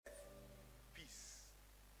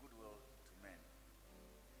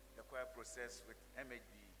process with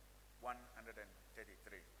MHB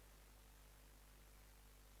 133.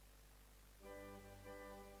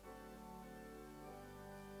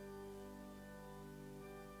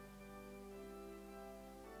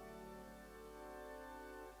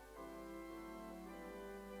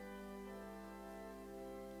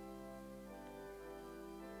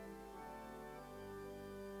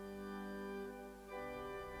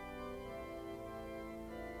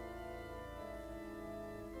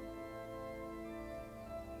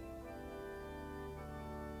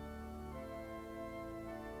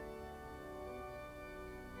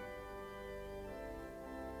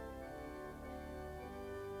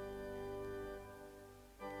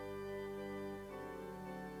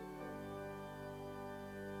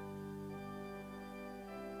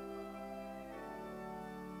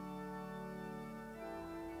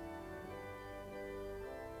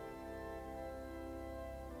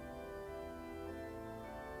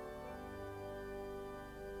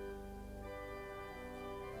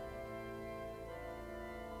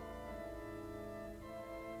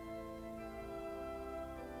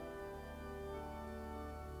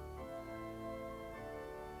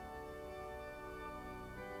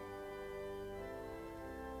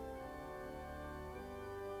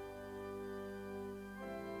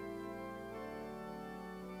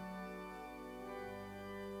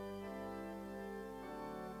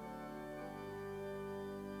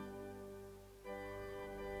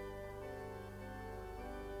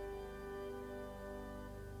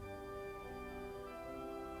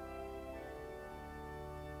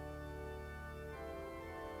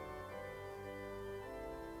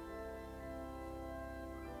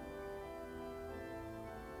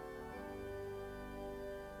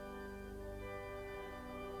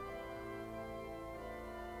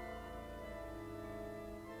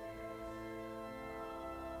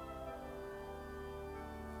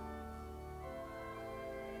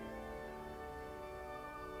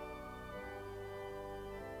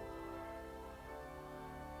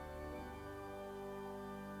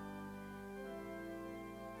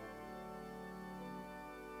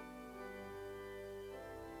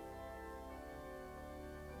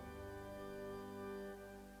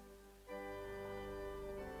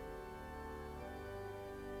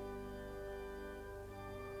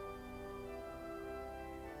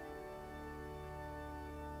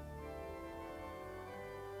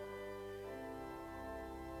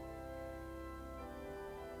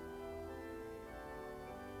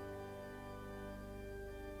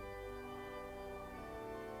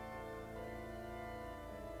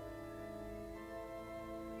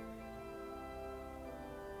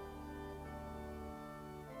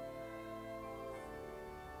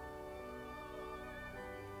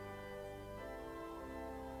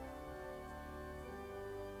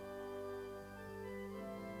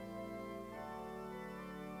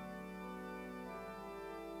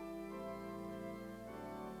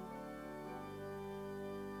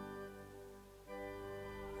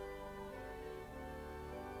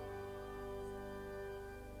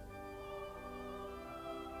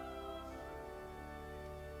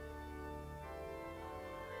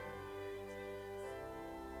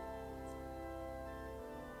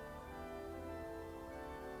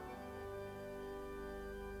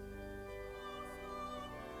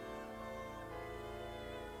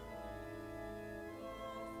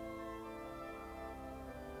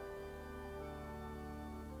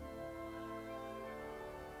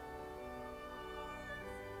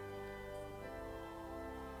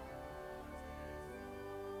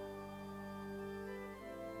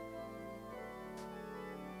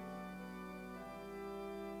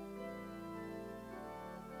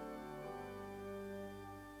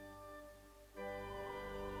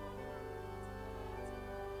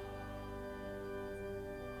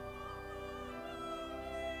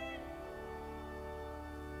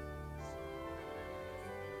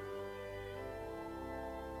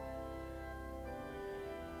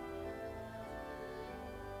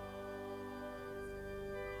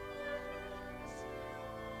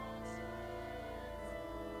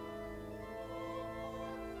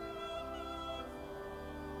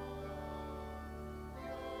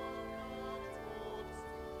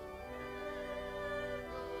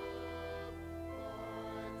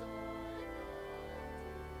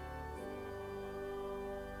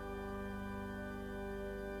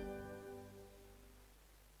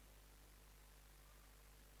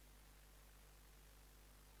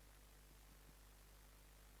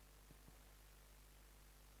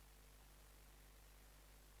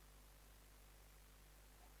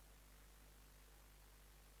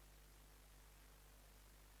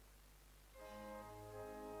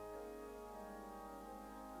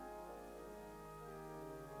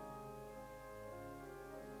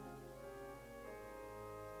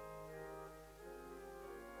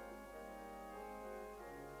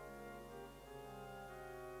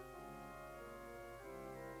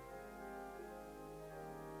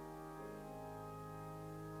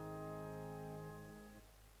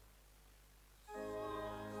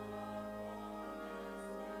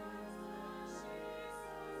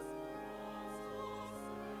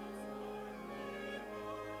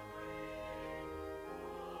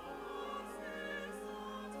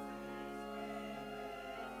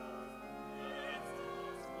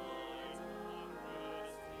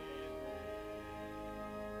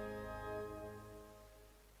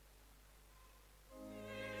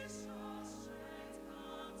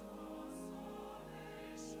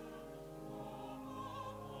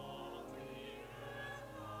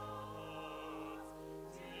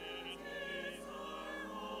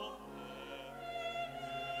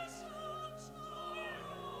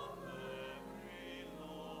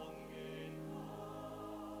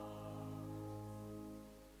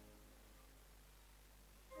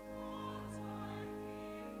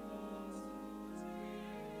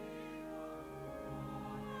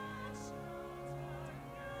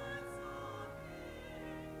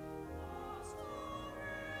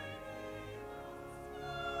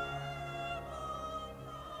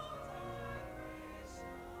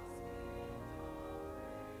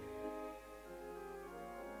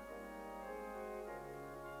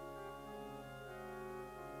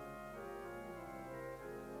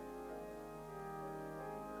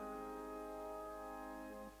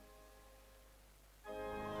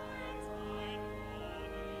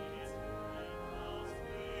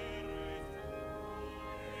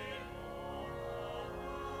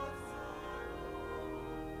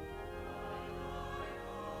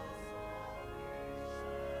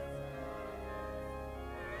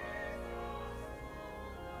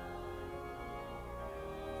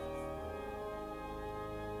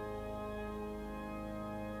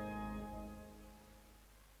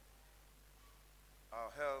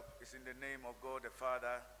 is in the name of God the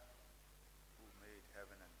Father, who made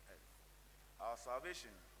heaven and earth. Our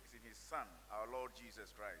salvation is in his Son, our Lord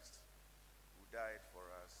Jesus Christ, who died for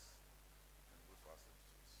us and rose for our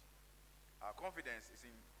substitutes. Our confidence is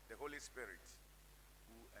in the Holy Spirit,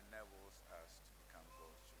 who enables us to become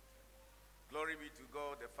God's children. Glory be to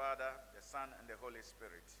God the Father, the Son, and the Holy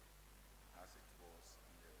Spirit, as it was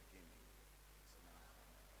in the beginning, is now,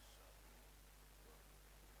 and ever shall be.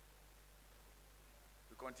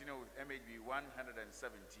 We continue with MHB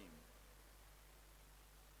 117.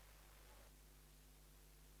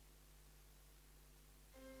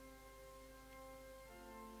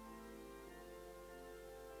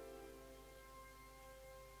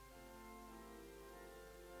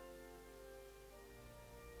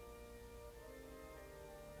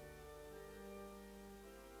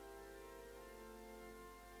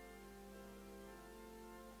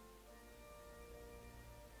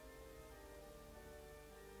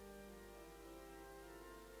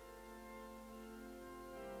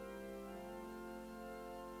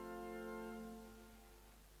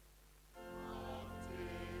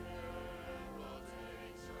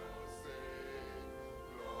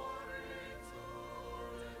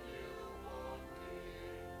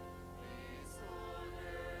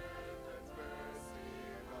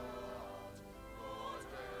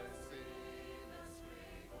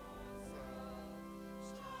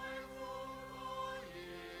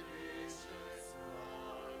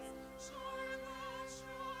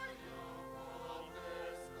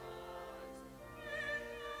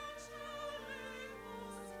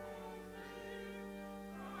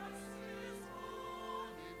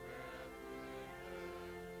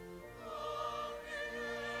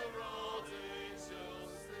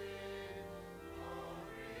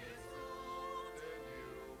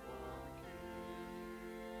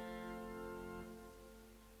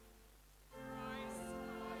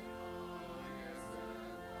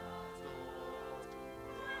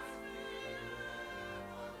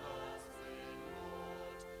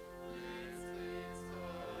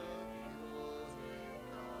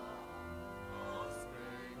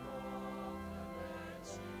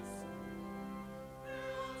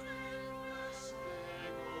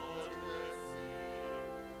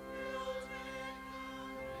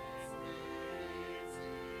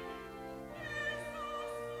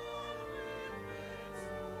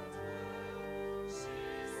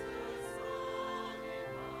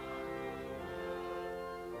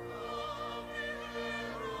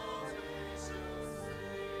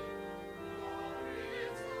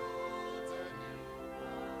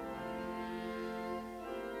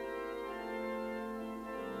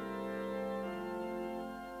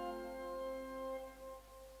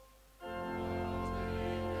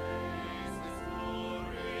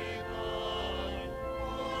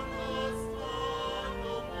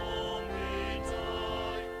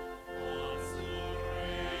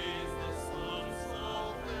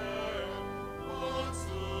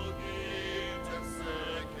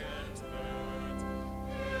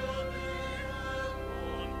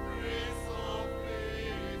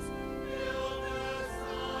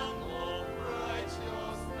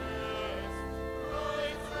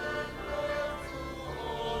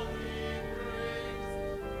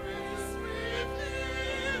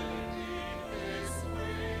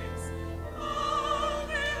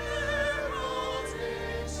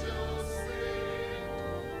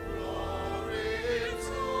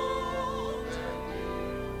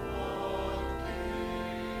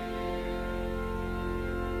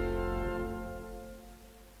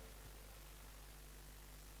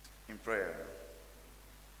 Prayer.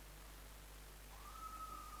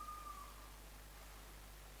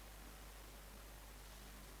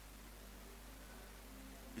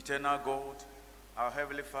 Eternal God, our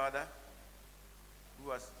Heavenly Father, who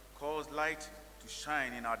has caused light to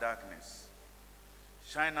shine in our darkness,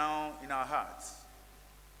 shine now in our hearts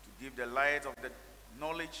to give the light of the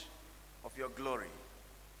knowledge of your glory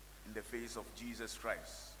in the face of Jesus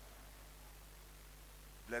Christ.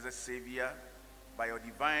 Blessed Savior, by your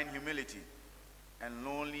divine humility and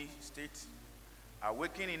lowly state,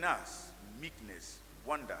 awaken in us meekness,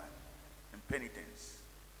 wonder, and penitence.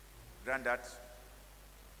 Grant that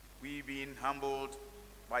we, being humbled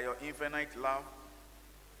by your infinite love,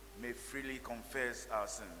 may freely confess our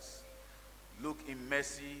sins. Look in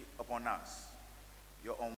mercy upon us,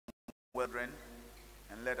 your own brethren,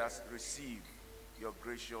 and let us receive your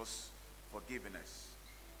gracious forgiveness.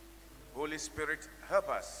 Holy Spirit, help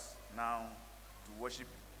us now to worship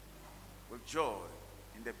with joy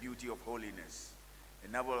in the beauty of holiness.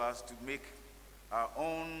 Enable us to make our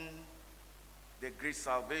own the great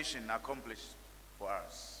salvation accomplished for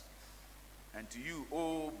us, And to you,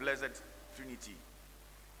 O blessed Trinity,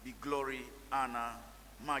 be glory, honor,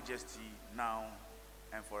 majesty, now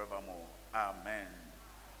and forevermore. Amen.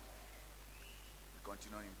 We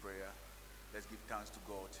continue in prayer. Let's give thanks to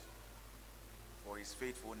God for his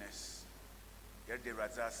faithfulness. Yerde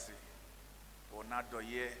razasi or na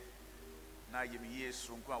doye na yemi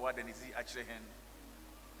yesu nkwa wadenizi achire hen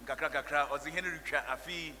nkakra kakra ozi hen rutwa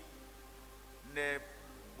afi ne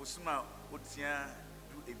busuma otia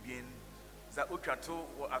du ebien za otwato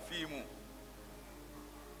wo afi mu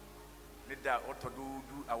ne da otodu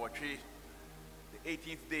du awotwe the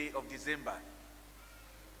 18th day of December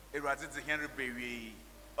erazizi hen rebewi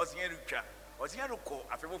ozi hen rutwa ozi hen roko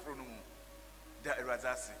afi mofro no mu da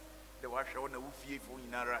razasi the washer on the woofy for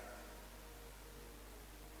Inara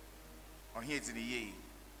on here to the ye.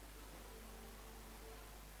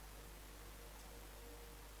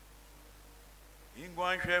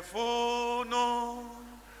 Ingwanshefuno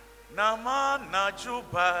Nama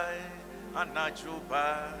Najubai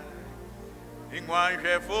Anajubai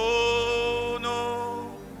Ingwanshefuno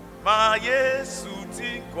Ma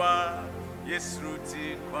Yesutikwa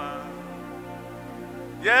Yesutikwa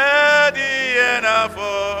Yedi ena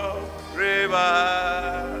forever,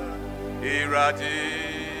 iradi.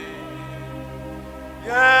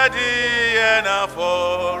 Yedi ena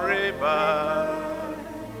forever,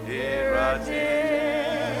 iradi.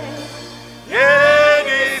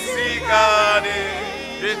 Yedi sikane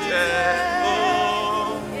ite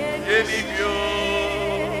o yedi bio.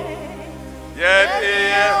 Yedi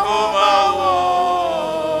ehoma o.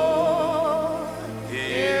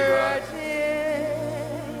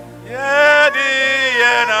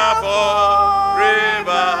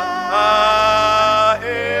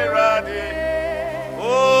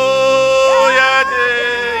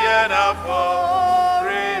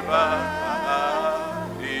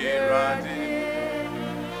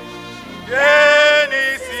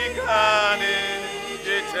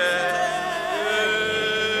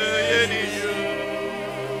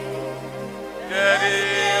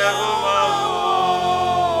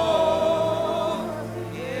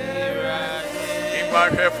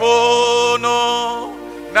 Fono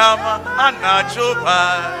nama anajuba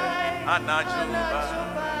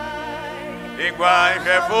Igwa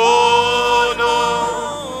fono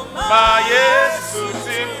ma Yesu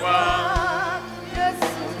tikwa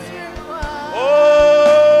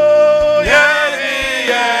Oh yedi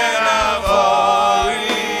yena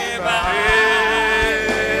forever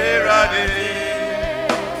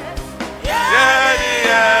Yedi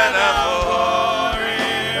yena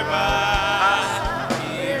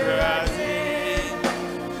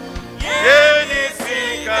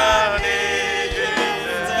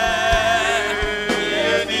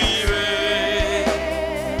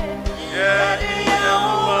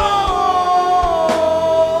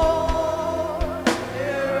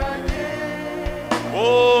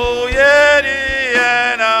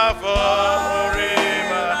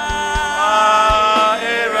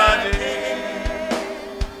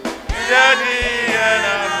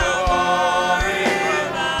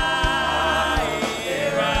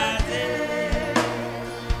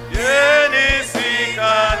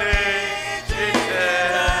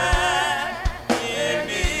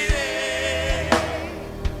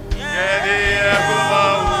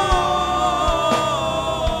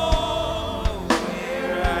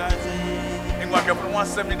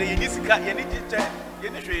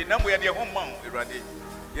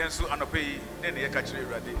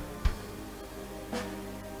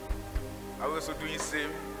I will also do the same,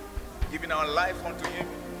 giving our life unto him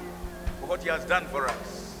for what he has done for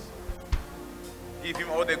us. Give him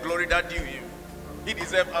all the glory that due him. He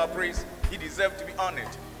deserves our praise. He deserves to be honored.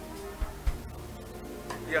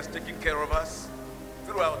 He has taken care of us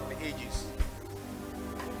throughout the ages.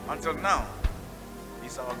 Until now,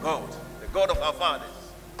 he's our God, the God of our fathers.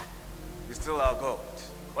 He's still our God.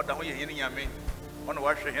 What the way you mean? On the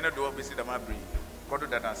wash the door visit the Mabri. God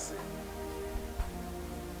that I say.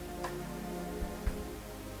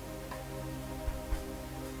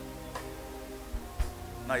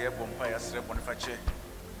 Na ye bompa ya sere bonifache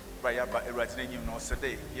ba ya ba eratine nyim no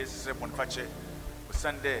sede ye sere bonifache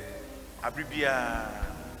Sunday abribia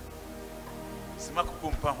simako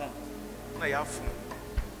pompa ho na ya afu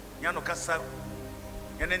nya no kasa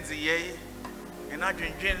ene nzi ye ena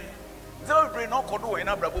dwendwen zero brain no kodo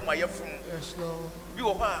ena brabo ma yefum yes lord bi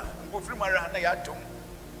wo ha ngofiri mara na ya tom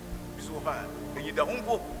bi so ha eyi da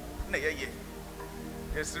hongo na ye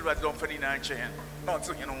yes rat don fani na nche hen na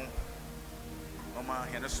otu hen no Mama,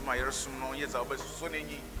 he knows my no yes, I'll be so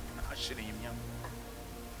many.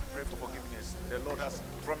 Pray for forgiveness. The Lord has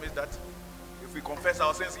promised that if we confess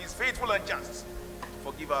our sins, He is faithful and just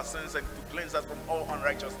forgive our sins and to cleanse us from all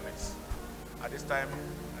unrighteousness. At this time,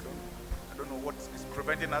 I don't know what is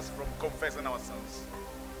preventing us from confessing our sins.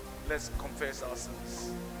 Let's confess our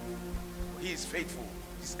sins. He is faithful.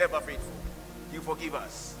 He's ever faithful. He will forgive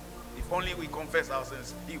us. If only we confess our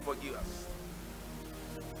sins, He will forgive us.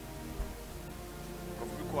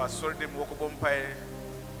 I saw them walk up on Pie.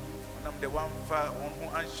 I'm the one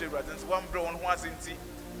who answered one bro who has in tea.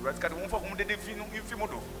 Ratcat one for whom they did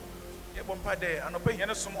Infimodo. A bompade and obey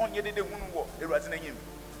and some on ye did the woman walk, a razing him.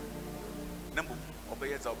 Number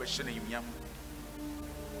obeys our best him yam.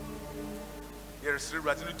 Here is 3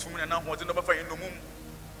 razing 2 men and now was another fire in the moon.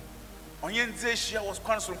 On Yenze, she was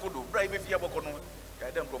constant Kudu, brave if you have a corner.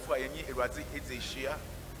 I don't prefer any razing, it's a shear.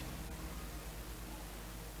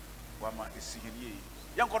 Wama is seeing ye.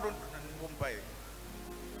 Young Cordon Bombay.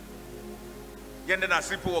 Yendana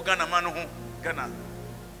Sipo Ghana Manu Ghana.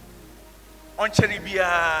 On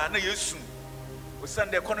Cheribia, no use. We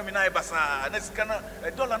send the economy na basa, and it's gonna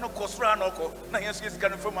 $1 no cost run oko, na yes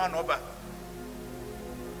can from an over.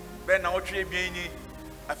 Ben Autri Bieni,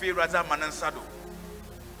 I feel Raza Manansado.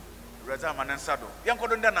 Raza Manansado. Young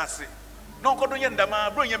Cordon Danasi. No Cordon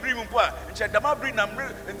Yandama, bring a brimumpa, and Chadama bring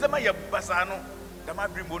number, and Zamaya Basano. Dama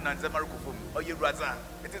Brimbon and Zamarukum, or you Raza.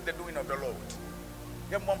 It is the doing of the Lord.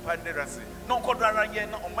 Young one panderasi. No Kodara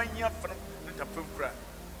yen on my year from the Pumfra.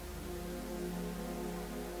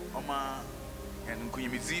 Oma and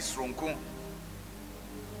Kuyimizi Stronko.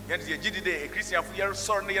 Yet the Jidi, a Christian for your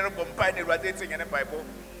son, near Bompine, radiating in a Bible.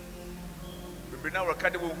 We bring our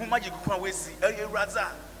candle who magic can we see, a Raza,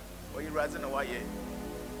 or you Razan away.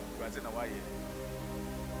 Razan away.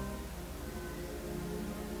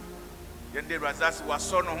 Yende Razas was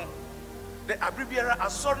sono. The Abribiara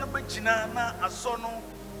Asono Bejina Asono.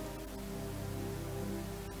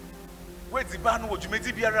 Where the ban would you make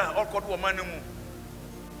Biara or called Womanimu?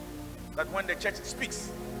 That when the church speaks,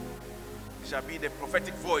 it shall be the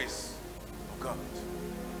prophetic voice of God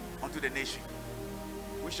unto the nation.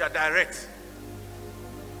 We shall direct.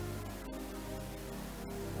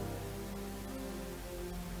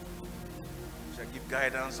 We shall give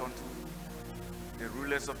guidance unto the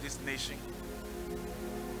rulers of this nation.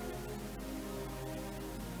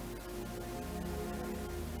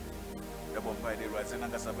 The Bombay, the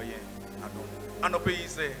Razananga Sabaye, and Ope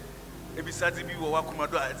is a Ebisadi Biwa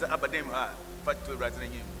Wakumado as Abadem, fat to Razan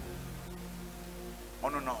him.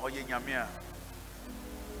 Honor Oye Yamia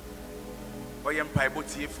Oyem Paibo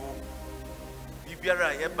Tifu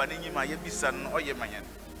Bibiara, Yabanim, my Yabisan, Oye Mayan.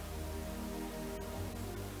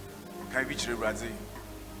 Can reach the Razi?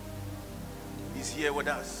 Is here with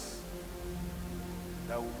us,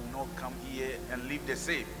 that we will not come here and leave the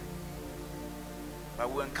same, but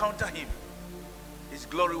we will encounter Him. His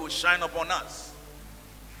glory will shine upon us,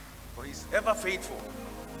 for He is ever faithful.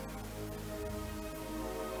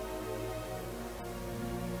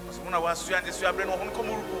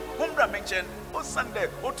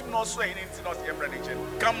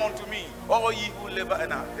 Come unto me, all ye who labor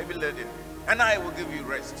and are heavy laden, and I will give you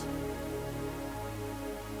rest.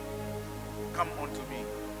 Come unto me.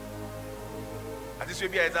 At this will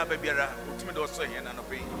be a babyara, ultimate also here and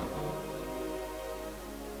obey.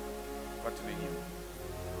 But to the him.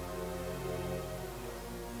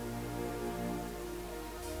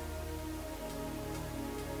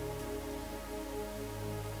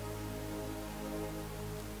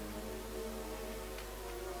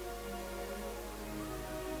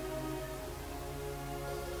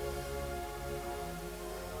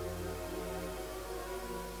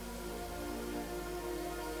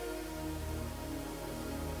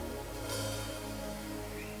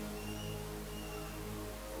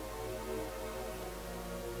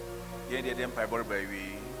 The Empire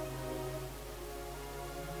baby.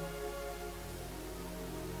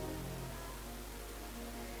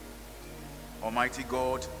 Almighty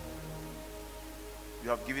God, you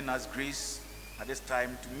have given us grace at this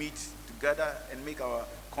time to meet together and make our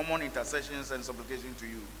common intercessions and supplications to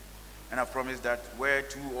you. And I promise that where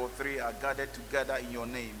 2 or 3 are gathered together in your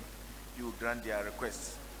name, you will grant their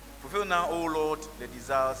requests. Fulfill now, O Lord, the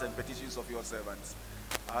desires and petitions of your servants,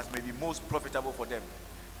 as may be most profitable for them,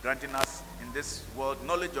 granting us in this world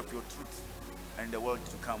knowledge of your truth, and in the world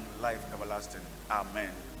to come life everlasting. Amen.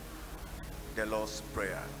 The Lord's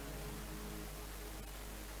Prayer.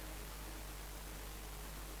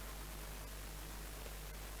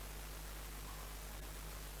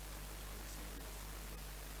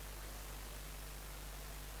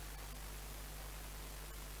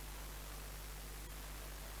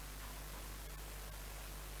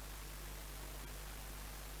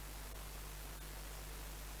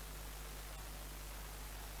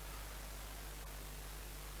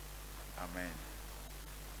 Amen.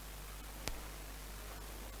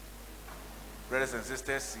 Brothers and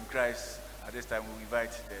sisters in Christ, at this time we invite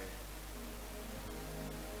the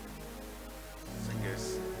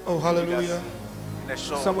singers. Oh, hallelujah.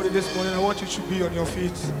 Somebody this morning, I want you to be on your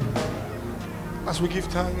feet as we give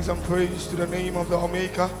thanks and praise to the name of the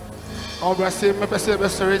Omega. Oh,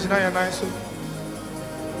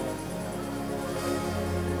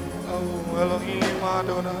 Elohim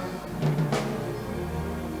Adonai.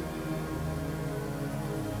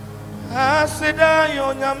 Asida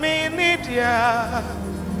yonyamini dia.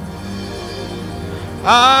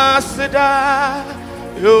 Asida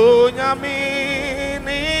yonyamini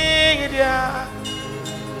dia.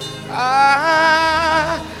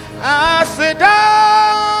 Asida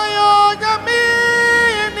yonyamini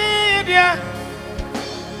dia.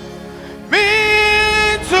 Me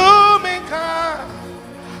to me ka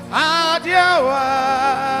adiawa.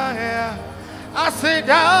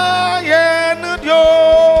 Asida yenudio.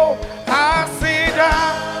 Asida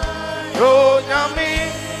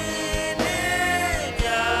yonyamini.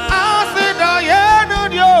 Asida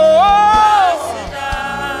yenudio.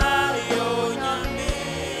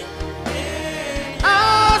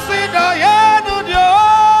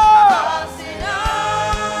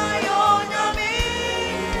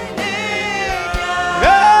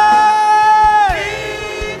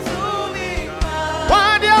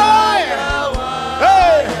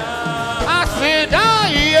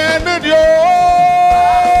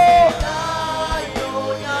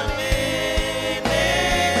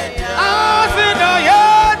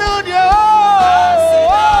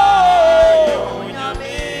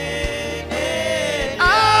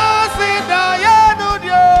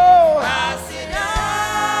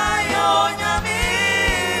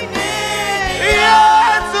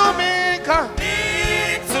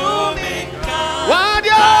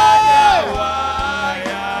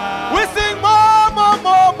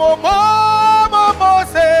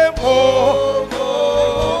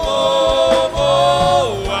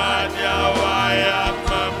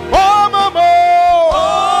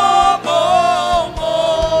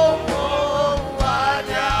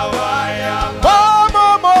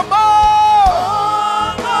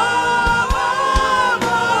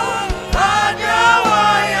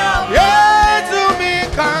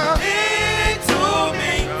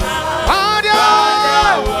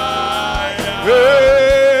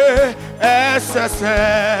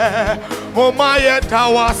 Mama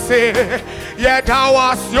yetawase,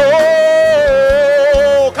 yetawasyo.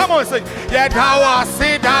 Come on, sing.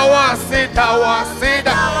 Yetawase, tawase, tawase,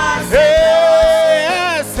 tawase.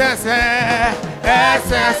 Yes, yes, yes,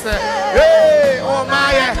 yes. Hey, oh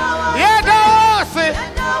my, yetawase,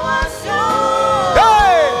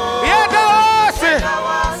 hey, yetawase.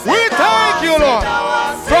 We thank you, Lord.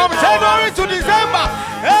 From January to December.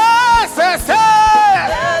 Yes, yes, yes.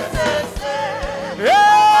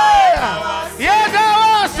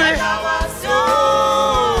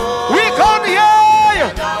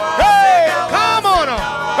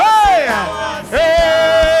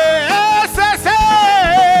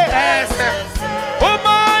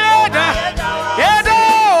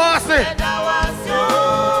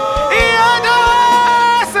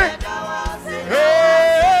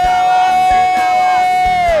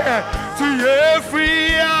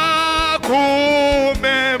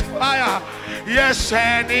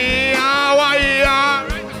 Shani awaya,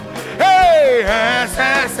 hey,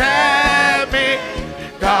 SSME,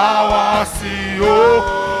 Dawasio,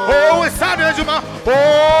 oh, Sanujuma,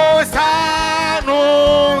 oh, Sanuju,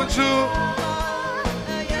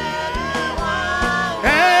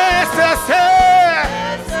 SSME,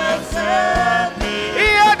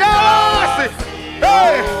 Dawasi,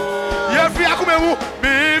 hey, Yefri Akume,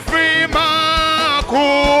 be free,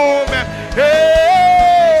 Makume, hey.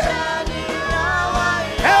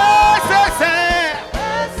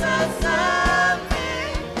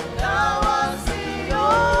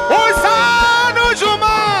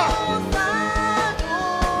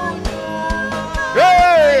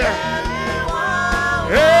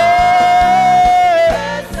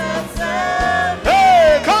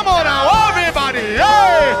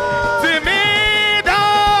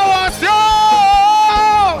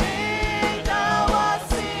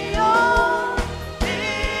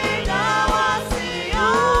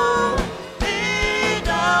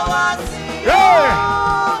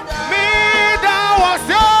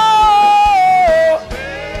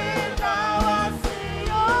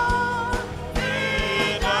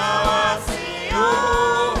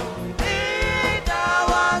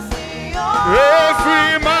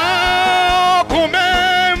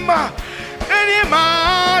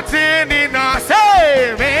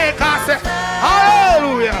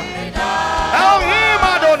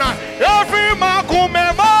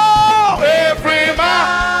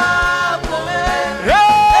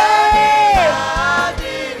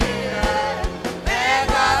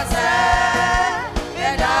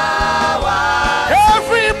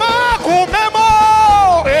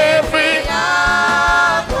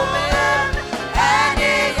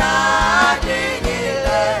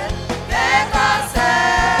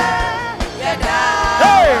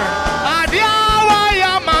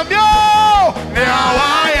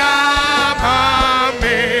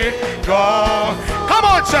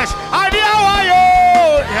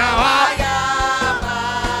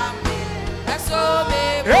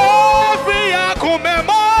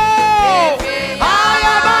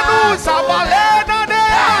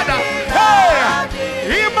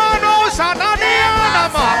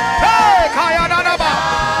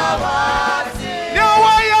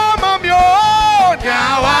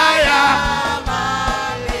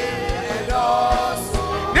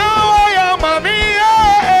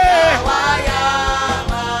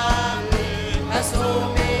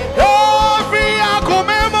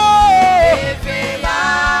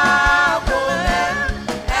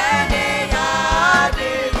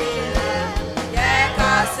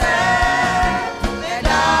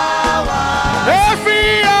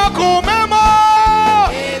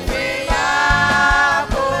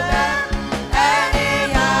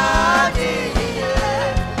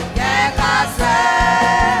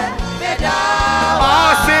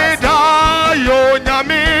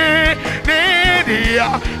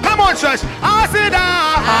 church. Asida,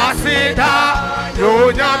 asida,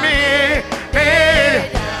 yo nyami.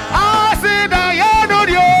 Asida, yo no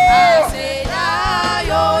yo. Asida,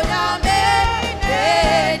 yo nyami.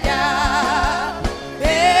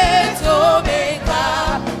 Beto meka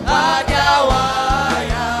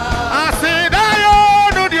adawaya. Asida, yo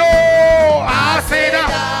no yo. Asida.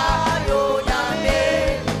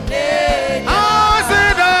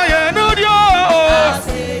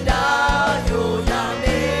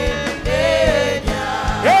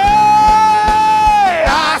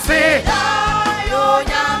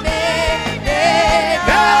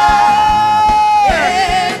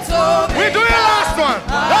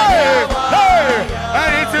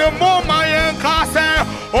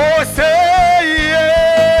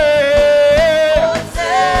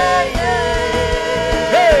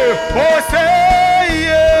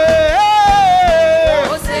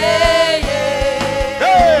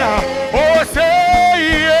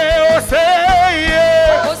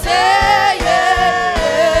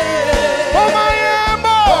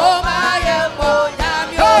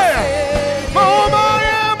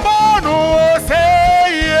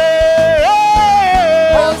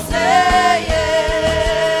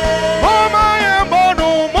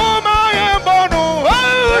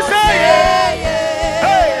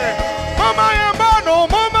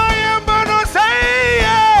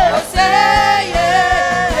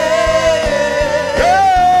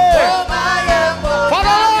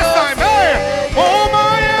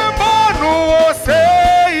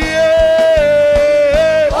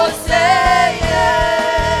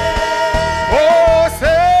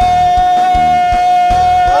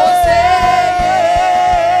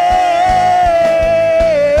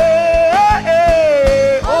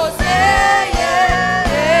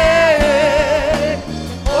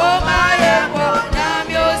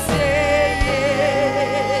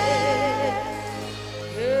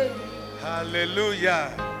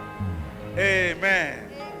 Hallelujah. Amen.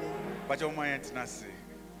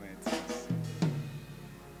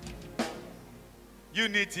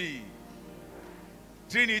 Unity.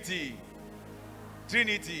 Trinity.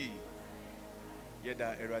 Trinity.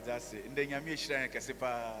 Yeda Eradase. In the Nyami Shrine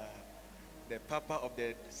Kasipa, the Papa of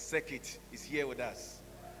the Circuit is here with us.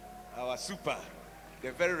 Our super,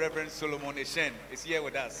 the very Reverend Solomon Eshen is here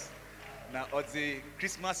with us. Now, the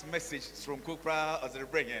Christmas message from Kokra of the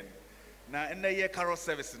Brennan. Now, in the year carol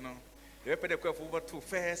service, no, you pay the call over to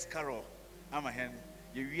first carol. Amahen,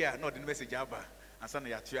 you are not the message abba, and son of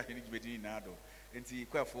your in Nado. And the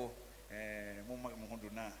careful, Mumma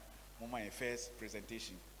Mohonduna, Mumma, first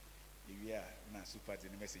presentation. You are not super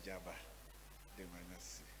in the message abba. The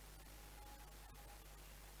manners.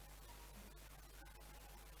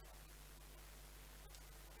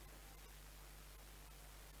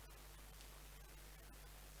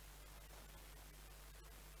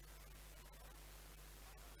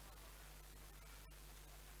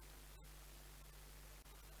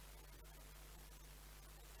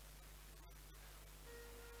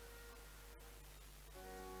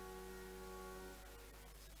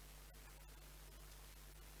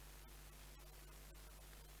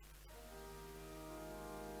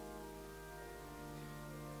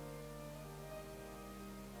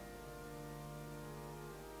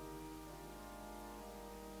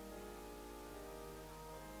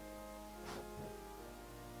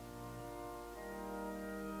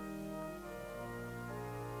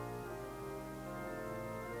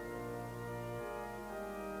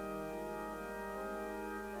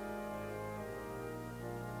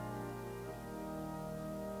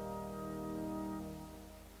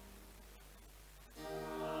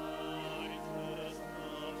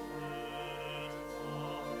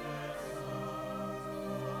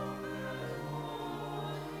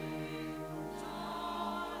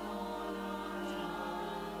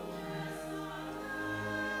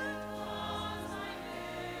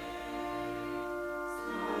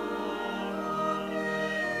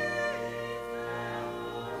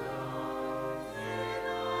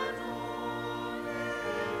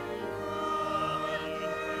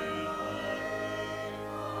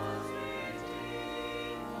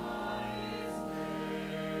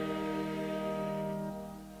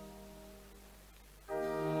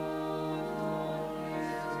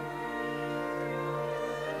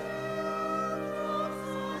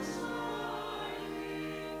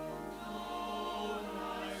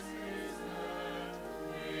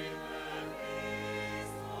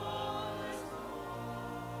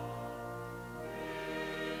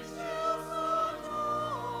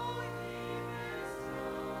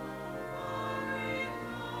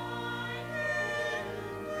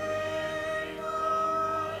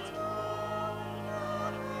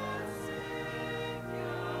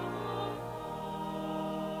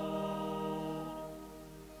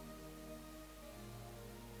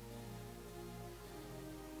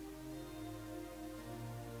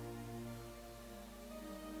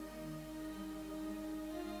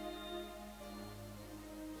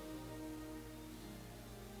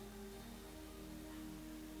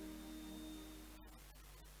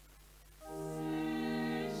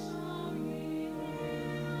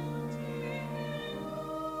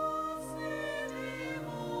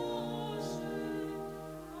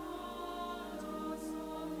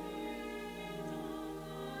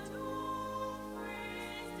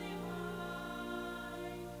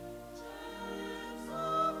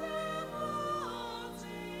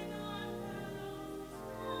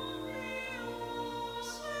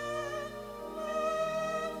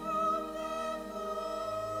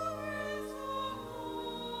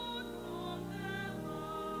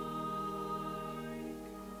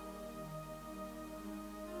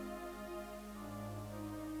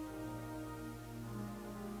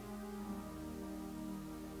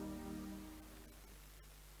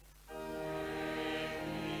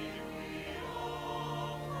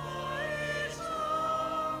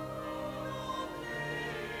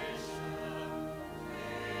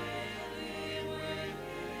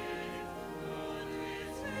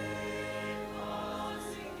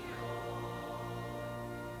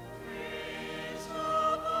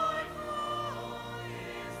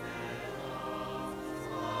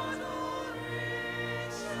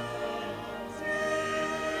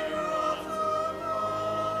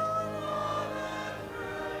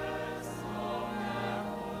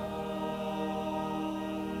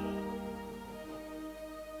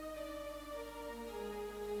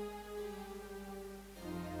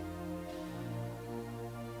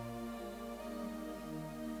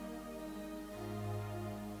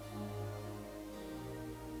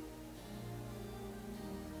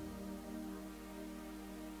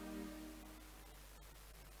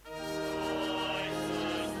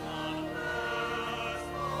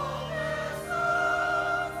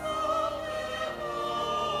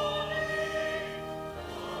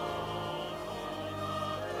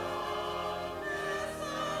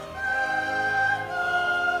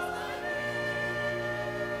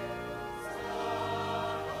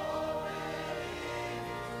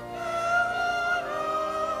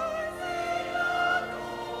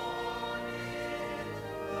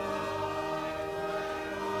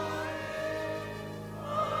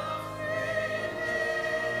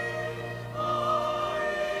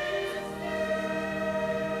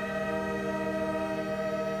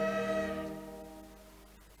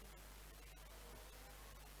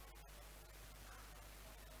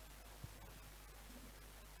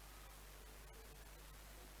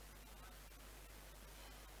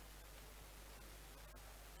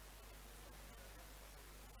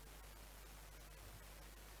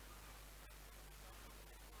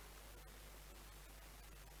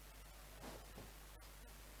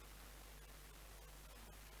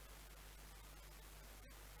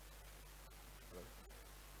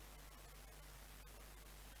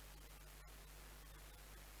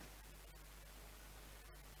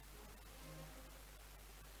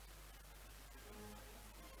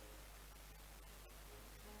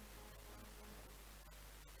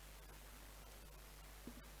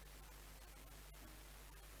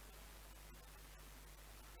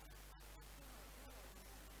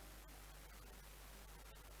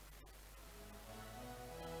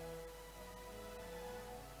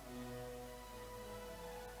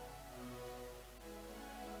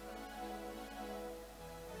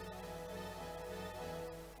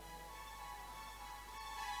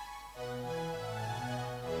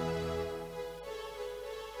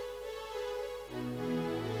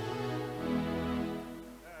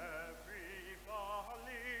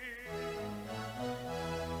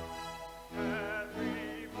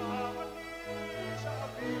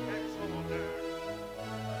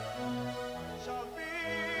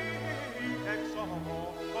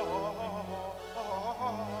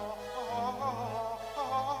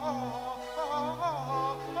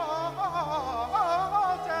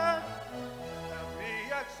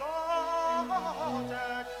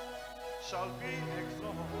 exalted, shall be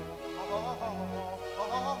exalted,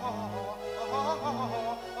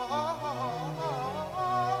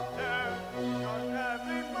 on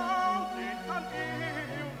every mountain and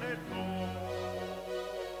hill let know.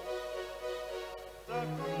 The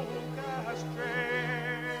crook has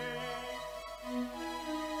strayed,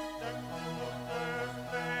 the crook has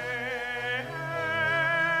strayed.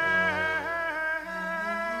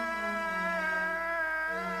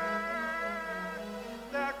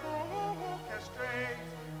 The crook has strayed,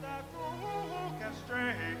 the crook has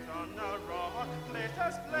strayed on a rock, let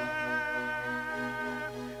us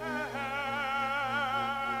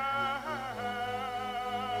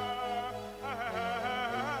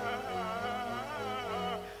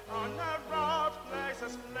on a rock place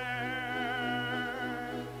as flame.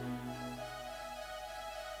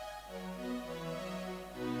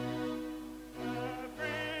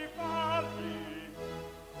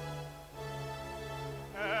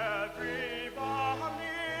 Every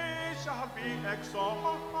valley shall be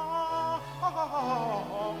exalted.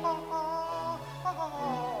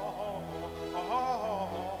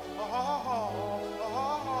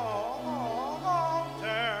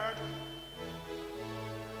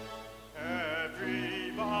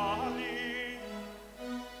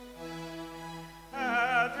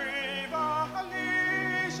 Every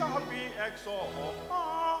valley shall be exalted,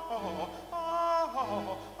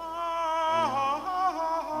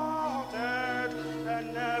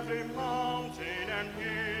 and every mountain and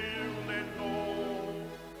hill let know.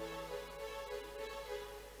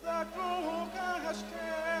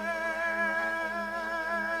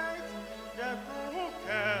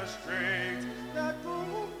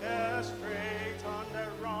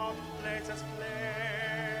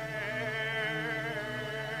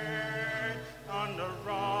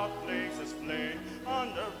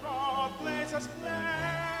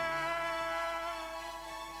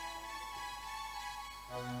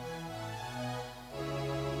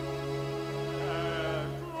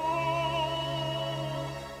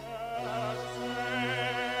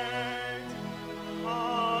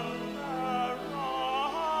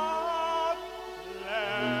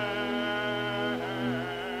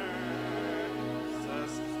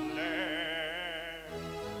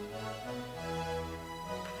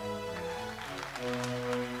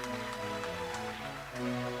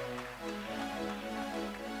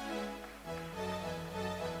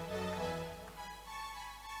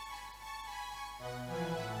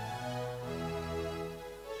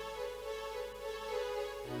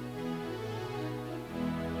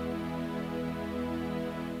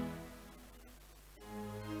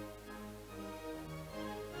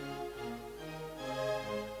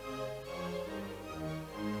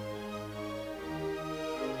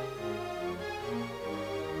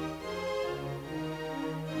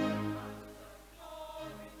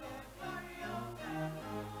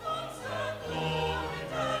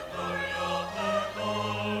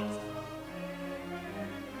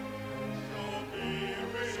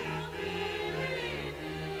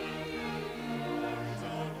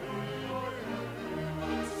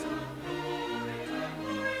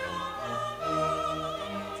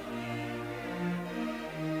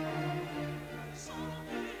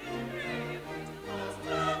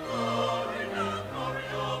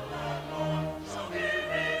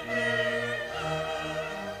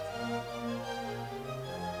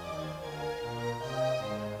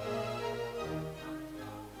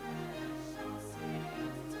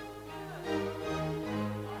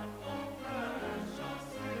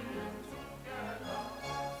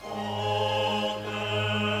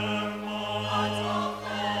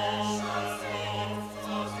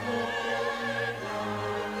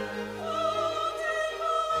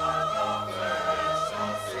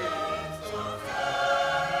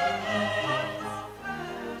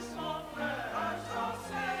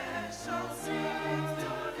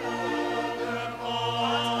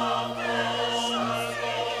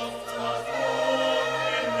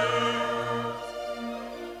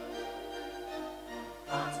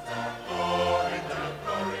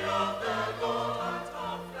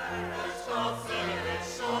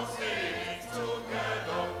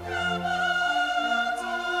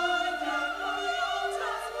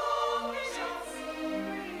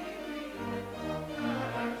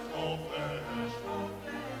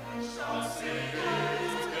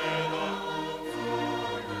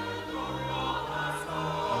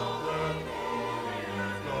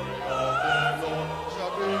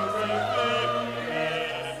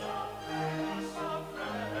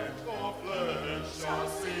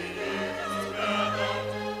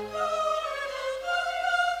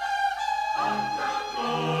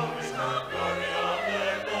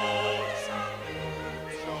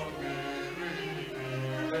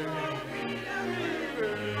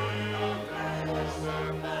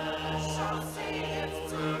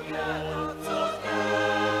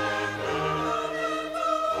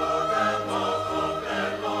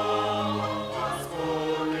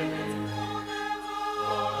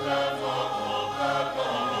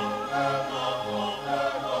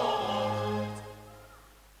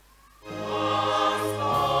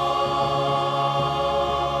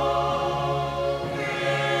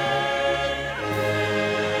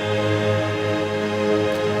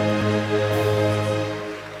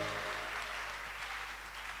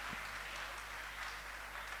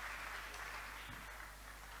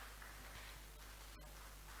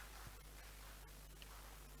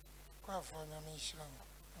 for Namishram.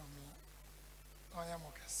 I am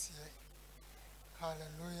okay.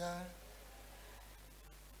 Hallelujah.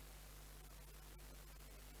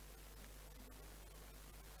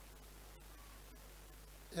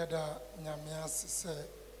 Yada Nyamias say,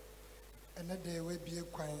 and a day will be a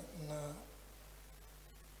coin na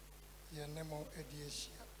Yanemo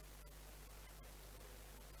Ediasia.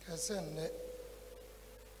 Cassandra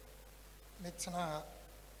Mitana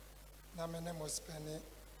Namenemo spending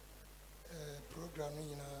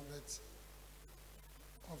programming but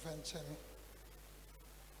often chemi.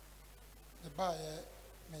 The buyer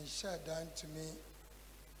may share down to me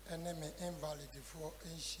and then may invalid for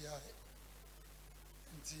NCI.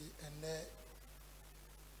 And there,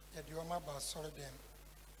 Yadioma Basol them.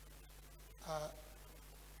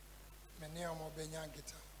 Many of my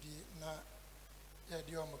Benyangita be na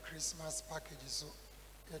Yadioma Christmas packages so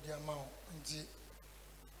Yadiama and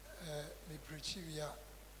me preachivia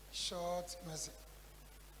short message.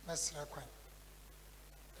 Mesrakwan.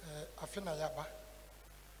 Afina Yaba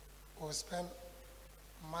will spend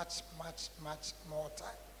much more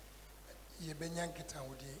time. Yebenyangita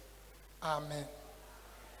would Amen.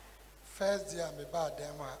 First year, me bad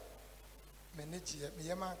them manage me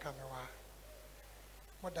yaman kamewa.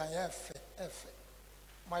 More than F.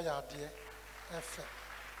 My idea, F.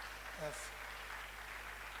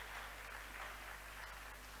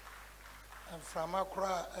 And from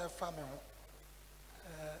Accra, family,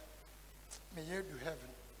 me you do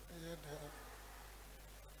heaven.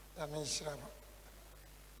 I mean, Shrama.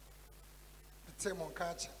 The same on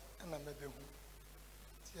catch and I may be home.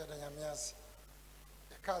 Tia the Yamias.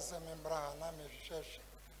 Casa membra na me church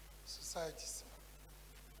societies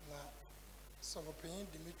na so opinion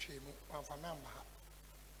Dimitri mu one for member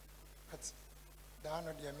but da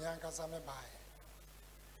no de me ankasa me bae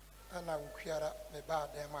ana ukwiara me ba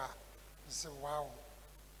dem a say wow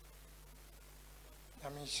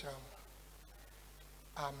Yamisham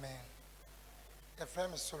amen a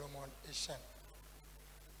friend Solomon Eshen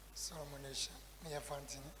me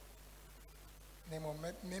afantini nemo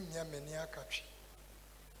me meni akatwi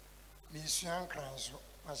Mission Cranzo,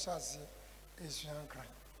 my chassis is young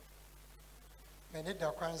crime. Many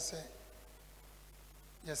Daquan say,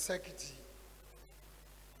 your secretary,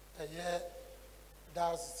 a year,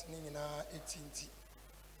 thousands in 18.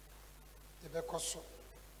 The Becoso,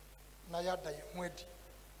 Nayada, Wed,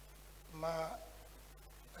 ma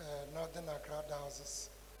Northern Accra houses,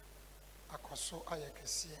 Akoso,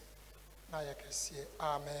 Ayakasia,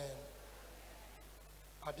 amen.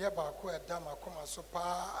 Adiabaku, a dama, come so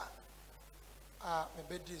pa. Me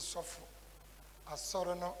bedi sofu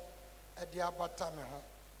asoro no e dia bata me ho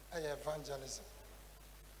evangelism.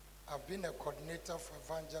 I've been a coordinator for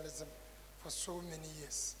evangelism for so many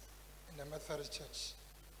years in the Methodist Church.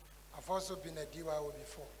 I've also been a DYO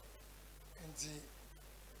before. And the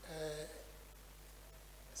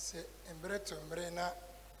se embreto mbrena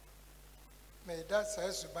me that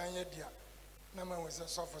says subanya dia na ma wese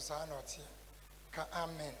sofu sa na otie ka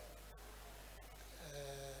amen.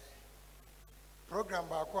 Program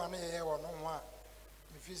ba ko na ye wo no ho a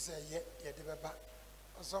me fi say ye de beba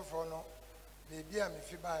osofo no beebi a me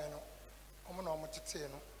fi bae no omo na omo tete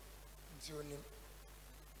no nti onim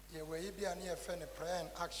ye we bi a na ye fe ne prayer and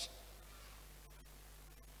action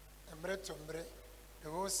emre to mbre the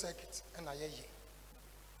whole circuit na ye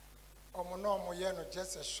omo na omo ye no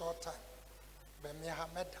just a short time be me ha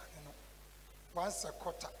meda no once a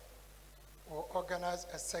quarter or organize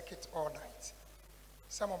a circuit all night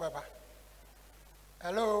some baba.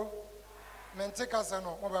 Hello, Mentika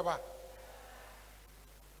Sano, Mobaba.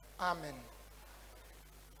 Amen.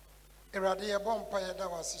 Eradia Bompire that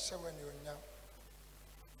was a when you know,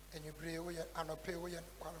 and you bring away and pay away and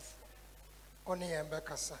qualify. Only and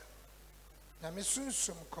Becassa. Namisun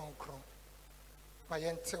sum concron. My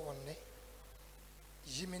ente one day.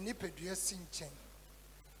 Jimmy Pedia Sinchen.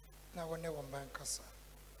 Now, when never Bancassa.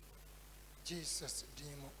 Jesus,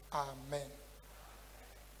 Demo. Amen.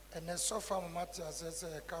 And then so far, Matthias as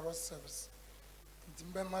a carol service.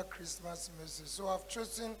 Remember Christmas message. So I've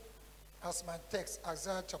chosen as my text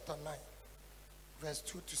Isaiah chapter 9, verse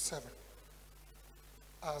 2 to 7.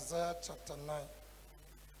 Isaiah chapter 9,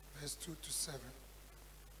 verse 2 to 7.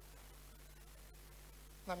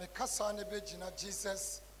 Now, me kasa ne bejina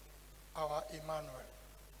Jesus, our Emmanuel.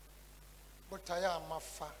 But I am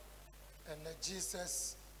Mafa, and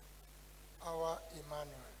Jesus, our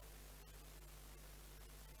Emmanuel.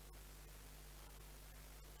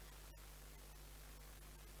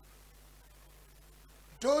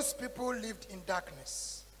 Those people lived in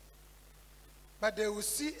darkness, but they will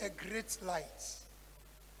see a great light.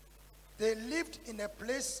 They lived in a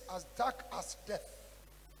place as dark as death,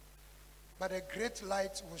 but a great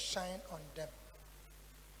light will shine on them.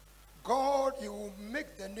 God, you will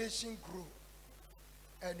make the nation grow,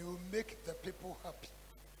 and you will make the people happy.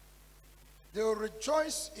 They will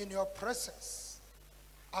rejoice in your presence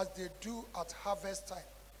as they do at harvest time.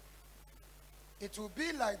 It will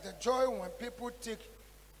be like the joy when people take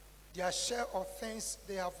their share of things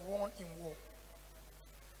they have won in war.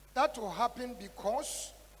 That will happen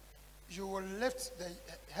because you will lift the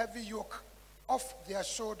heavy yoke off their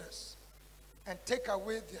shoulders and take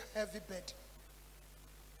away their heavy burden.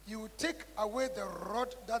 You will take away the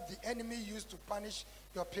rod that the enemy used to punish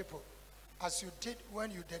your people, as you did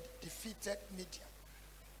when you defeated Midian.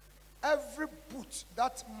 Every boot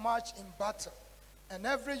that marched in battle and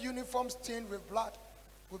every uniform stained with blood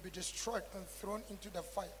will be destroyed and thrown into the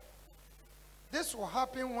fire. This will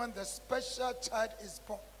happen when the special child is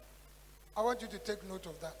born. I want you to take note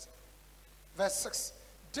of that. Verse 6.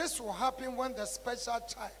 This will happen when the special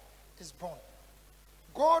child is born.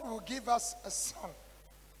 God will give us a son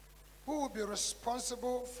who will be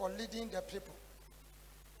responsible for leading the people.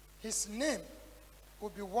 His name will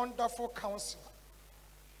be Wonderful Counselor,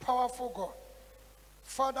 Powerful God,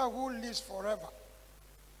 Father who lives forever,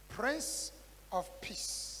 Prince of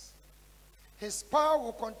Peace. His power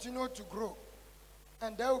will continue to grow,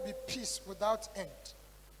 and there will be peace without end.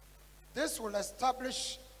 This will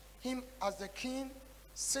establish him as the king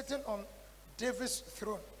sitting on David's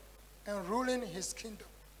throne and ruling his kingdom.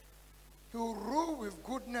 He will rule with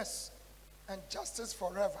goodness and justice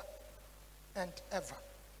forever and ever.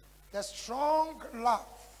 The strong love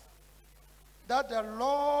that the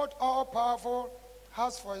Lord all-powerful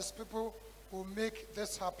has for his people will make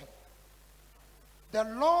this happen. The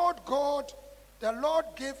Lord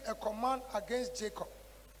gave a command against Jacob,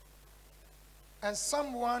 and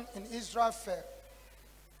someone in Israel fell.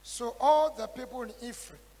 So all the people in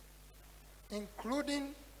Ephraim,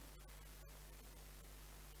 including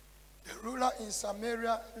the ruler in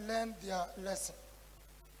Samaria, learned their lesson.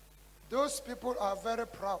 Those people are very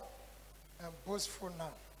proud and boastful now.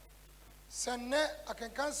 Sene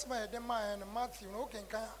akenkan sema yede ma en Matthew no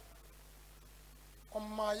kenkan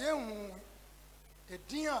oma yehu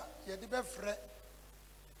edin a yede be frɛ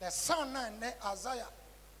the son na ne Isaiah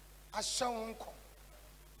ahyɛ nko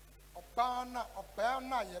ɔbaa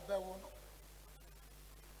na yɛbɛwo no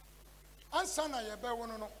ansa na yɛbɛwo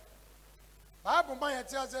no no Bible man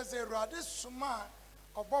yɛte asɛ sɛ Awurade soma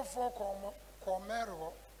a ɔbɔfoɔ kɔ Mary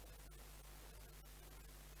hɔ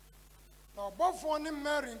na ɔbɔfoɔ ne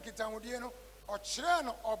Mary nkitahodie no ɔkyerɛ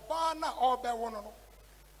no ɔbaa na ɔbɛwo no no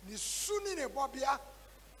ne su ne ne bɔbea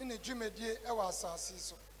ne ne dwumadie ɛwɔ asase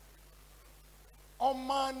so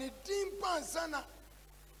ɔmaa ne din pansa na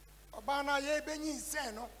ɔbaa na yɛbɛnyi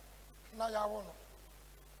nsɛn no na yɛawo no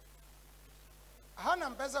aha na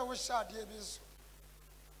mpɛ sɛ wohyɛ adeɛ bi so.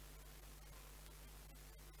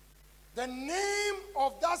 The name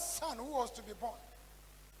of that son who was to be born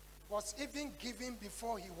was even given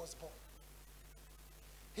before he was born.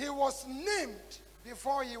 He was named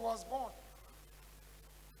before he was born.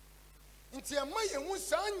 Nti ama yehu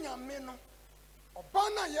saa nyame no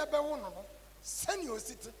ɔba na yɛbɛwo no no sɛnea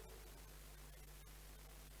osite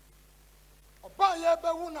ɔba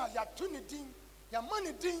yɛbɛwo na yɛato ne din yɛama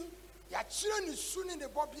ne din yɛakyerɛ ne su ne ne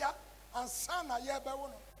bɔbea ansa na yɛbɛwo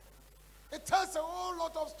no. It tells a whole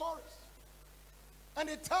lot of stories. And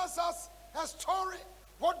it tells us a story,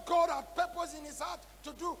 what God had purposed in his heart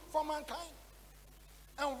to do for mankind.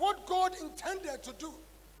 And what God intended to do.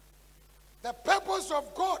 The purpose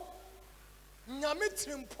of God.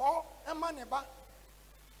 Nyamitrimpo emaneba.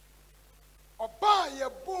 Oba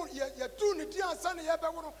yetu ni di ansane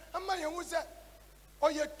yebewono ama yehu se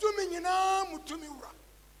oyetumi nyina mutumi wura.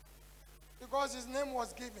 Because his name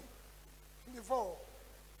was given before.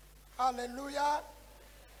 Hallelujah.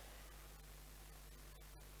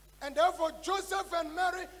 And therefore Joseph and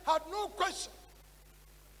Mary had no question.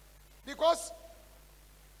 Because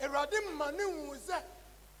Eradim manu was there.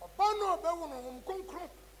 Obano obewono konkro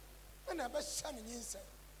na be hya ne nyinsa.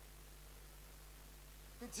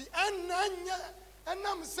 Nti enanya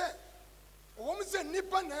enam se wom se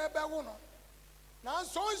nipa na ebewono. Na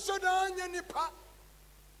so nso da anya nipa.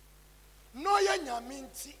 No ya nyame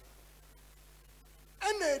nti.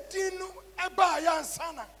 Ena edinu eba ya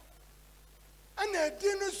nsana. Ena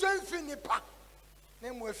edinu so mfi nipa.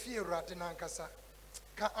 Na mo afi Awurade na nkasa.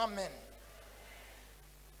 Ka amen.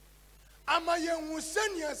 Ama yenhu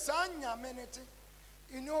senia sa nyame neti.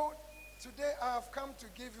 You know, today I have come to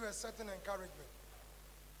give you a certain encouragement.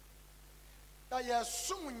 That you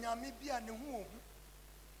assume nyame bia ne hu.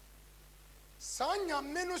 Sa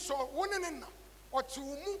nyame no so wonene na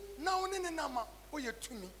otumu na wonene na ma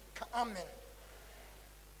oyetumi. Ka amen.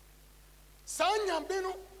 Sanya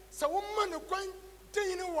beno, sa woman kwan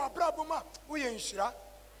tin wa braboma we nhyira.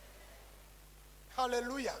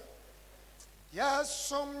 Hallelujah.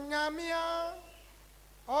 Yasom nyamia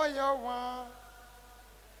oyawa.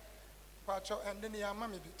 Pacho and then ya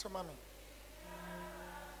mami bi to mami.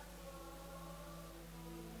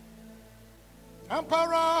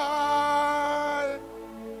 Amparai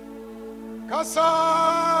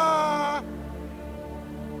Kasa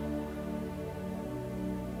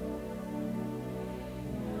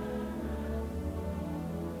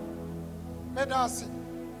Medasi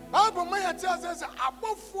Bible maya tells us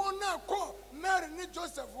abofo na ko Mary ni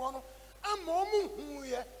Joseph wono ama omu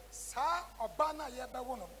huye sa obana ye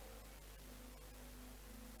bewo no.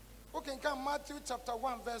 Okay, come Matthew chapter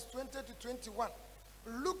 1 verse 20 to 21.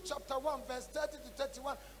 Luke chapter 1 verse 30 to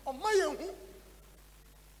 31. Omayehu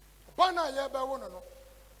obana ye bewo no.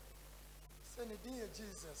 Say ni din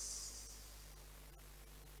Jesus.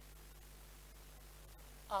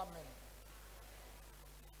 Amen.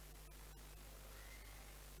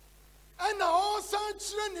 And all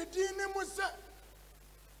such ni din ni musa.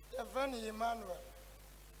 Even Emmanuel.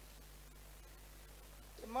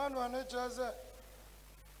 Emmanuel ne Joseph.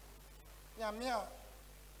 Nyamia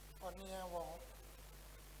oniye wo.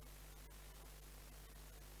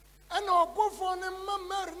 And obofo ne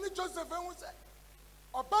Mary ni Joseph ehun se.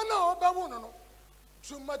 Oba na oba wo no.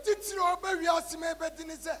 Jumatitiri oba wiase me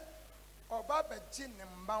bedini se. Oba beji ne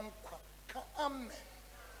mbankwa ka amen.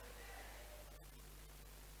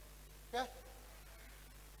 Yeah.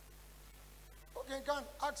 Okay, can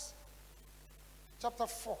Acts chapter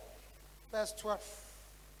 4 verse 12.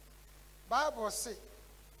 Bible say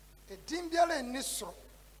Edimbiala ni soro.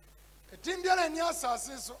 Edimbiala ni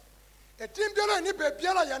asase so. Edimbiala ni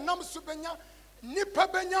bebiala ya nam so benya nipa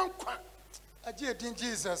benya nkwa. Agi edin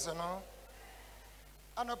Jesus no.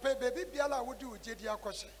 Anope bebi biala wodi ujedi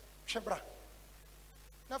akɔhye. Hwebra.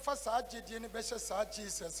 Na fa sa agedi ni behye sa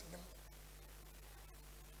Jesus ni.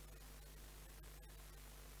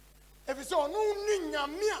 If it's on ni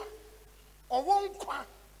nyamia ɔwɔ nkwa.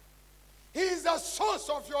 He is the source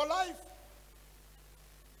of your life.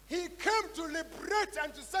 He came to liberate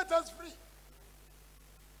and to set us free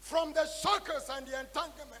from the shackles and the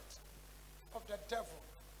entanglement of the devil.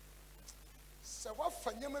 So what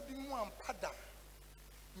for nyama bi mu ampada.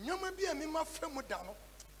 Nyama bi amima fa mu da no.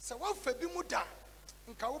 So what for bi mu da.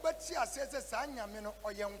 Nka wo beti asese sa nyame no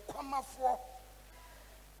oye nkwamafo.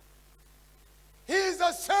 He is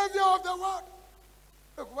the savior of the world.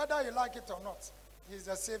 Look, whether you like it or not, he is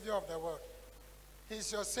the savior of the world. He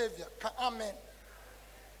is your savior. Amen.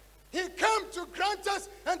 He came to grant us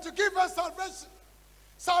and to give us salvation.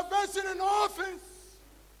 Salvation in all things.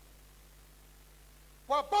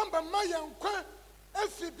 Wabamba maya nkwa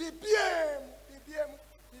efi bibiemu.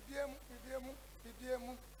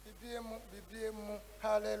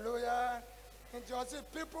 Hallelujah. And you see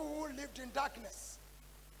people who lived in darkness.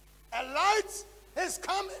 A light is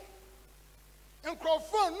coming. And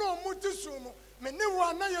Crawford no mutisumu. Many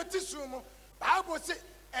one na yotisumu. Bible say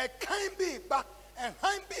a kind be back. And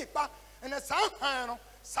hang paper and a sound hand,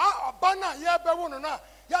 sa obana ye bewono na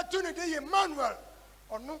ya tuni de Emmanuel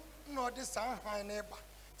ono no de san han neighbor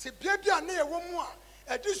ti bia na ye wo mu a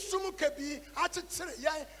e di sum ka bi atetire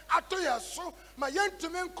yan ato ye so ma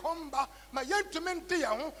yentumi nkomba ma yentumi nde ye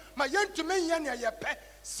ho ma yentumi ye ne ye pe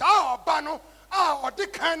sa oba no a odi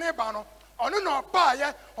kan neighbor no ono na oba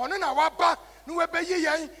ye ono na waba no we be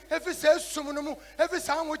yen efi se sum no mu efi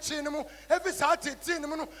sa nwochi no mu efi sa teti no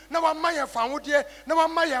mu no na wa maye fa wode na wa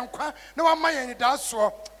maye nkwa na wa maye ni da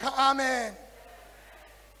so amen.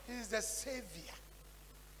 He is the savior.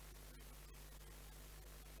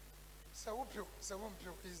 So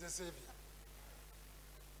he is the savior.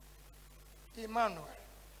 Emmanuel,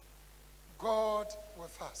 God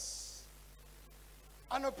with us.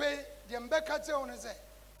 Anope the mbeka te on say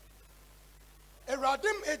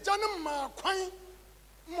Eradim ejanum ma kwan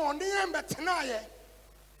mo ne betena ye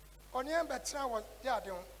oni betena wo yade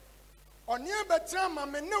ho oni betena ma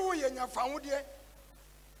me ne wo ye nyafa wode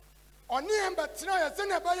oni betena ye se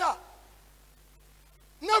ne be ya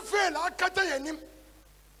na fail akata yanim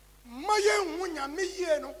ma ye hu nyame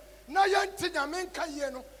yie no na ye nti nyame nka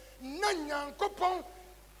yie no na nyankopon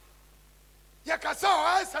ye kasa o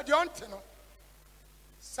asa de onte no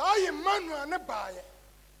sa Emmanuel ne baaye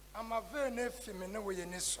ama ve ne fimi ne wo ye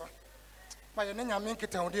ni so ma ye ne nyame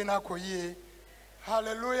nkita wode na akoyie.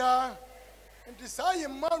 Hallelujah. Nti sa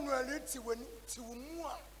Emmanuel ti woni ti wo mu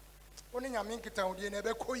a woni nyame nkita wode na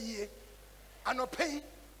be koyie anopei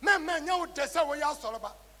me nya wo de se wo ya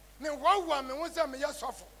soroba me wawa me wo se me ya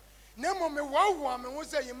sofo na mo me wawa me wo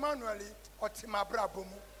se Emmanuel otima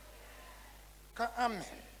brabomu ka amen.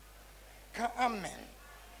 Ka amen.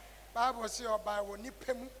 Bible say oba wo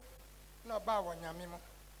nipa mu na oba wo nyame mu.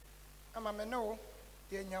 Ama me no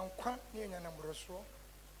ye nyankwa na ye nyanamroso.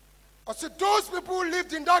 Or say those people who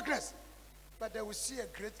lived in darkness, but they will see a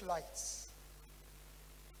great light.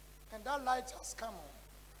 And that light has come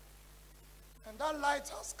on. And that light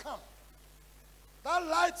has come. That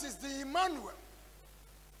light is the Emmanuel.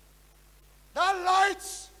 That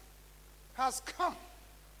light has come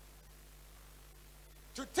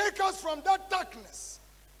to take us from that darkness.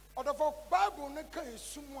 Or the Bible ne kan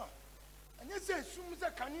esumwa. Anya say esum say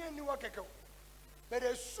kane ani wa keke. But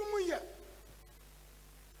esum ye.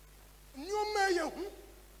 Nyoma ye hu.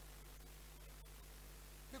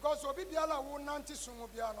 Because obi biala wo nanti sumu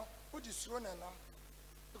bia no, wo di suro na nam.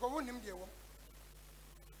 Because wo nim de wo.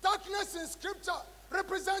 Darkness in scripture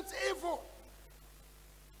represents evil.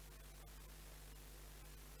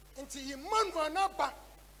 Inti Emmanuel na ba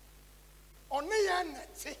one ye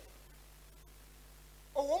nete.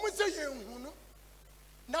 O wo mu say ye hu no.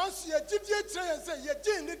 Now see a gidie tire say ye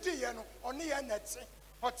gin ne di ye no, one ye nete.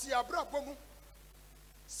 Oti abrabọ mu.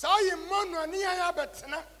 Sa Emmanuel ne ya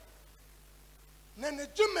betena. Na ne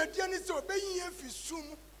dwumadie ne se obeyi efi sum.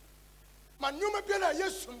 Ma nyoma bi na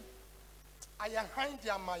yesum. Ayan han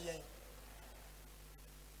dia mayen.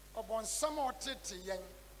 Obon sama otete yen.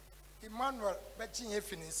 Emmanuel bechi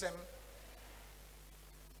efi ne nsem.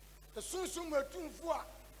 The sunsum atumfu a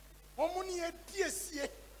omo ne adiesie.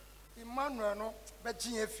 Emmanuel no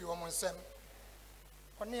bechi efi omo nsem.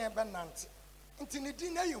 One e be nante. Nti ne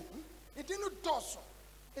din na yehu. Ne din no doso.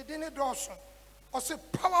 Ne din ne doso. O say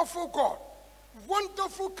powerful God.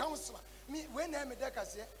 Wonderful counselor. Me when I make that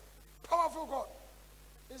say powerful God.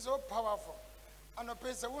 He's so powerful. And a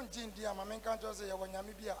person won't jin dear my main country say when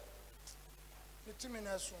Yamibia. The 2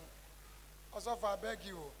 minutes soon. Also, I beg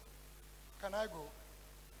you. Can I go?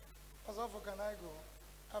 Also, can I go?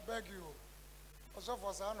 I beg you. Also,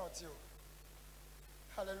 for son or two.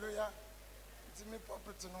 Hallelujah. It's me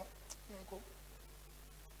property no.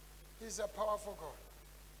 He's a powerful God.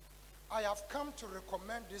 I have come to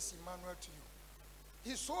recommend this Emmanuel to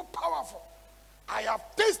you. He's so powerful. I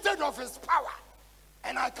have tasted of his power.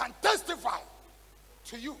 And I can testify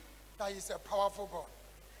to you that he's a powerful God.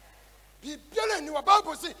 Bibiana ni wa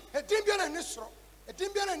Bible say, e din biana ni soro, e din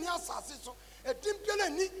biana ni asase so, e din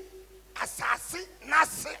biana ni asase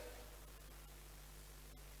nase.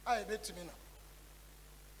 I bet to me now.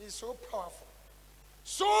 He's so powerful.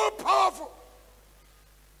 So powerful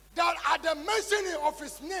that at the mentioning of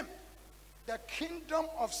his name, the kingdom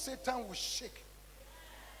of Satan will shake.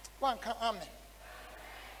 One can amen.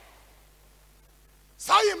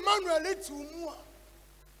 Say Emmanuel to mua.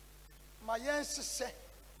 Mayen sise,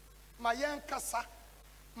 mayen kasa,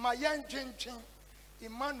 mayen jinjin.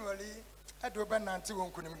 Emmanuel edobe nanti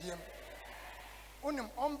wonkunim diem. Unim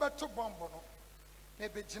ombeto bombo no. Me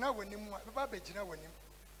bejina wanim mu, beba bejina wanim.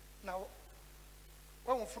 Na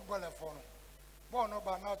wo footballer for no. Ball no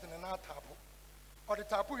ba na de na tapo. Or the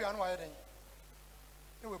tapo you anu aye den.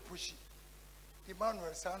 E we pushy.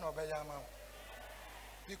 Emmanuel son of Bayama.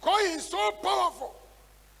 Because he is so powerful.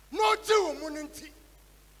 No Jew muninti.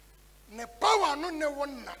 Ne power no ne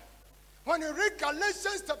one. When you read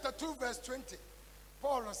Galatians chapter 2 verse 20,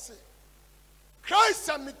 Paul will say, Christ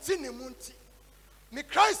amitini munti. Me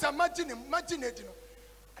Christ imagine it.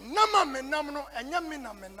 Nama me nam no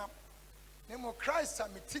enyamina me nam. Nemo Christ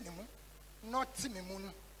amitini mu, not timi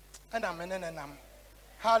mun. And amenene nam.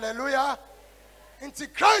 Hallelujah.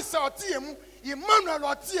 Inti Christ otiemu, Emmanuel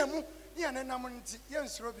otiemu, ye nenam nti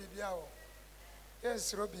yensro bibia o.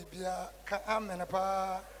 Yensro bibia ka amen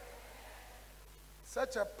pa.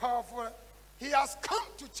 Such a powerful, he has come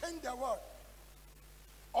to change the world.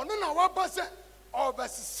 Ono na waba se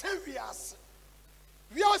obese serious.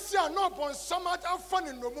 We are see no bon some at afan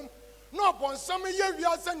no mum. No bon some ye we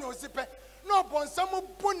are se no sipe. No bon some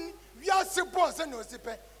bun we are se bon se no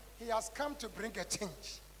sipe. He has come to bring a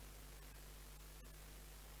change.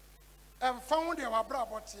 And found your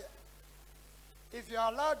about here. If you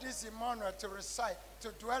allow this Emmanuel to reside,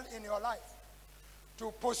 to dwell in your life,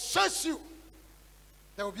 to possess you,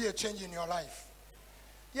 there will be a change in your life.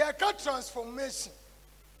 Yeah, transformation.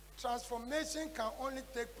 Transformation can only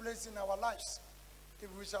take place in our lives if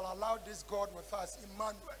we shall allow this God with us,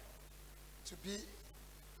 Emmanuel, to be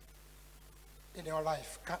in your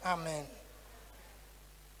life. Amen.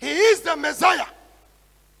 He is the Messiah.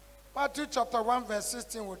 Matthew chapter 1 verse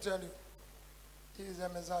 16 will tell you. He is the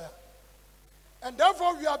Messiah. And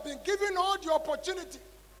therefore we have been given all the opportunity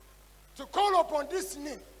to call upon this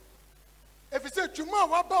name. If you say, Chuma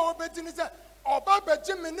waba obetini say, Oba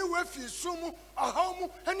bejimeni wefi sumu, ahamu,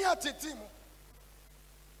 any atitimu.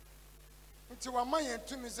 nti wama yɛn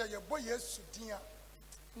tumi sɛ yɛbɔ Yesu din a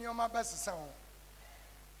nneɛma bɛsesa ho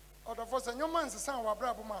ɔdɔfo sɛ nneɛma nsesa wɔ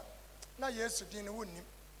abrabɔ mu a na Yesu din no wonnim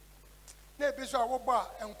na ebi so a wobɔ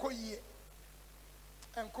a ɛnkɔ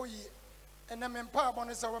yie ɛnna me mpaabɔ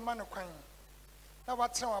no sɛ wɔma no kwan na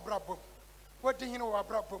watena wɔ abrabɔ mu wadi hene wɔ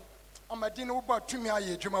abrabɔ mu ama din no wobɔ tumi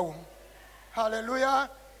ayɛ adwuma wɔ mu hallelujah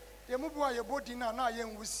yɛ mu bi a yɛbɔ din a na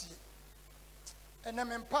yɛnwu sie ɛnna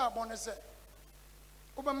me mpaabɔ no sɛ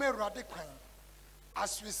wobɛma Awurade kwan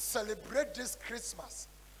as we celebrate this Christmas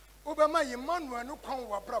wobɛma Emmanuel no kwan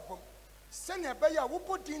wɔ abrabɔ mu sɛnea ɛbɛyɛ a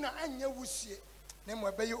wobɔ din a anyɛ wusie na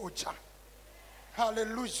mmom ɛbɛyɛ ogya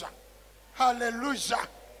hallelujah hallelujah.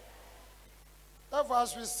 Therefore,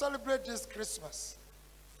 as we celebrate this Christmas,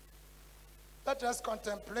 let us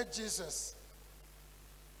contemplate Jesus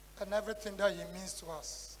and everything that he means to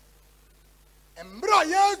us. Embra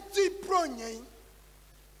yedi bronye,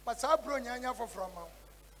 but sa bronya nya for from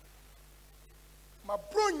ma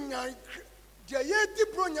bronya dia yedi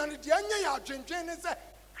bronya ni dia nya ya adwendwen ni say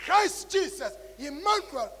Christ Jesus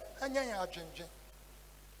Emmanuel anya ya adwendwen.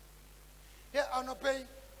 Ye anopei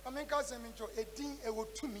amenka se mincho edin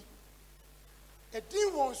ewotumi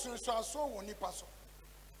edin won sunsuaso won nipa so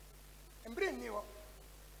embre ni ho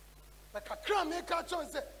na kakra meka chon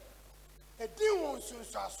se edin won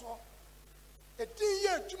sunsuaso edin ye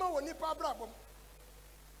adwuma won nipa abrabom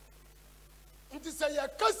nti se ye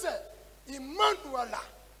kase Emmanuel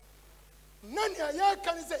nani ya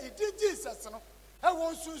kan se edin Jesus no e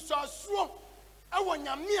won sunsuaso e won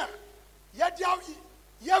nyame a ye dia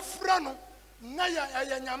ye fra no na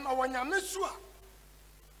ya nyama won nyame so a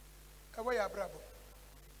ewe ya brabo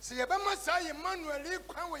se ye be ma sa Emmanuel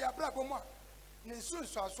kwan we ya brabo mu a ne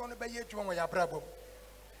sunsu aso no be ye dwuma we ya brabo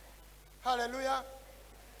hallelujah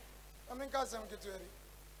amen ka sem ketueri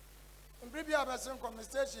mbre bia be sen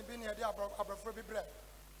conversation bi ne ye de abrafro bi bre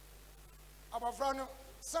abafra no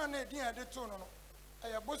san na din e de to no no e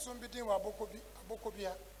ye bosom bi din wa abokobi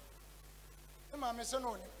a e ma me se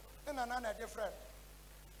no ni e na na de friend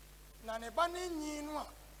na ne ba ne nyi no a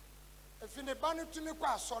efi ne ba ne tumi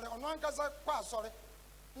kwa asore ono ankasa kwa asore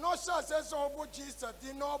no sha se so obo Jesus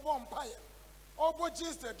di no obo mpaye obo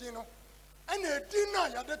Jesus di no ena edi na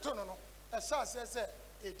ya de to no no e sha se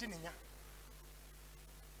edi ne nya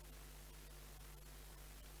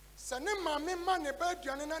se ne mame ma ne ba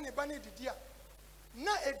aduane na ne ba ne didi a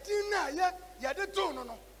na edi na ya de to no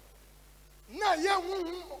no na ya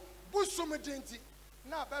hu busum dinti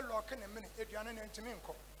na ba lock ne mene aduane ne ntimi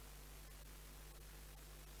nko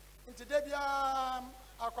nti de bia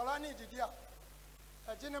akola ne didi a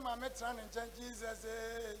agine ma metra ne nchen Jesus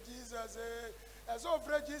ezo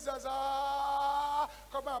ofre Jesus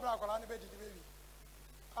ko ba bra akola ne be didi bebi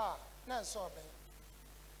na so ben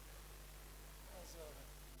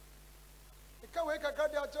ka we ka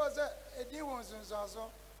dia cho se edi won sunso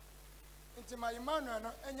aso nti ma Emmanuel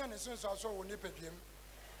no enya ne sunso aso wo ni pediem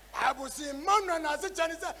abusi Emmanuel na se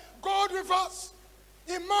chani say God with us.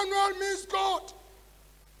 Emmanuel means God.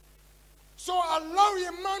 So allow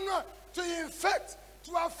Emmanuel to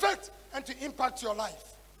affect, and to impact your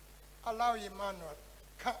life. Allow Emmanuel.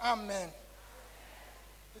 Amen.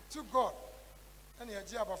 To God. And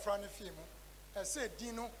you have a friend of him. I said,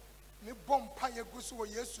 Dino, me bompa ye gusu wo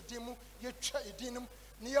Yesu dimu, ye cha idinum,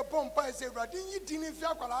 ni ye bompa ye say, Radin ye dini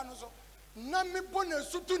via kwalanoso, na me bone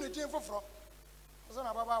sutu ni din fofro.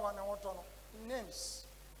 Ozana baba wana wotono. Names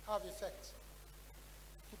have effect.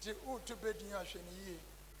 Iti to bedi asheni ye.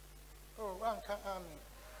 Oh, one can amen.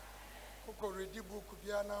 Koko ready book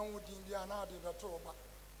bia na wudi bia na de beto oba.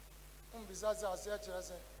 Umbizaza ase kire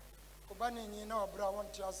se. Obani nyi na obra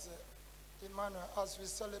want us Emmanuel as we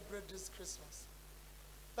celebrate this Christmas.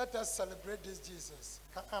 Let us celebrate this Jesus.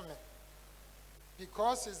 Amen.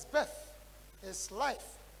 Because his birth, his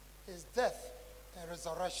life, his death and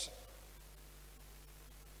resurrection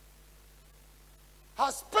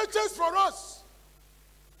has purchased for us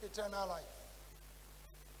eternal life.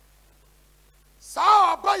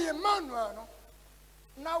 Sa ba Emmanuel no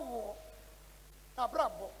na wo na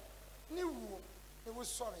brabo ni wo e wo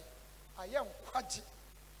sorry ayem kwaji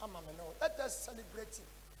ama me no. Let us celebrate him.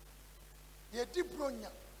 Ye di bronya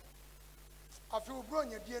afi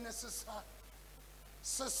bronya die ne sesa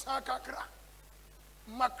kakra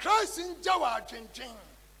ma Christ in jawa adwendwen.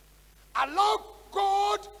 Allow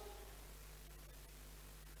God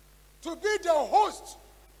to be the host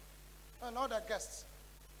and not the guest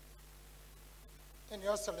in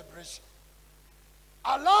your celebration.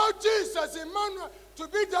 Allow Jesus, Emmanuel, to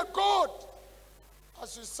be the God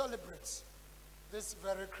as you celebrate this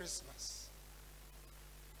very Christmas.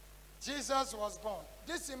 Jesus was born.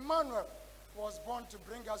 This Emmanuel was born to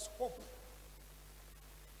bring us hope.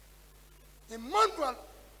 Emmanuel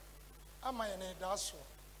ama yɛne daa soɔ.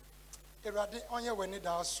 Awurade ɔnyɛ w'ani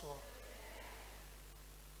daa soɔ.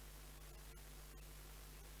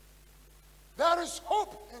 There is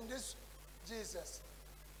hope in this Jesus.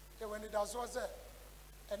 When it does was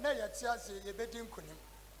and now yet ye bedin kunim.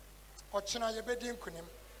 Ochina ye bedin kunim.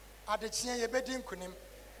 Adechia ye bedin kunim.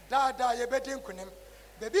 Dada ye bedin kunim.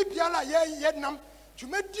 Baby piala ye yednam. To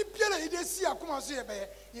make deep piala ide si akuma so ye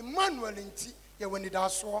be Emmanuel inti ye when it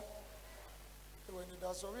does so. When it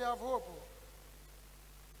does so we have hope.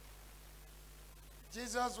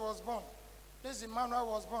 Jesus was born. This Emmanuel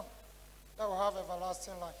was born. That will have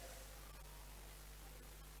everlasting life.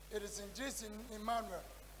 It is in Jesus Emmanuel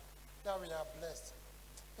that we are blessed.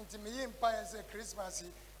 Into me empire say Christmas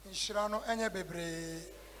in Shirano enya bebre.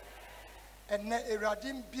 And ne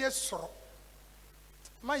eradim biesoro.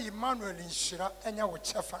 My Emmanuel in Shira enya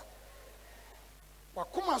wachefa.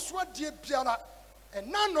 Wakuma swa die biara.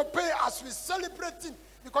 And none no pay as we celebrate him.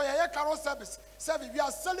 Because ya carol service. We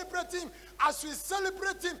are celebrating him. As we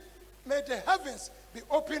celebrate him, may the heavens be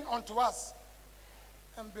open unto us.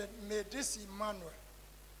 And may this Emmanuel.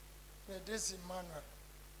 May this Emmanuel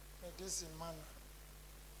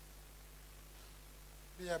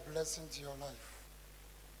be a blessing to your life.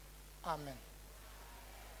 Amen.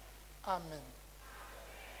 Amen.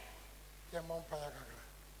 Yamon Payagagra.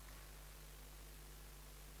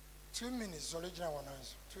 2 minutes, original one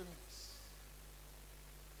answer. 2 minutes.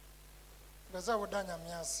 Beza wodanya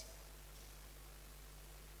miasi.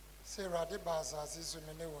 Say Radi Baza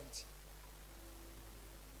Zizumene won't.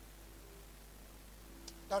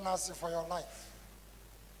 Don't ask for your life.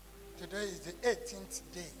 Today is the 18th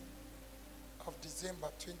day of December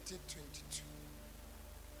 2022.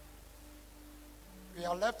 We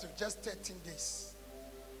are left with just 13 days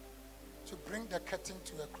to bring the curtain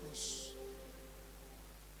to a close.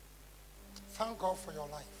 Thank God for your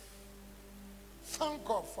life. Thank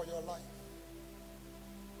God for your life.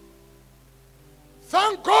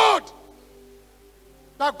 Thank God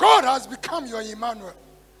that God has become your Emmanuel.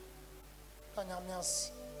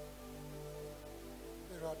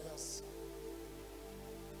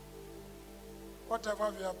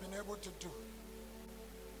 Whatever we have been able to do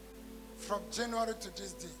from January to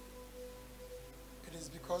this day, it is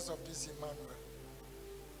because of this Emmanuel.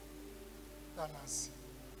 Danas.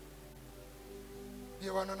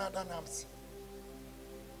 You want another Danas.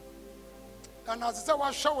 Danas is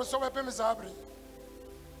our show, so weapon is abri.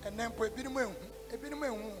 And then put Binimu.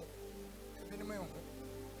 Emmanuel.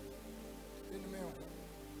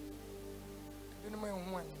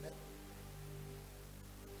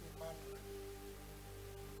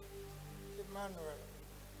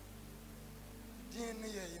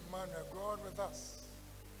 Emmanuel, God with us.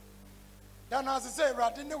 Then as I say,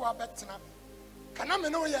 Radine wa betina. Kana me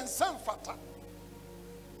no yen san fata.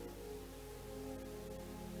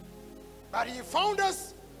 But he found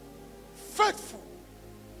us faithful.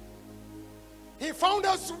 He found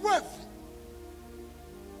us worthy.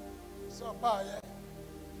 So bye.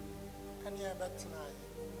 And you betina.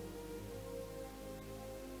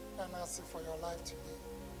 And I say for your life today.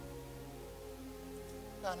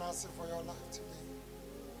 And I say for your life today.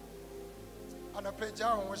 And I pray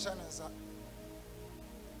John Washington.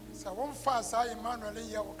 So one fast I Emmanuel in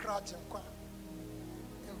your crouch and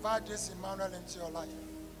invite this Emmanuel into your life.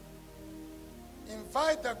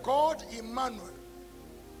 Invite the God Emmanuel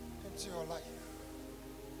into your life.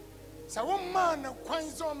 So one man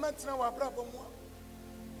quines on mental our brother more.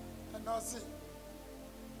 And I see.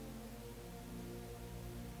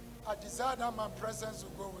 I desire that my presence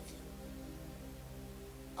will go with you.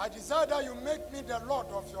 I desire that you make me the Lord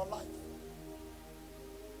of your life.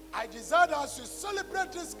 I desire that as you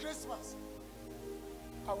celebrate this Christmas,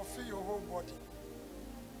 I will feel your whole body.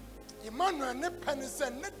 Emmanuel ne penise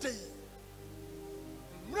ne day.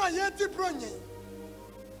 Mra yeti bronye.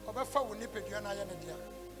 Obefa wo ne pedua na ye ne dia.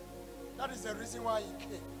 That is the reason why he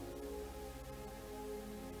came.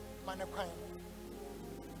 Mane kwan.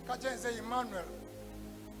 Ka jen say Emmanuel.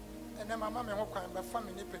 Ene mama me ho kwan be fa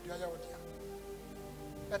me ne pedua ya wo dia.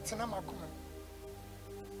 Betena makoma.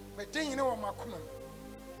 Be den ne wo makoma.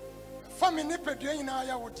 Family pedua ina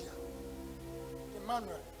ya wo dia.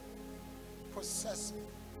 Emmanuel possess me.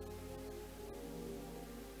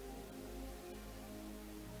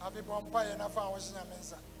 Abi bompa ye na fa wo hia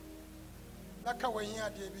mensa. Naka wo hia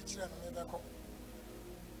de bi kire no me beko.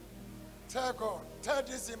 Tell God, tell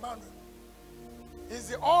this Emmanuel. He's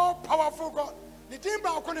the all powerful God. The thing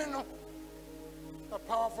ba ko no. The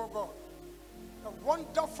powerful God. The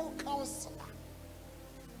wonderful counselor.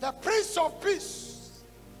 The Prince of Peace.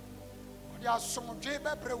 They are some of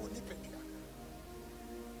Jabe Brewinipet.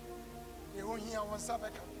 You won't hear one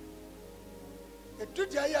Sabeka. ɛdu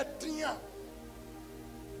deɛ ayɛ den a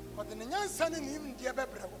ɔde ne nyansa ne ne nimdeɛ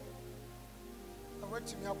bɛbrɛ wo na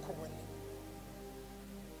woatumi akɔ w'anim.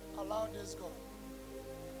 Allow this God,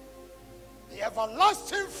 the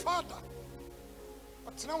everlasting Father,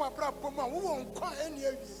 ɔtena w'abrabɔ mu a wowɔ nkwa a ɛnni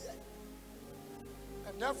awieɛ.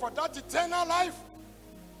 And therefore that eternal life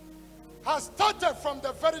has started from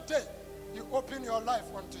the very day you open your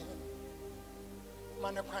life unto him.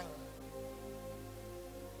 Manekwan.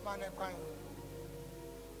 Manekwan.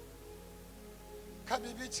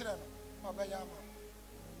 Kabibi chire no obayama.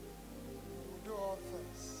 We do all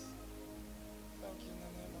things. Thank you in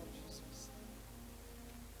the name of Jesus.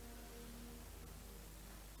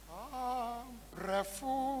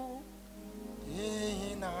 Brefu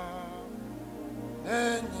ina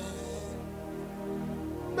eni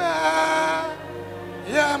be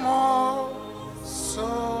yemo so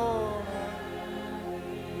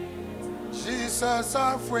Jesus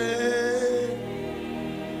afwe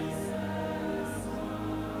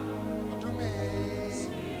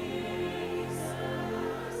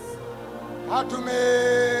Adume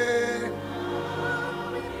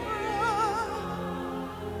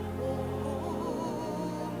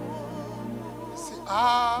si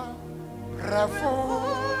a refu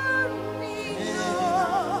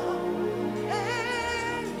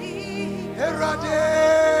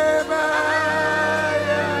Eradema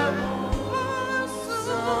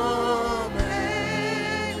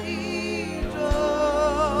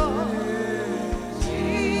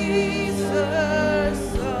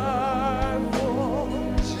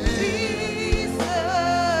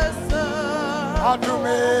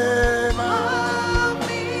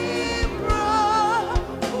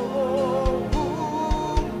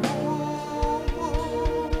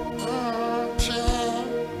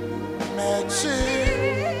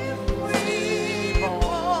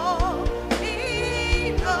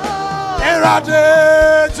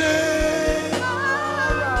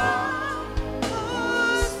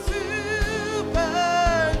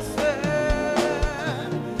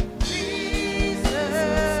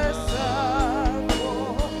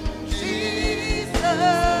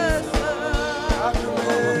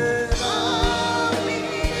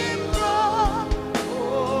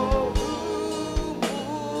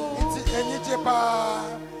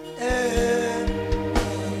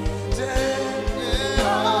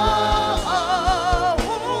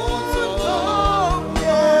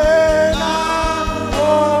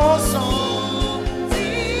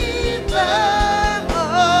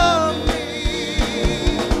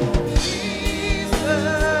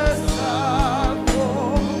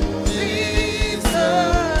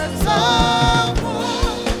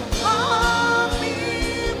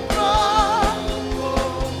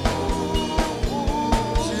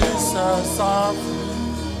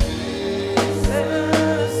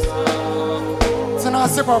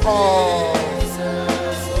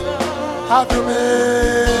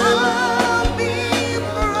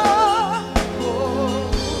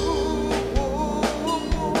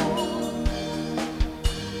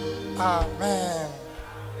Amen.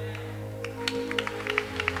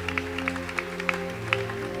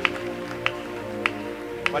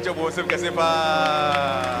 Macho bosem kese pa.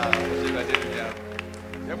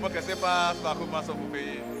 Yemo kese pa pa ko maso bu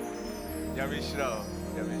be. Yamishra.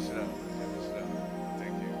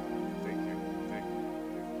 Thank you.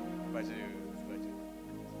 Macho.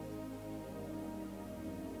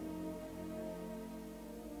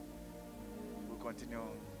 We'll continue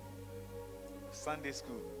Sunday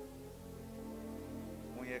school.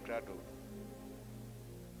 Munye Krado.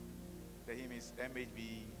 The hymn is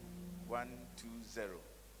MHB 120.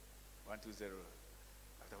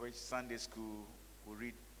 After which Sunday school will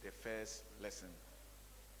read the first lesson.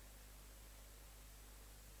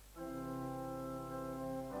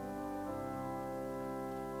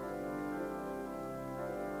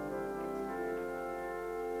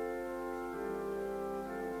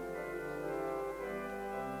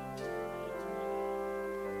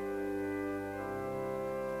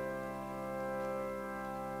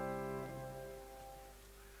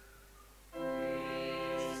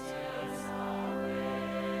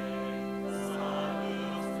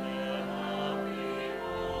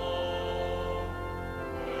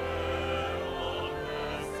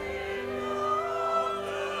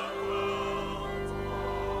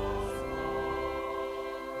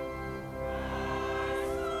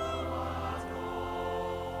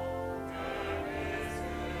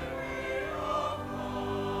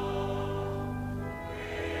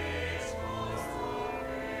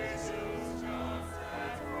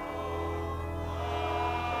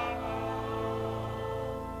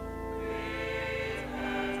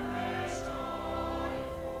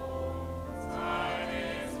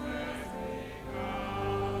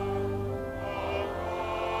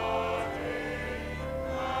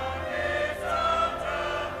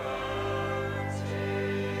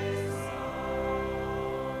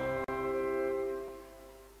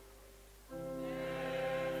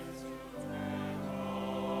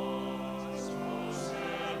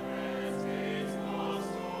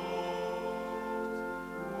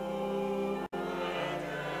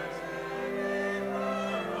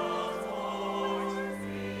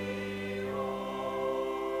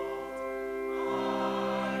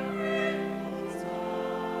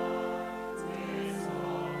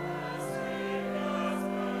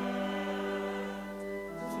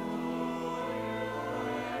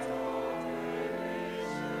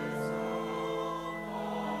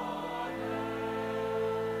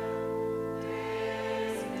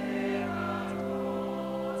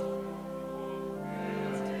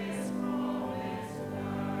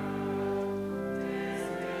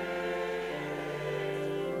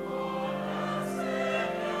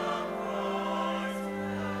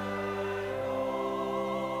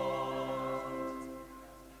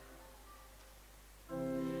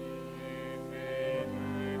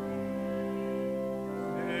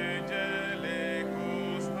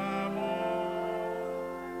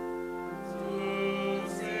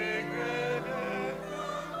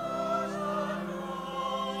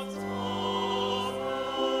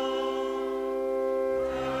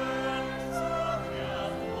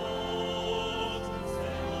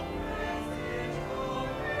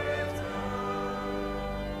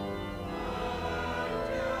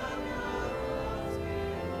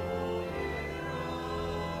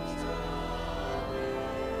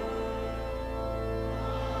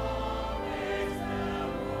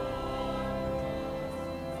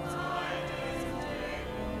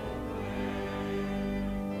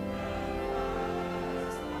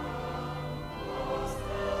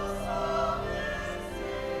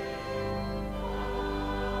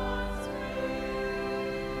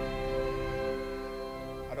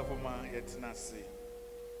 yɛtena ase.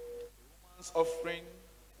 The woman's offering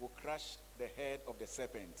will crush the head of the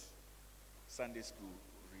serpent. Sunday school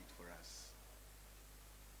will read for us.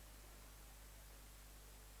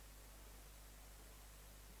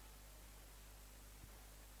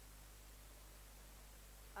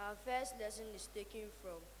 Our first lesson is taken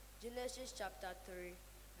from Genesis chapter 3,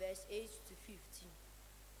 verse 8 to 15.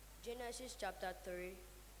 Genesis chapter 3,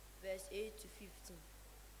 verse 8 to 15.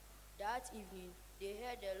 That evening, they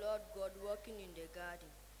heard the Lord God walking in the garden,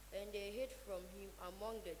 and they hid from him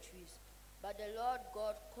among the trees. But the Lord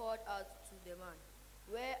God called out to the man,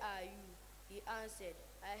 "Where are you?" He answered,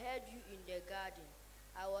 "I heard you in the garden.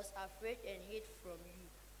 I was afraid and hid from you,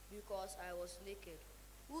 because I was naked."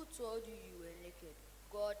 "Who told you you were naked?"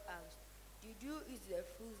 God asked. "Did you eat the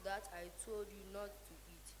fruit that I told you not to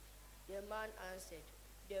eat?" The man answered,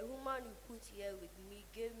 "The woman you put here with me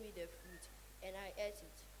gave me the fruit, and I ate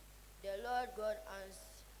it." The Lord God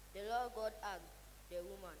asked the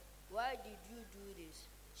woman, "Why did you do this?"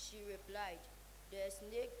 She replied, "The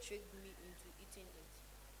snake tricked me into eating it."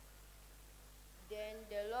 Then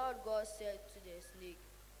the Lord God said to the snake,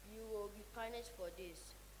 "You will be punished for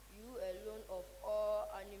this. You alone of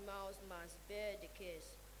all animals must bear the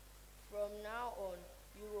curse. From now on,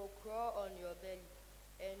 you will crawl on your belly,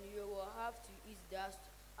 and you will have to eat dust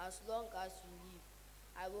as long as you live.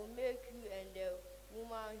 I will make you and the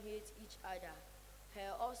woman hate each other.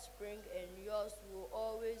 Her offspring and yours will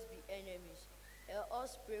always be enemies. Her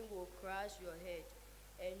offspring will crush your head,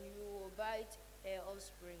 and you will bite her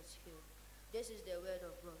offspring's heel." This is the word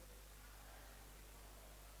of God.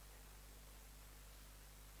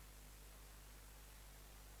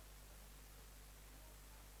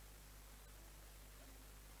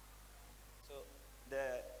 So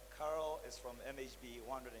the carol is from MHB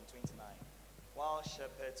 129. While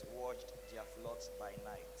shepherds watched their flocks by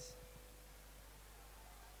night.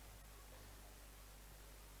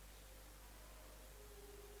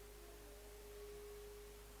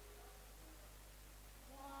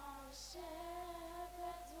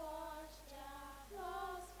 Shepherds watch their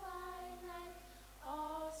flocks by night,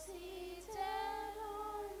 all seated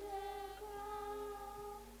on the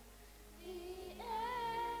ground. The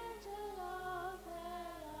angel of the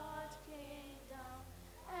Lord came down,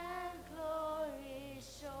 and glory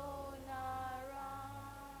shone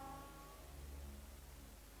around.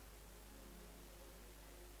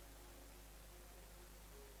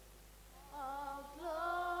 All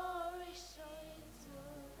glory shone to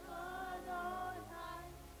God on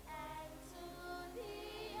high, and to the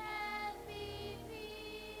end be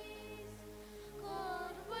peace.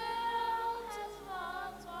 Goodwill has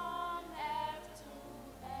flocked from earth to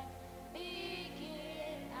earth,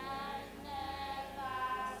 begin and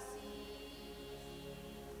never cease.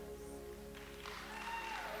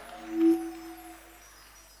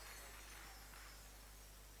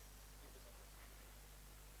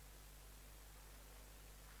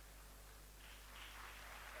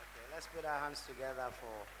 Okay, let's put our hands together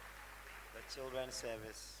for the children's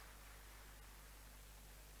service.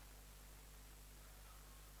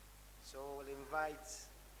 So we'll invite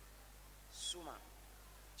Suma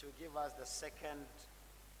to give us the second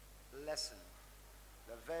lesson.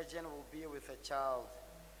 The virgin will be with a child,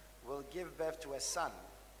 will give birth to a son,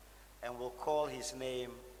 and will call his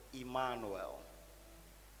name Emmanuel.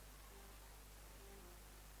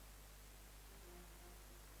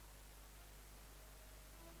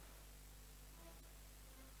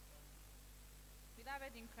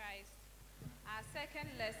 Beloved in Christ, our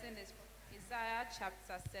second lesson is Isaiah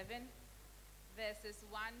chapter 7, verses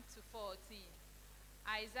 1 to 14.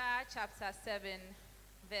 Isaiah chapter 7,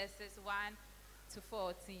 verses 1 to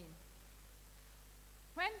 14.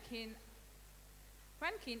 When King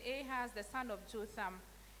Ahaz, the son of Jotham,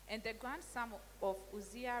 and the grandson of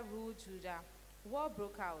Uzziah ruled Judah, war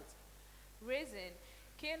broke out. Rezin,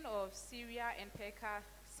 king of Syria, and Pekah,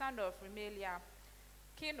 son of Remaliah,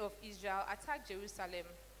 king of Israel, attacked Jerusalem,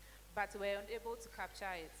 but were unable to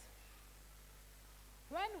capture it.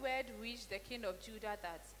 When word reached the king of Judah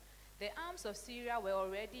that the arms of Syria were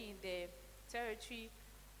already in the territory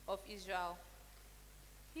of Israel,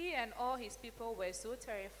 he and all his people were so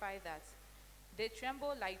terrified that they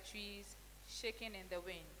trembled like trees shaken in the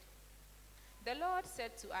wind. The Lord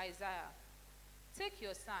said to Isaiah, "Take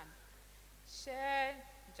your son,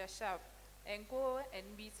 Shear-Jashub, and go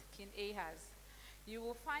and meet King Ahaz. You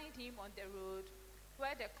will find him on the road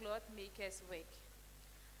where the cloth makers work,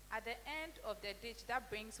 at the end of the ditch that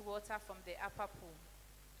brings water from the upper pool.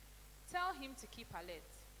 Tell him to keep alert,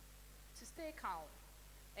 to stay calm,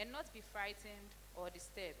 and not be frightened or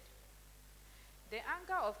disturbed." The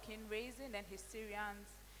anger of King Rezin and his Syrians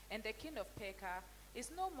and the king of Pekah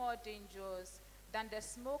is no more dangerous than the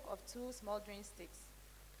smoke of two smoldering sticks.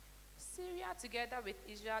 Syria, together with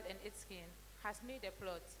Israel and its king, has made a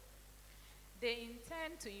plot. They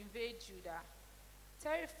intend to invade Judah,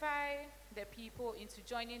 terrify the people into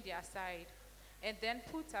joining their side, and then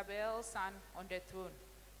put Tabel's son on the throne.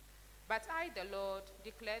 But I, the Lord,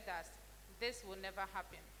 declare that this will never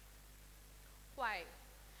happen. Why?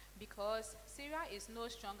 Because Syria is no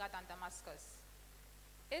stronger than Damascus,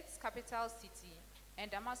 its capital city, and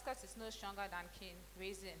Damascus is no stronger than King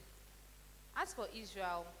Rezin. As for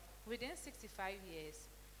Israel, within 65 years,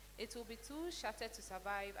 it will be too shattered to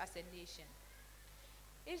survive as a nation.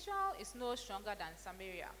 Israel is no stronger than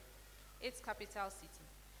Samaria, its capital city,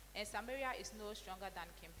 and Samaria is no stronger than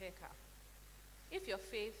Kempeka. If your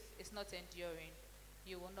faith is not enduring,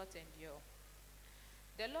 you will not endure.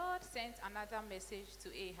 The Lord sent another message to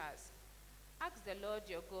Ahaz. Ask the Lord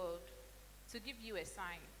your God to give you a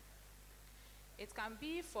sign. It can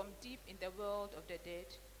be from deep in the world of the dead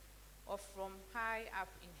or from high up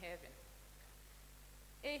in heaven.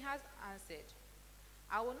 Ahaz answered,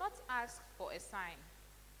 I will not ask for a sign.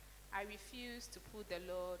 I refuse to put the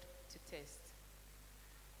Lord to test.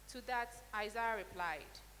 To that Isaiah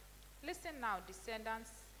replied, Listen now,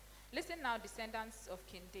 descendants of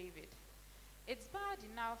King David. It's bad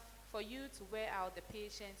enough for you to wear out the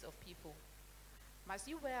patience of people. Must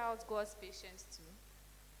you wear out God's patience too?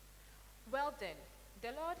 Well then, the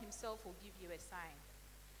Lord himself will give you a sign.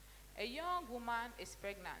 A young woman is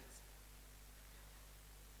pregnant.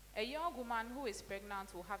 A young woman who is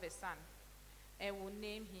pregnant will have a son and will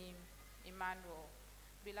name him Emmanuel.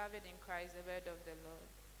 Beloved in Christ, the word of the Lord.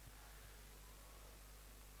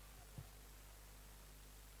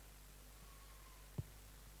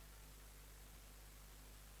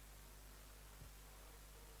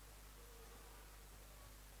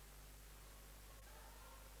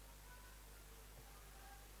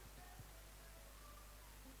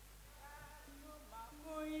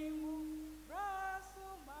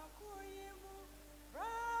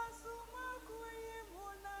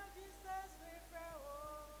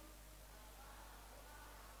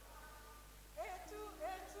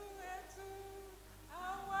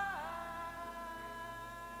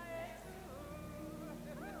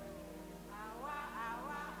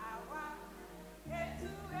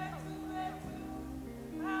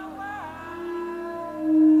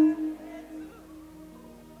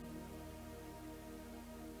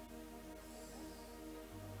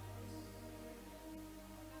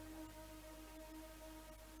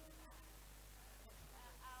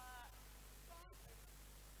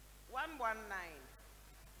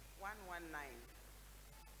 One one nine.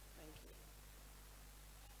 Thank you.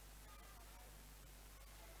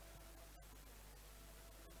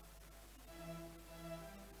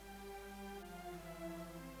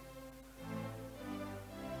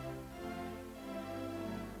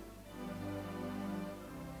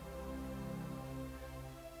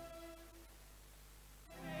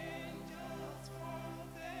 Angels from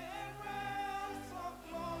the realms of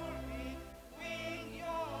glory, wing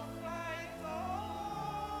your flight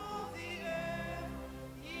of the air.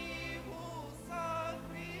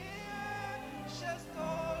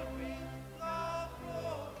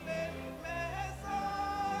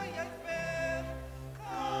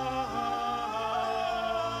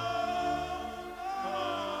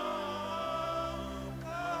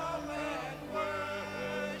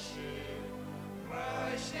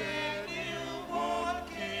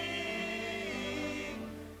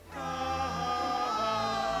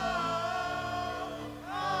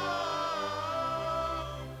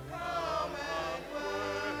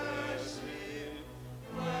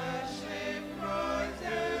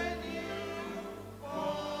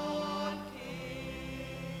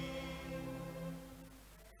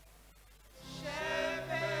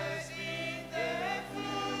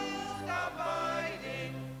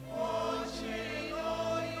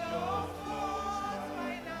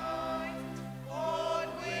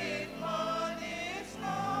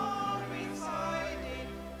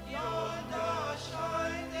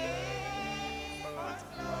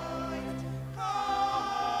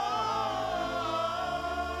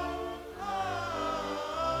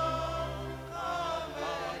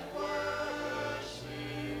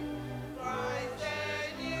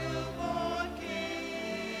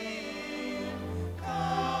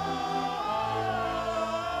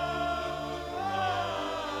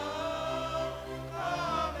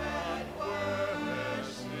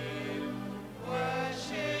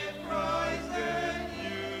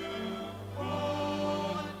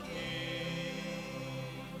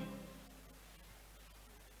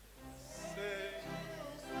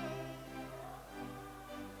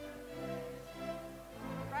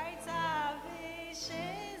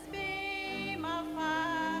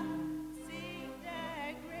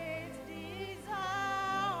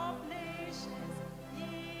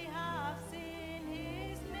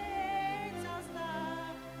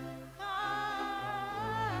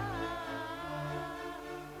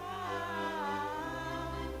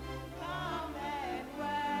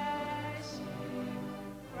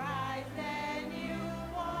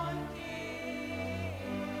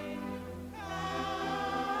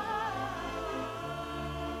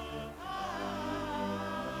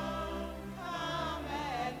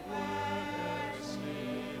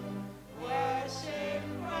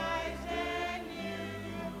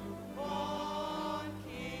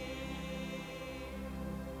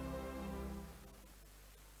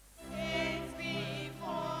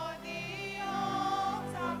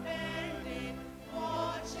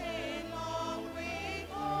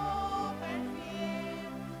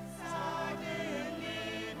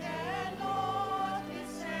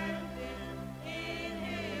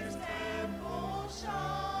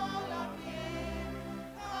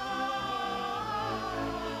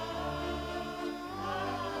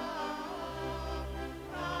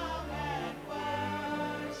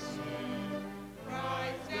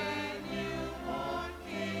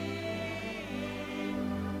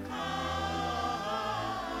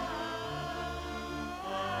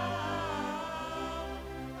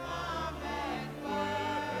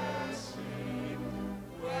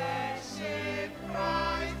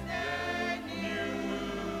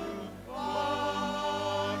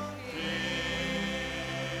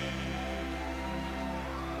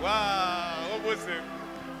 Wow, what was it?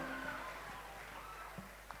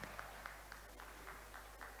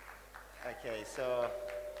 Okay, so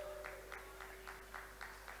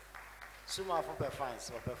Suma for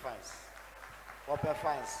fines, for fines.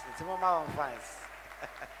 It's a mama on fines.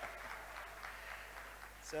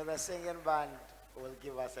 So the singing band will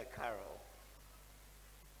give us a carol.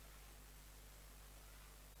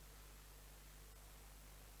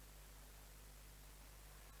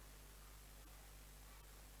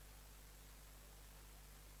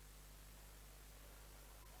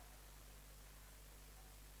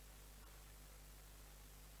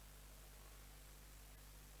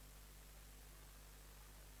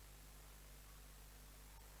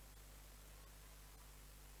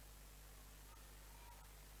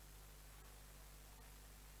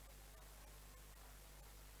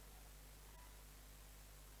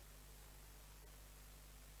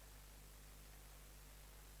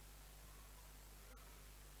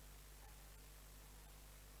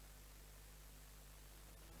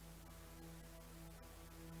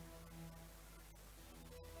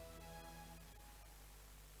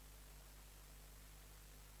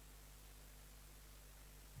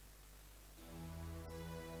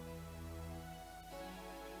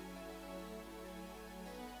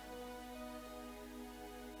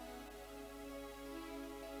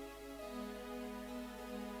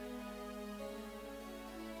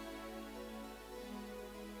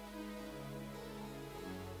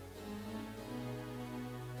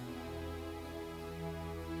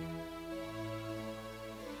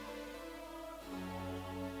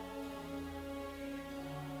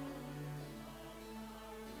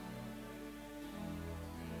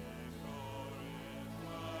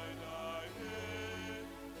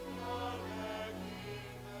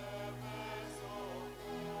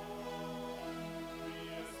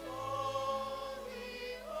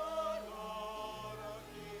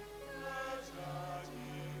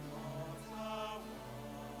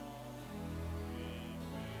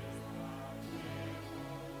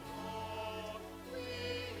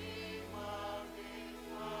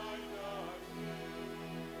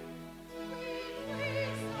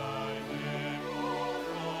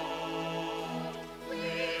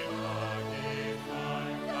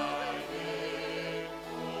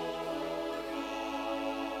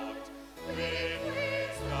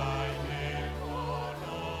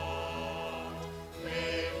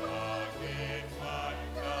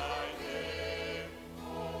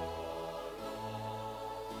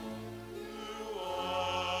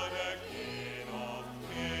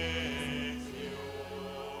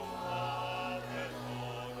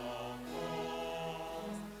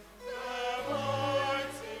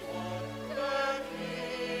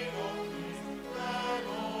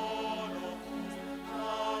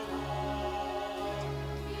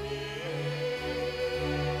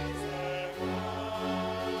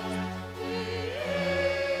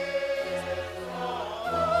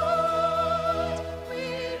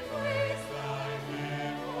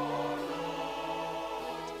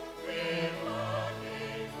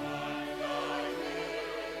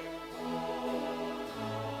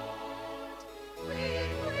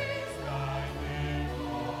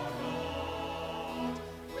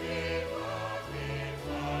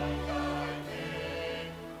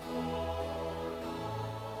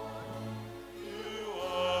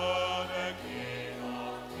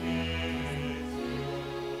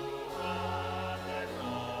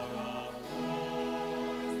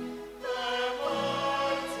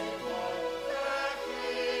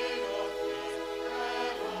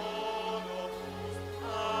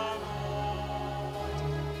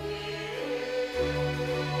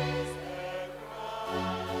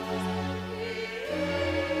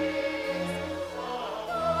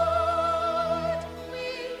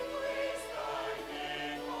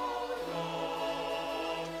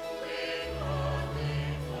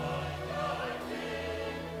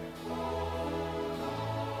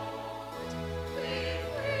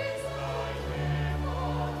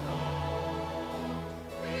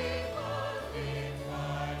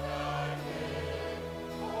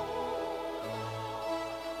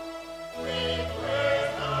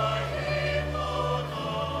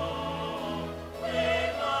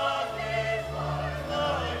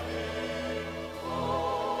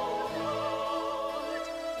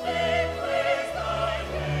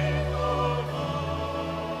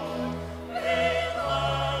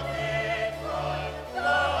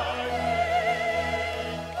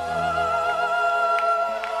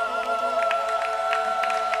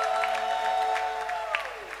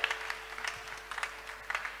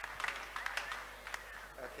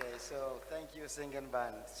 Singing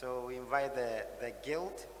band. So we invite the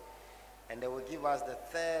guild and they will give us the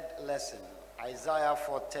third lesson. Isaiah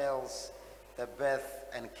foretells the birth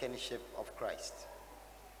and kinship of Christ.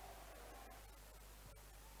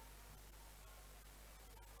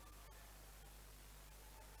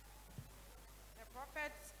 The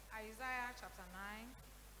prophet Isaiah chapter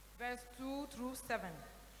 9, verse 2 through 7.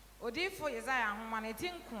 Odifo Isaiah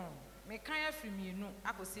humanetinku mekanya frimienu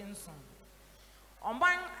akosi nson.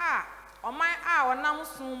 Oman a wonam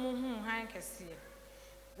sum mu hu han kese.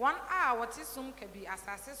 Won a wote sum kabi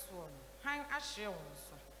asase so no han ahye won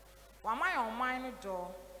so. Wamaye oman no do,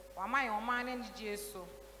 wamaye oman no nigye so.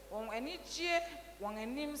 Won anigye won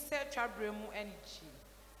anim se twabre mu anigye.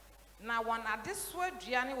 Na won adeso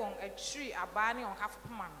aduane won atwiri aba ne on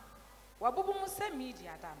kafopoma no. Wabubu mu se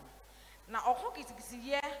media da no. Na ọkọ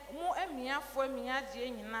kitikisiye mu emiafo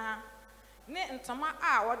emiadie nyina ne ntoma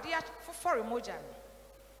a wode afofore moja no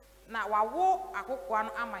na wawo akokwa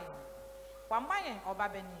no amayen wamayen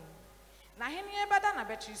obabani na henie bada na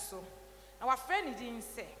betri so na wafre ni din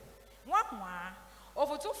se nwahoa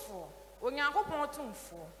ofotofo onyankopon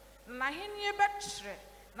tumfo na henie betre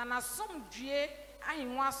na nasomdue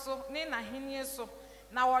ahenwa so ne na henie so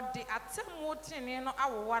na wode atemu tene no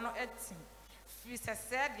awowa no atim fi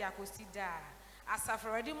sese dia kosida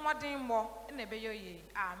asafredi modern mo na beyoye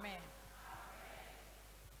amen.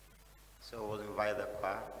 So we'll invite the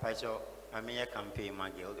choir. Pacho, Mamiya campaign my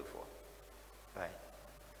girl before. Right.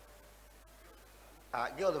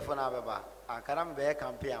 Girl before na beba. Karam be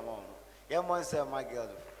campaign among. Ya mon say my girl.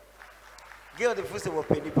 Girl the fusse wo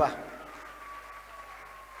penipa.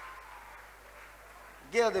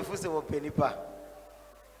 Girl the fusse wo penipa.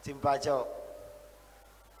 Timpacho.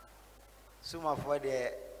 Suma for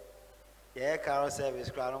the carol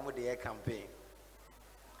service crowd mo the campaign.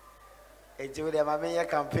 Into the Mamiya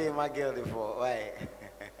campaign my girl before. Why?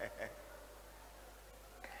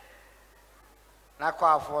 Na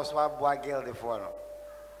kwa force wa boy girl before no.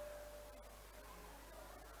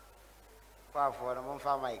 Kwa for no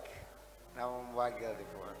fa mic. Na boy girl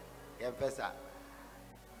before. Yeah, pesa.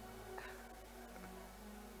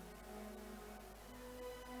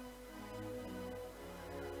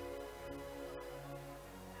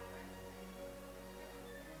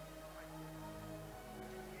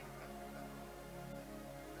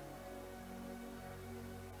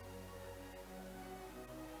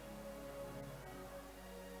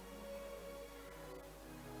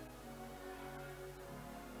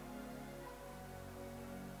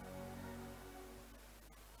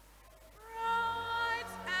 Run.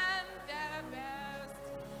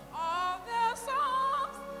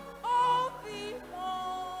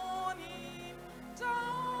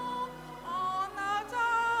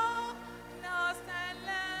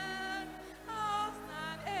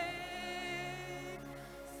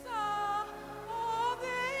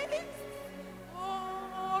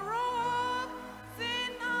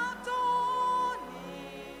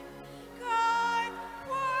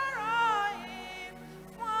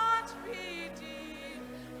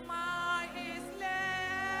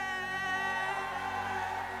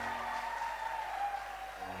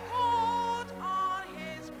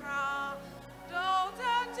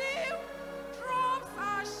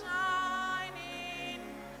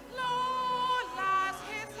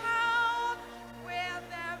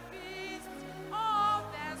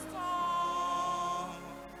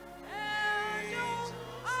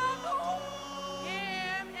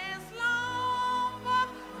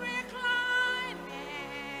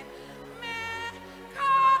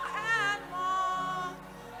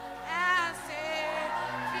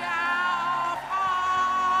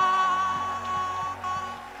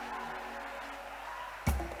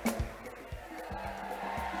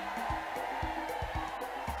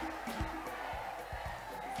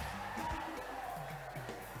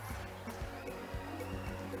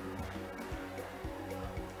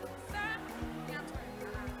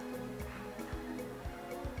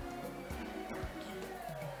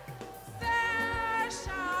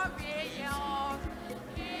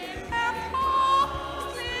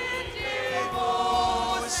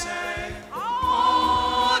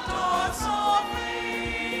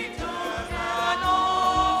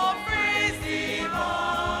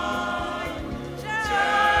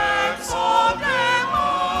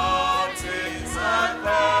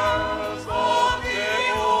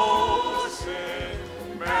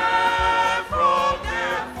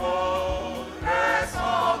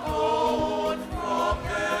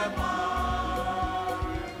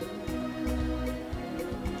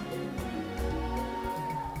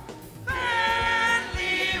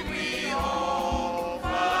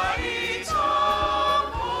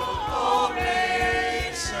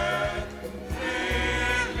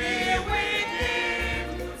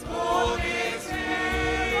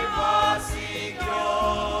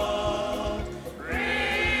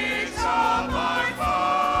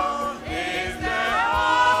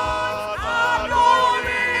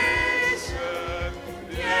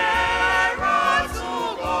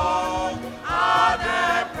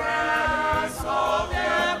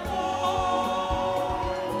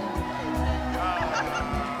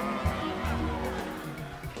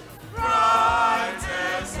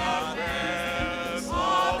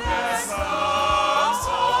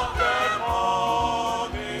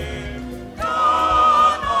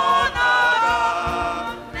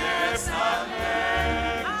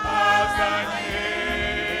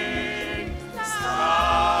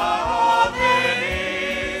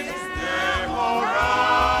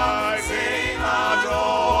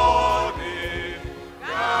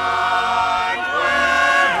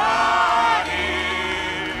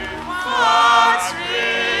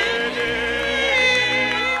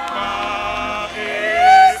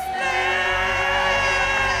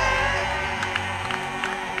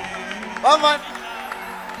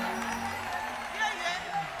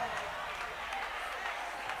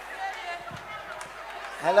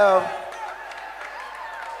 Hello.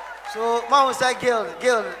 So, Mom said, Guild,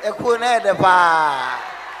 a cool head, pa.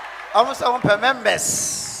 Almost on per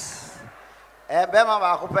members. A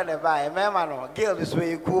Bema open a buy, a memano. Guild is where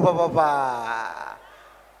you cool, papa.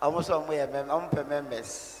 Almost on way, on per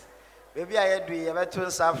members. Maybe I had to have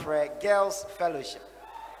to suffer Girls Fellowship.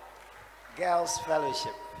 Girls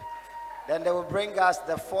Fellowship. Then they will bring us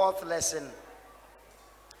the fourth lesson.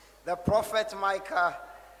 The prophet Micah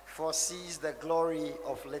foresees the glory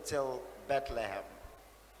of little Bethlehem.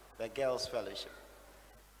 The Girls Fellowship.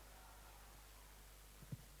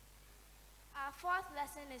 Our fourth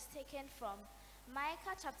lesson is taken from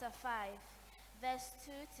Micah chapter 5, verse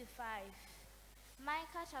 2 to 5.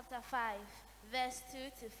 Micah chapter 5, verse 2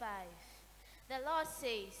 to 5. The Lord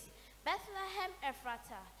says, Bethlehem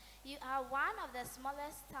Ephratah, you are one of the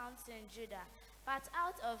smallest towns in Judah, but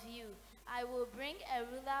out of you I will bring a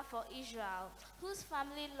ruler for Israel, whose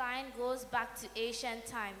family line goes back to ancient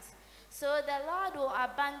times. So the Lord will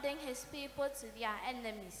abandon his people to their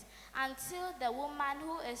enemies until the woman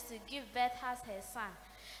who is to give birth has her son.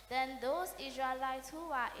 Then those Israelites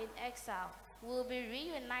who are in exile will be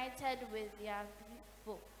reunited with their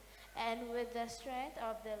people, and with the strength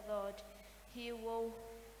of the Lord,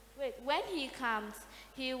 when he comes,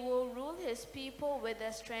 he will rule his people with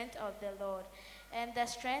the strength of the Lord, and the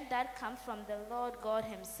strength that comes from the Lord God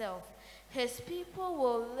himself. His people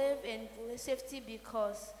will live in safety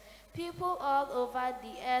because people all over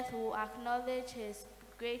the earth will acknowledge his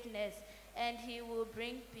greatness, and he will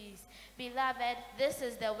bring peace. Beloved, this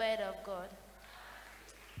is the word of God.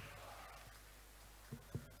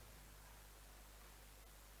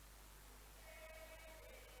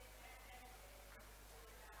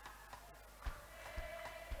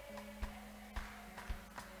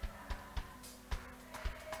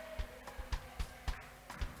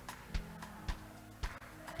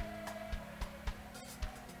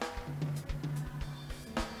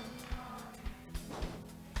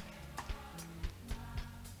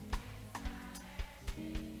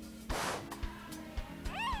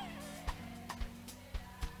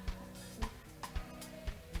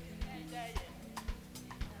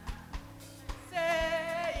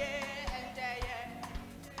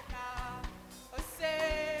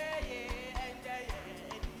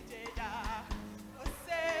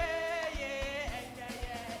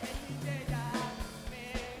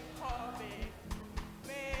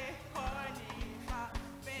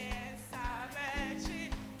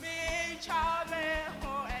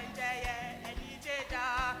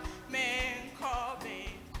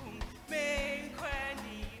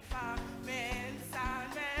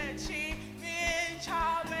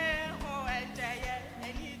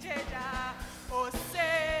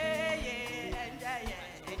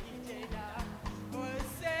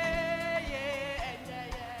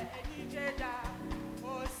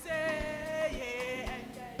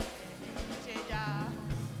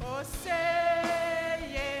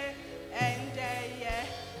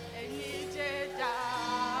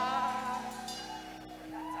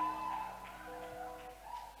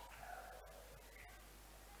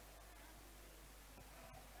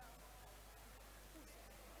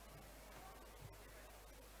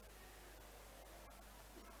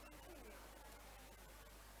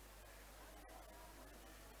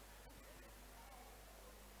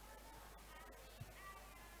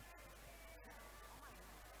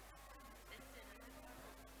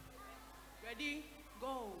 Ready?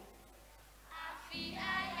 Go. Afi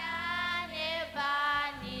aya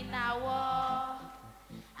neba ni nawo.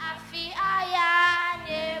 Afi aya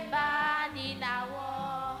neba ni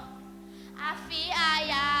nawo. Afi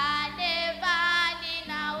aya neba ni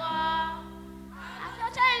nawo.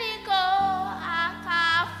 Akachaliko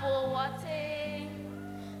akafo wote.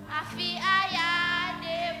 Afi aya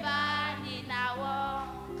neba ni nawo.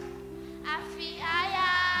 Afi aya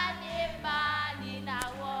neba ni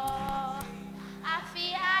nawo.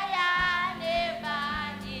 Afi aya neba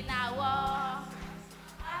ni nawo.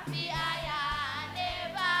 Afi aya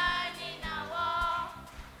neba ni nawo.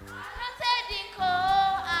 Anotediko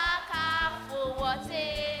akafo wote.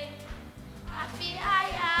 Afi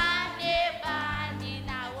aya neba ni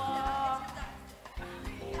nawo.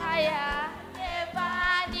 Aya neba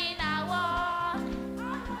ni nawo.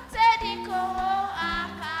 Anotediko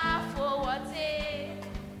akafo wote.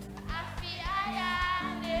 Afi aya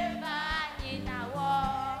neba ni nawo.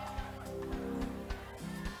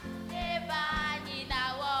 Neba ni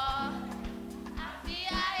nawo.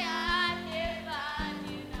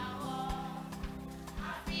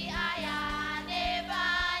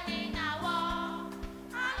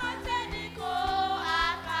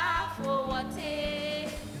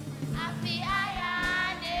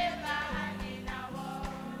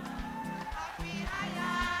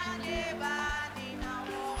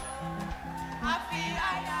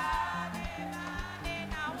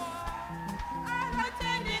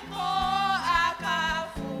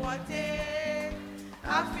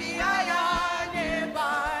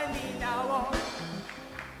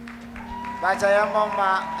 Bacha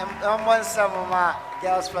yamma sama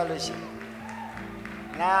girls fellowship.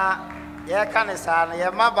 Na ye kanisa ye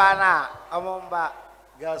mabana amomba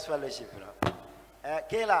girls fellowship.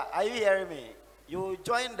 Kayla, are you hearing me? You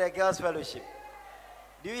join the girls fellowship.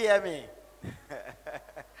 Do you hear me?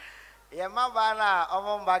 Ye mabana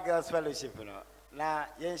amomba girls fellowship. Na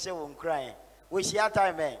yense won crying. We share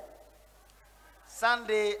time, man.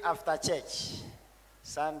 Sunday after church.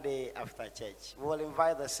 Sunday after church. We will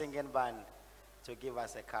invite the singing band to give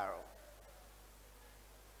us a carol.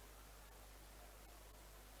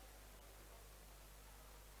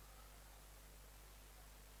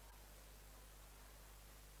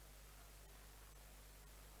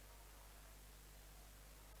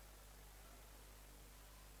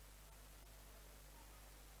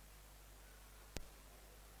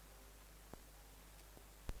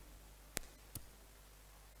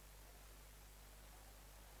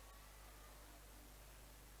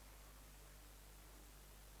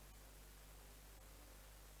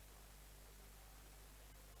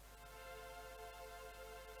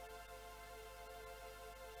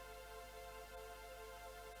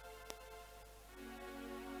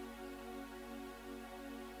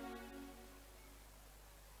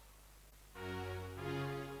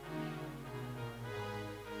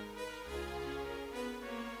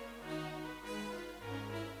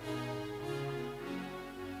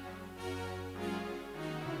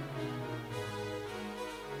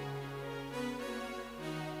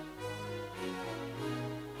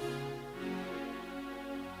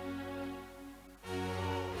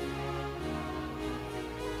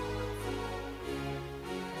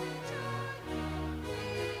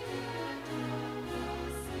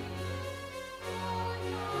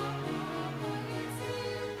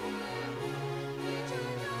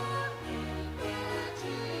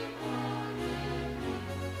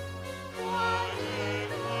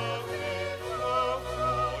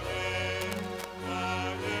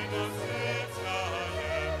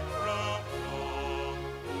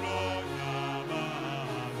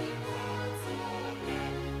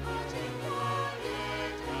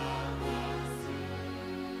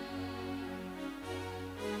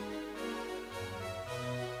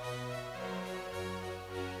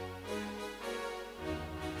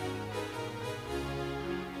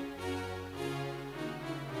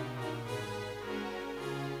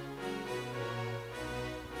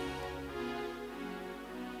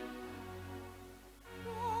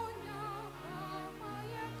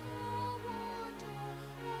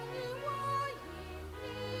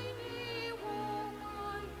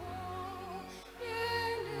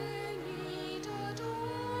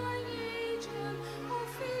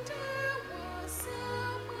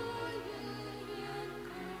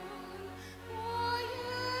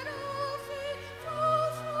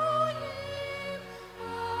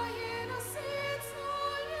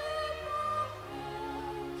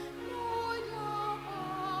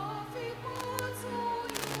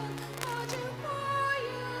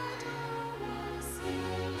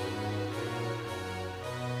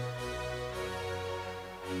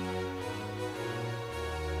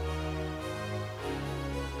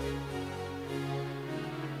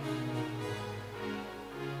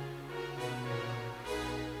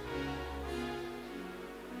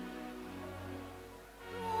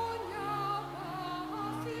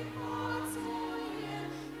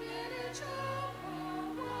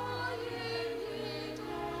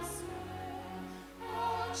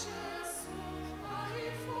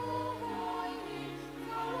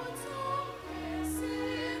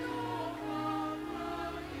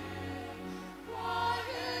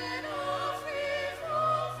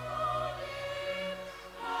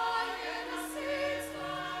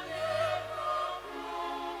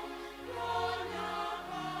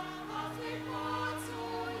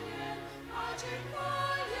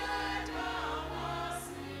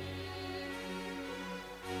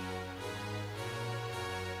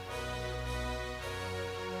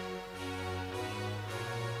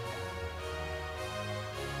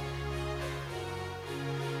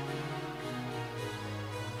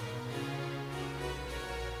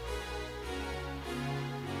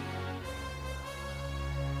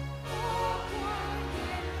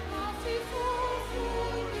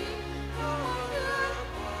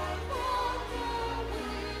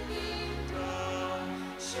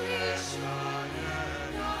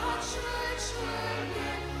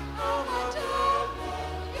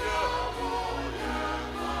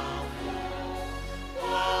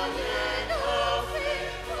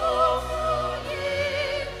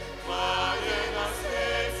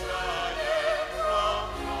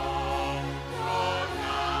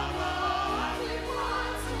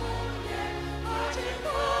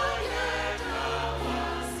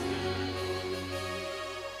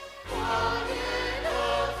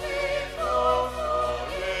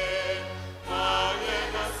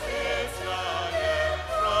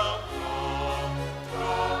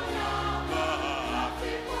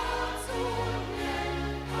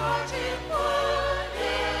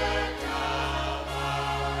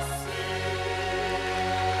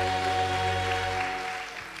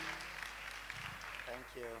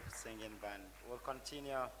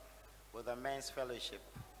 continue with the men's fellowship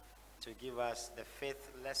to give us the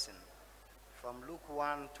fifth lesson from Luke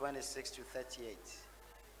 1:26 to 38.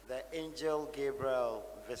 The angel Gabriel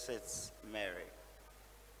visits Mary.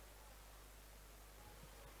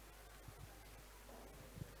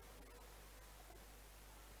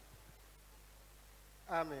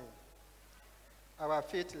 Amen. Our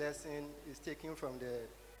fifth lesson is taken from the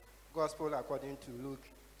Gospel according to Luke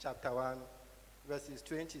chapter 1, verses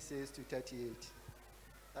 26 to 38.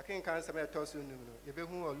 I can cancel my toss no. You be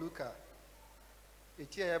who or Luca.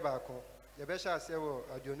 It's here back home. The Besha say, well,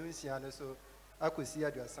 I don't know, so I could see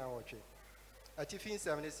at your son watching. A tiffin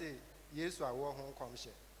 70 say, yes, I walk home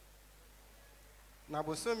commission.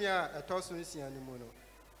 Nabosomia, a toss in Sianumono.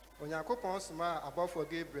 When Yakopon Sma above for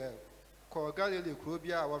Gabriel. Called Galilee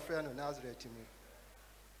Krubia, our friend of Nazareth to me.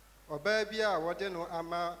 Or Babia, what they know,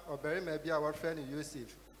 Ama, or Berry may be our friend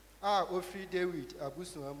Yusuf. Ah, O free David,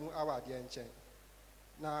 Abusuamu, our Dianchen.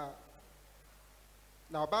 Now,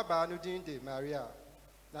 Baba Nudin de Maria.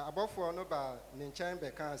 Now, above for no bar, Ninchan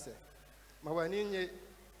Becanse. Mawanin,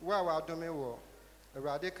 where our domain war, a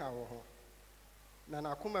radical ho.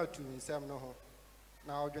 Nana Kuma to in Sam no ho.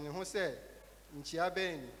 Now, Johnny Jose, in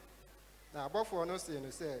Chiabeni. Now, above for no say, no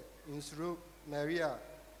say. Insuru Maria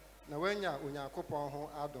na wanya Onyankopon ho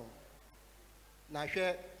adom na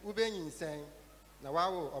hwe ubenyin sen na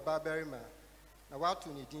wawo obabarima na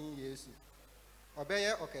watu ne din Yesu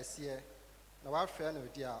obeye okese na wafre no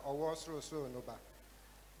dia owo sorosoro no ba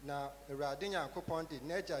na Awurade Nyankopon de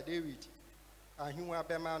naja David ahunwa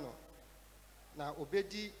bema no na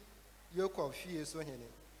obedi yokof fie so hene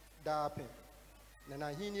daapen na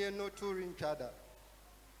hinie no turin twada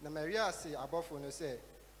na Maria se abofo no se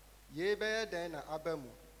ye be den na abamu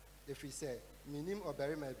efi se minim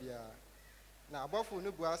obarima bia na abofo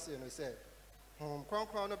no buase no se hom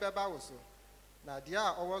kronkron no beba wo so na dia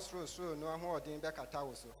a owo soro no ho odin be kata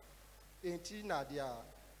wo so enti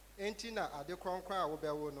na ade kronkron a wo be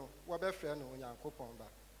wo no wo be frɛ no Onyankopɔn ba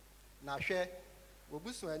na hwɛ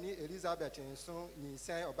obusuani Elizabeth nso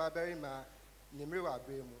nyinsan obabarima nimre wa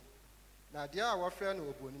bremu na dia a wo frɛ no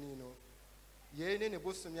obonini no ye ne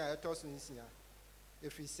bosumi a etoso nsia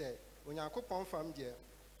efi se Onyankopɔn fam de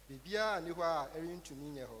bibia ani hɔ a erintumi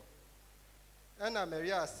nye hɔ ɛna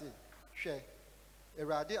Maria se hwɛ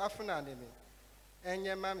Awurade afuna ne me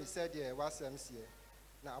enye ma me sɛ de wasɛm sie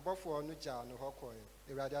na abɔfo no gya no hɔ kɔe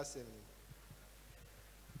Awurade asɛm ni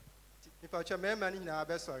nipa cha mema ni nyinaa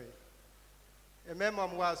bɛsɔre mema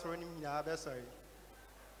mo wa asɔre ni nyinaa bɛsɔre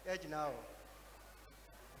ɛgyina hɔ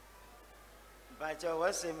Bacha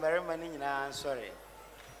was a merry man in sorry.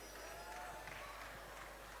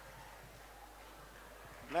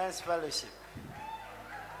 Men's fellowship.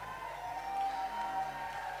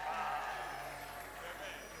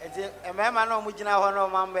 A man, no Mujina, no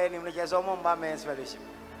man, in the Jazomba men's fellowship.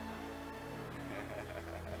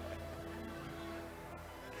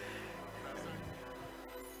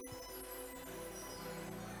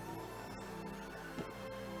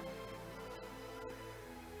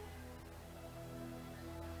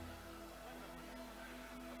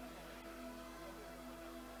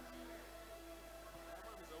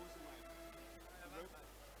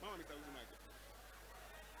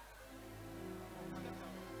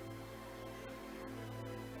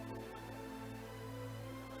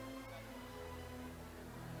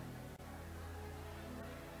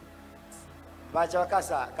 Bajo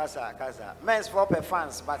casa. Men's for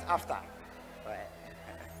fans, but after. Right.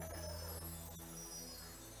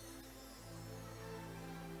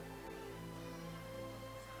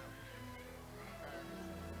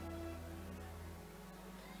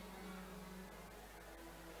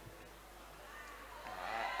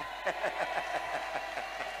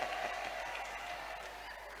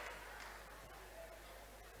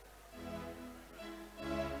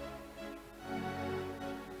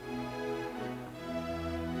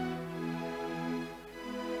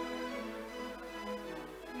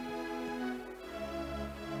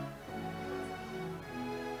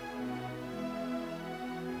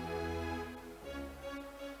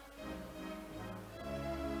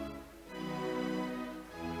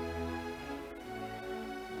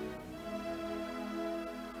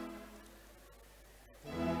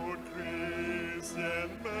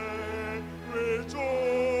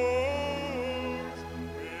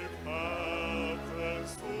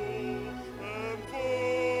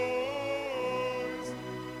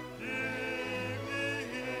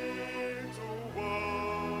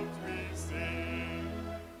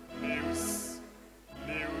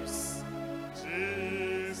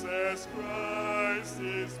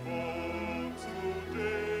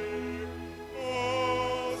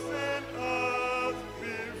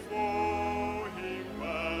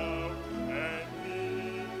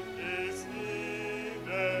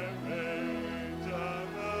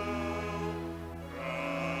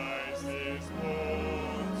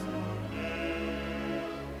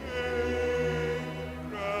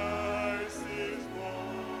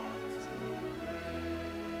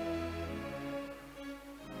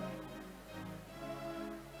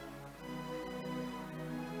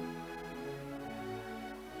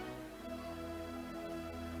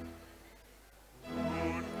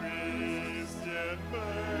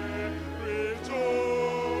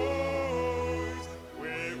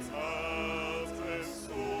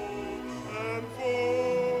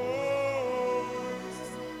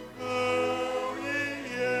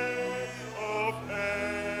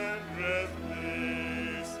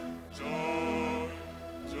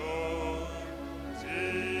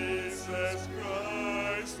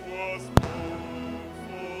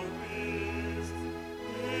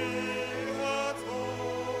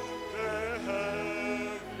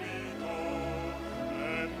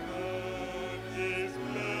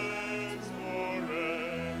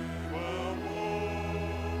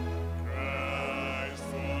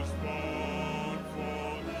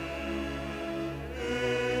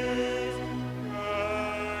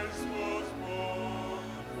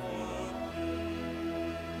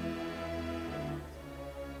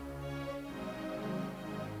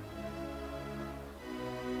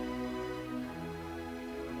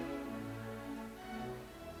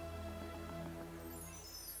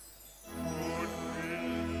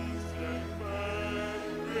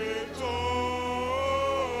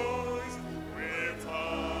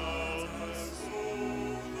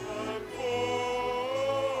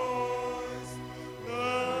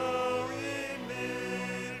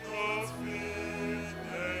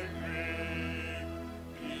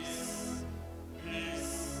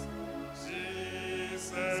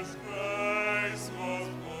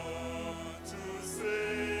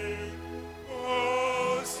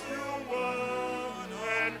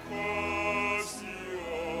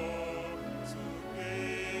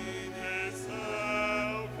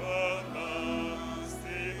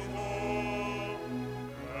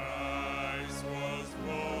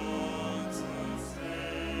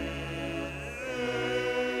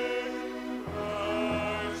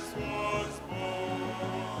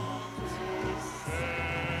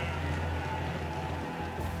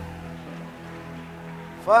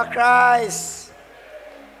 For Christ.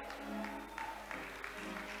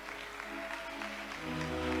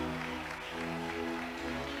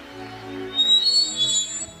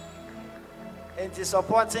 Into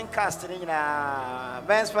supporting casting in a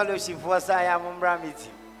men's fellowship for Siam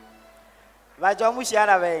meeting.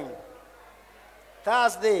 Vajomushiana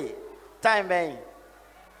Thursday, time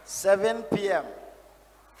 7 p.m.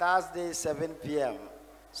 Thursday, 7 p.m.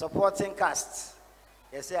 Supporting cast.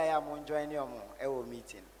 Yes, I am joining your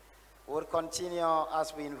meeting. We'll continue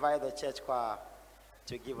as we invite the church choir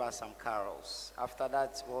to give us some carols. After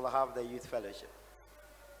that, we'll have the youth fellowship.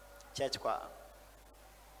 Church choir.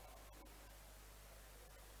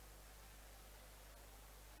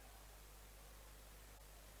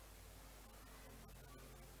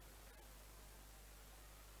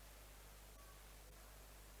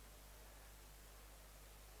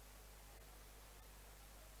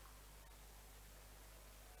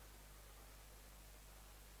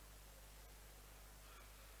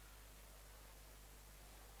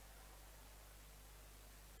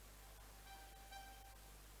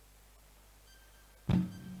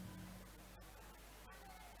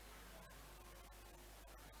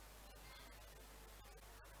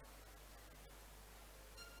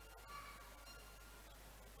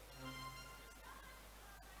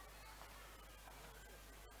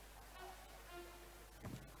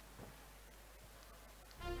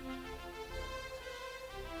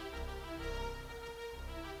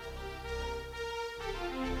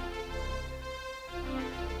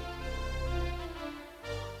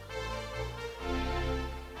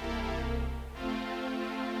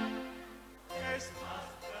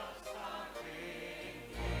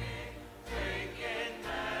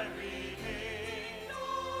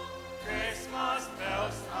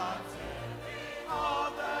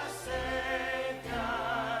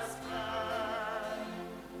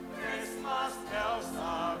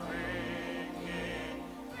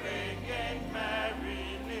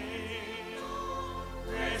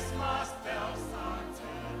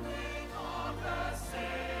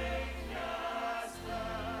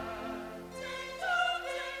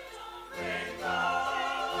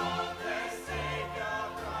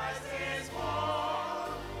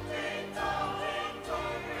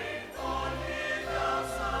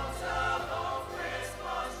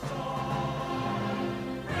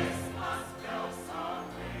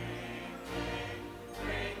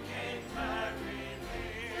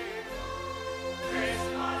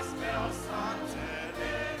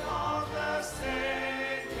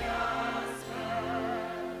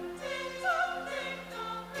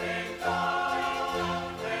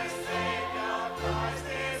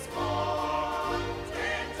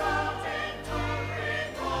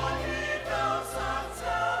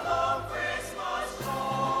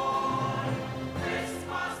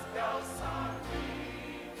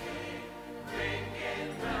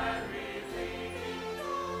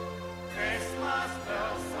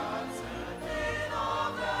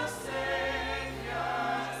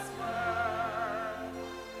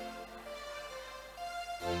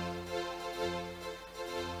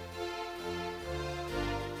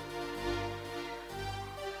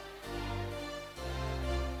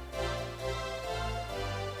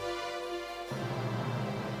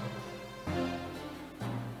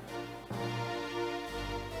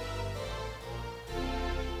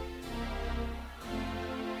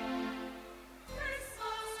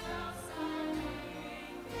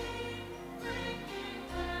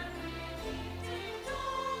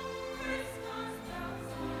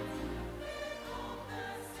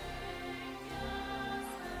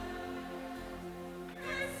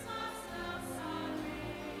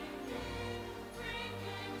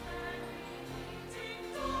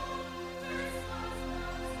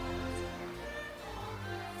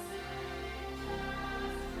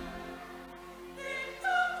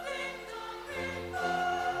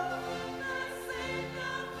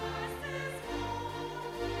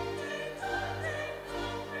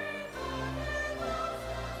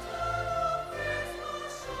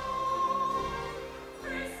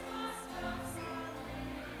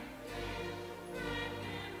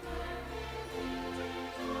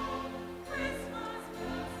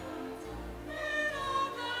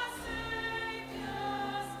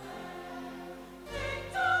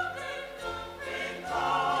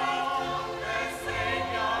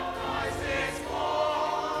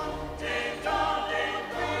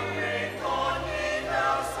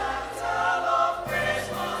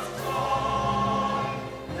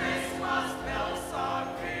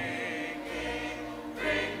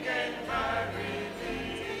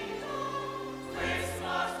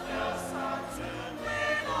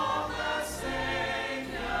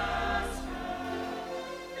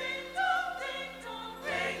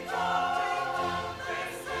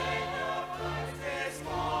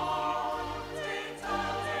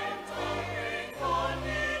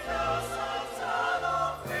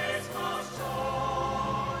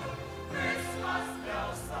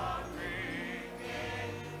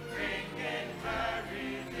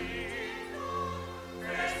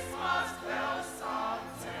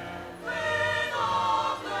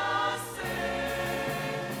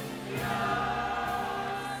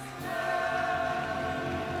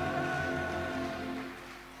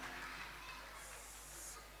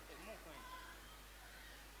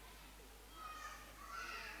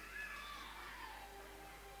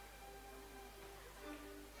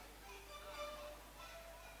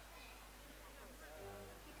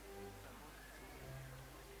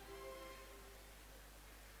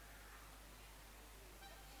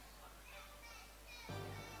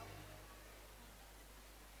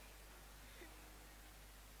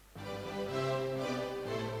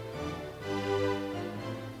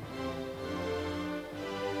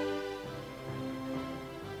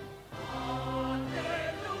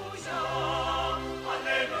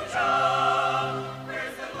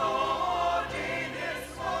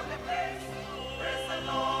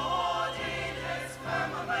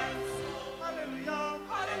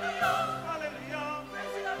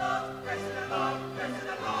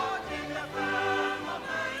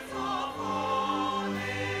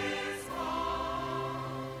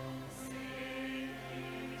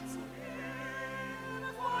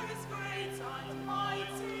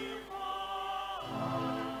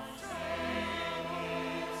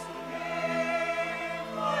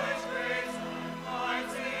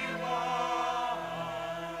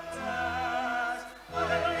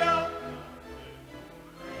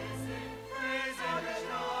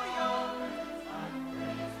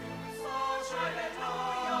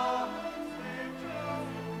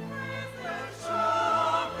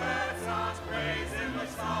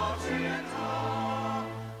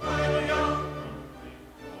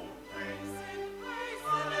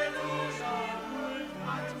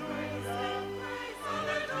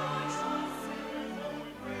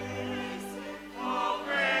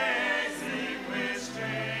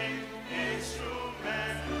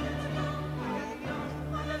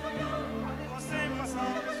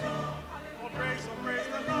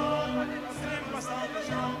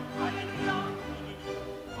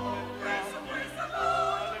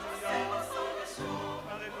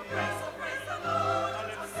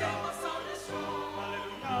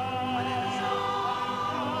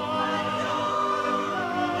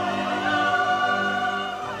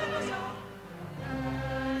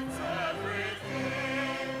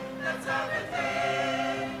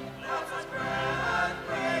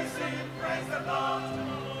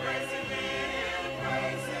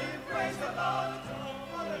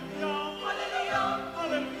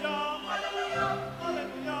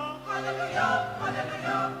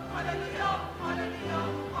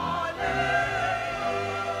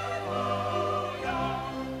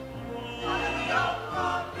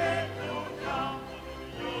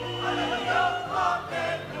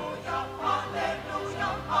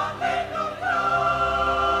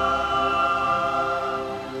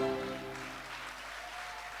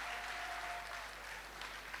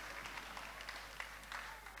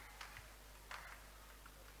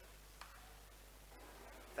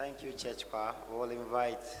 Thank you, Church Choir. We will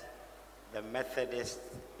invite the Methodist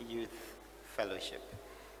Youth Fellowship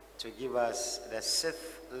to give us the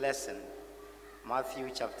sixth lesson, Matthew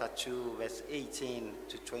chapter 2, verse 18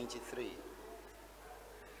 to 23.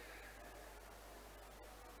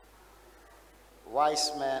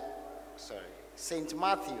 Saint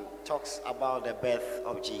Matthew talks about the birth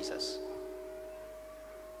of Jesus.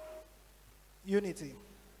 Unity.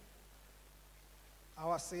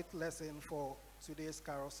 Our sixth lesson for today's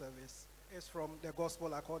carol service is from the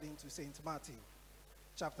Gospel according to Saint Matthew,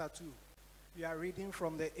 chapter 2. We are reading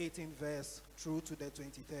from the 18th verse through to the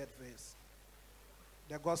 23rd verse.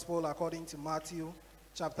 The Gospel according to Matthew,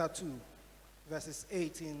 chapter 2, verses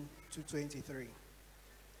 18 to 23.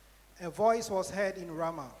 A voice was heard in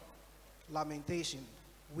Ramah, lamentation,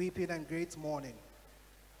 weeping and great mourning.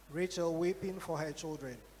 Rachel weeping for her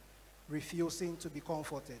children, refusing to be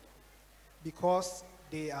comforted, because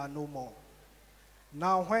they are no more.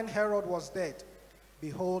 Now when Herod was dead,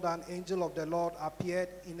 behold, an angel of the Lord appeared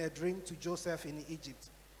in a dream to Joseph in Egypt,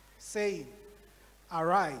 saying,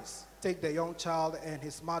 Arise, take the young child and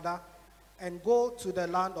his mother, and go to the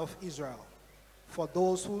land of Israel, for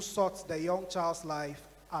those who sought the young child's life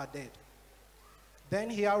are dead. Then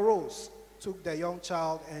he arose, took the young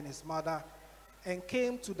child and his mother, and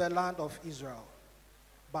came to the land of Israel.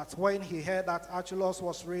 But when he heard that Archelaus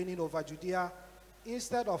was reigning over Judea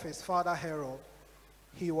instead of his father Herod,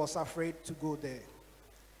 he was afraid to go there.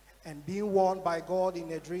 And being warned by God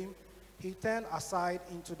in a dream, he turned aside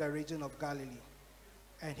into the region of Galilee.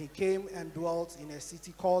 And he came and dwelt in a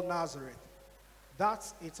city called Nazareth, that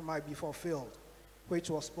it might be fulfilled, which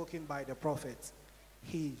was spoken by the prophet.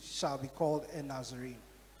 He shall be called a Nazarene.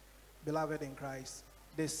 Beloved in Christ,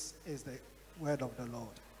 this is the word of the Lord.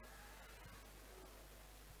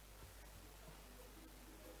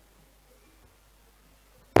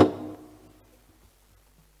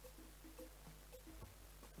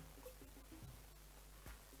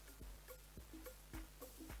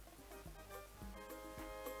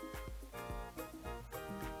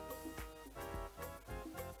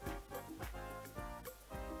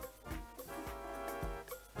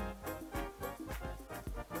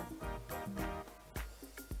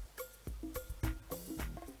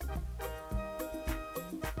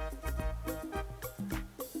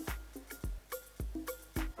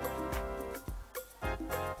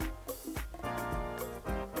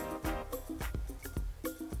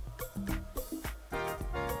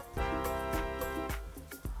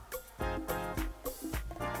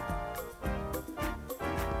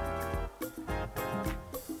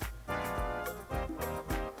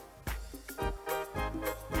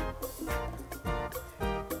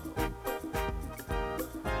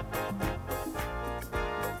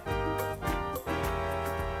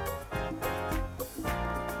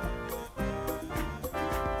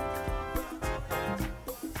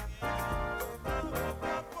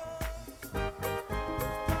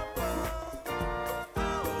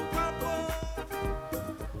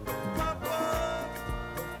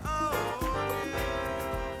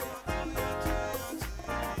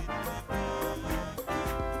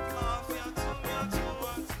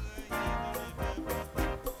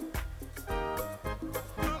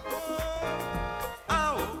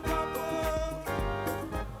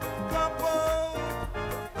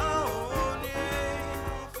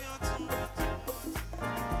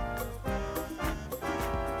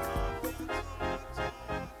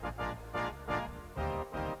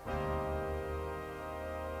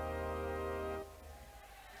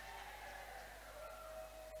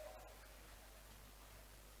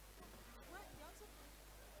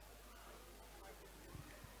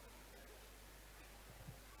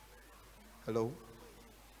 Hello?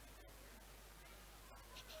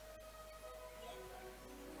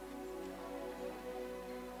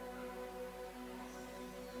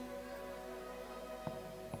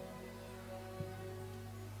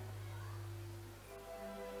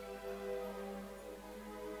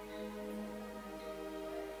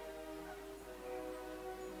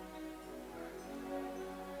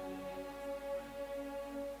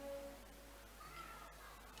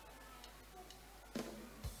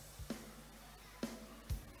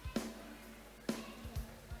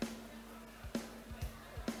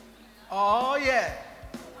 Oh, yeah.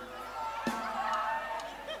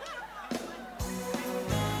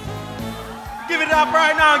 Give it up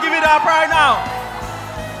right now. Give it up right now.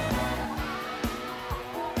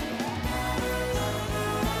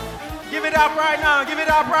 Give it up right now. Give it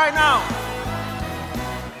up right now.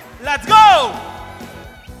 Let's go.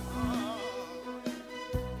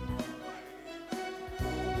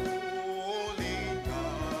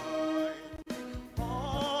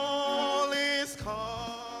 All is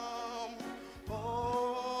calm,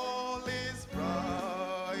 all is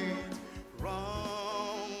bright,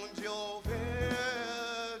 round your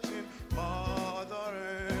virgin mother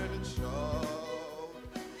and child.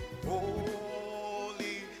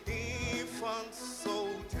 Holy infant, so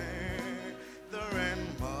tender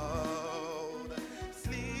and mild,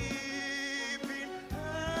 sleeping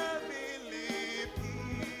heavenly peace,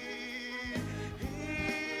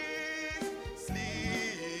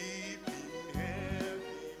 sleeping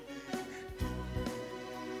heavenly.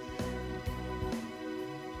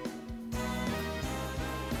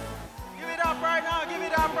 Give it up right now. Give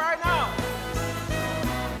it up right now.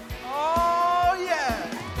 Oh, yeah.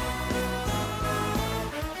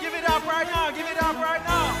 Give it up right now. Give it up right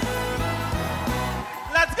now.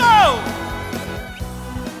 Let's go.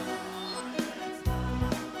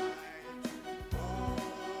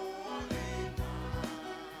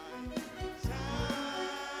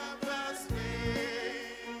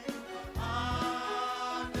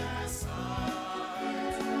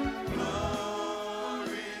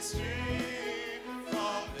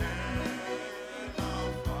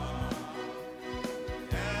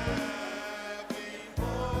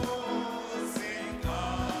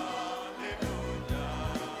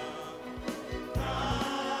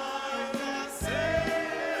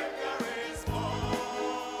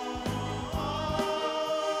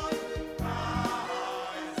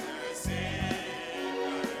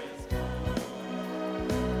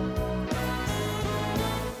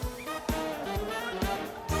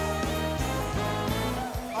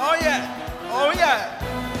 Oh, yeah. Oh, yeah.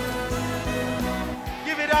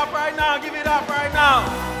 Give it up right now. Give it up right now.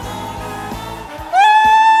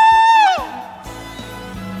 Woo!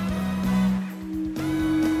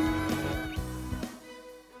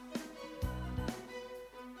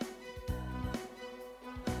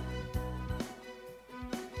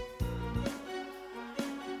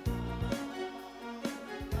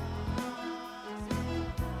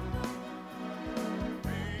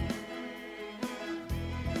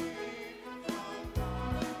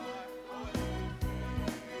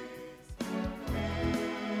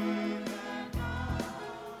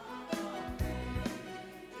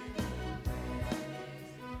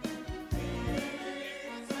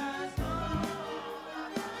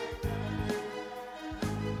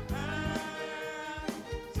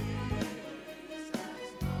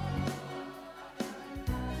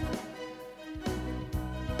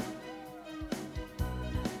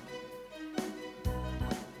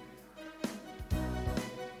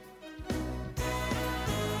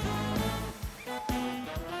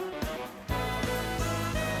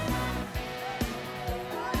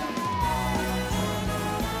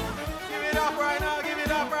 Give it up right now. Give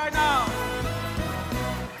it up right now.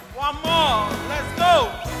 One more. Let's go.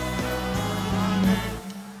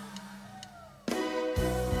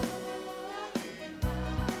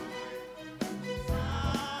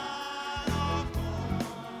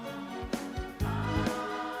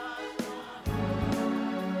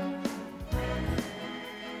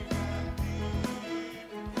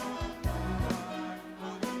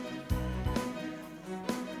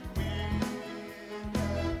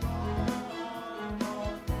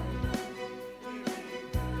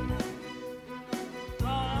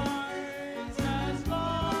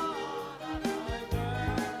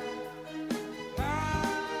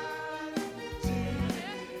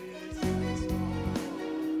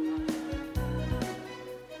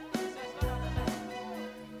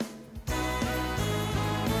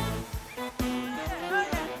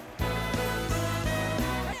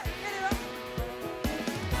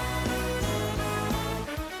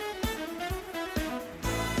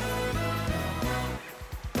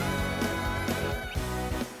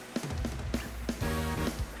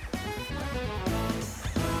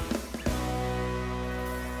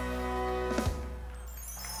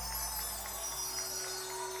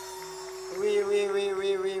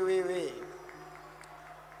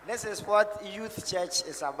 this is what youth church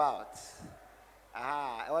is about.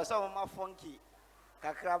 Aha, it was some more funky.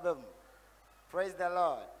 Kakrabem. Praise the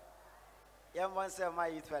Lord. Young one say my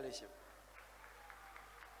youth fellowship.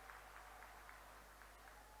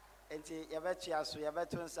 And you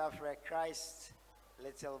better suffer Christ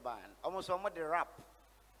Little Band. Almost almost the rap.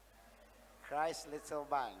 Christ Little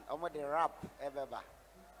Band. Almost the rap ever.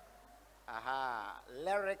 Aha,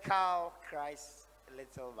 lyrical Christ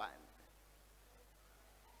Little Band.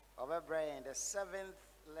 Over brain, the seventh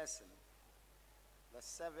lesson. The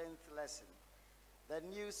seventh lesson. The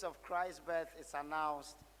news of Christ's birth is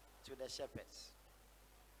announced to the shepherds.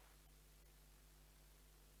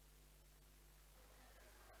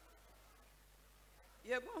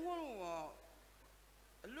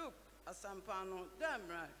 Luke asampano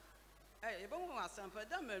damra ebe ho asampa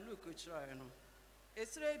damra Luke chiro no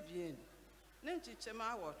esre bien ne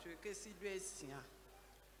nchichema awoto kesi du esia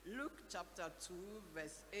Luke chapter 2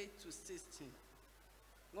 verse 8 to 16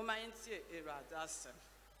 ngoma ntie eradasem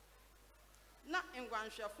na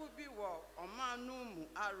ngwanhwefo bi wo omanu mu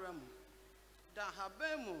aramu da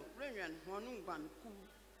habemu renwen honu ngwanku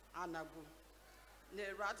anago na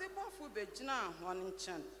erade bofo begina hon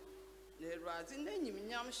nchen na erade n'enyim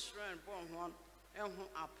nyam hyiren bon hon ehu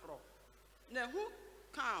apro na ehu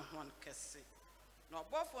ka hon kese na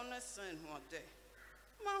obofo no sen ho de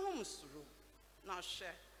ma hom suro na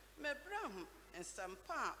hwe mebrahum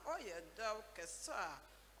ensampa oye daw kese a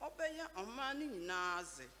obeya omani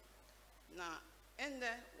nyinaaze na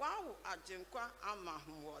ende wawo ajenkwa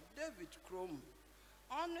amahwo David Krom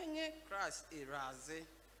onye Christ eraze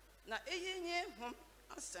na eyenye hum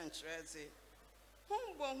asentreze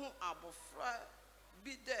humbo hu abofra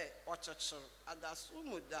bide ochechero adasu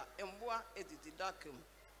muda emboa edididakem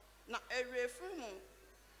na erefu mu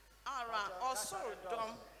ara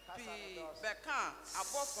osordom pi beka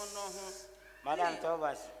abofo no hu Madam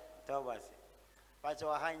Tobas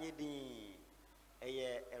pacho hanyi di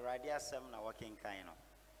eye eradia sem na working kind no.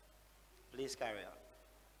 Please carry on.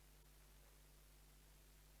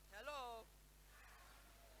 Hello.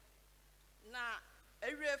 Na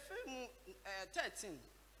erefu mu 13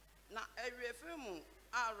 na erefu mu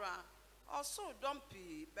ara also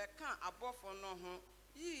dompi beka abofo no ho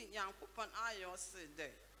yi yankopon ayo se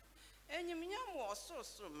de enyimnyam wo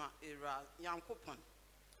sorosoro ma era yankopon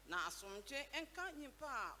na asomje enka nyimpa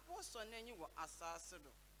a woso nanyi wo asase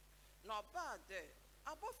do na oba de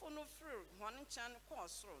abofo no fru hon nchan ko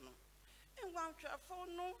soro no engwantwafo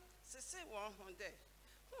no sese won ho de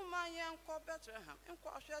huma yenko Bethlehem enko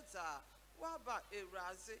hwedza waba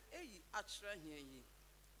ewraze eyi achira hiayi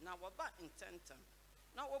na waba intentem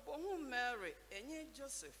na wobohu Mary enye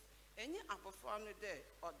Joseph enye abofo no de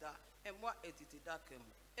oda emwa edididakam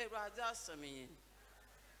ewraze asamiyin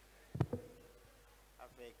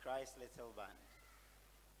Of a Christ Little Band.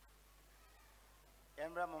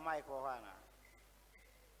 Embra mo mic ohana.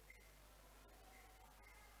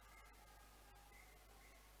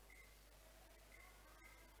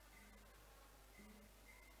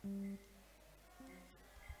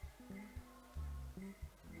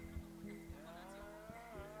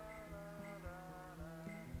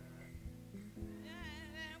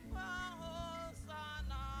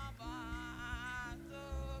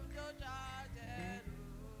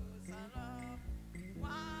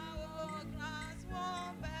 Wow, class,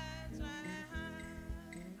 one,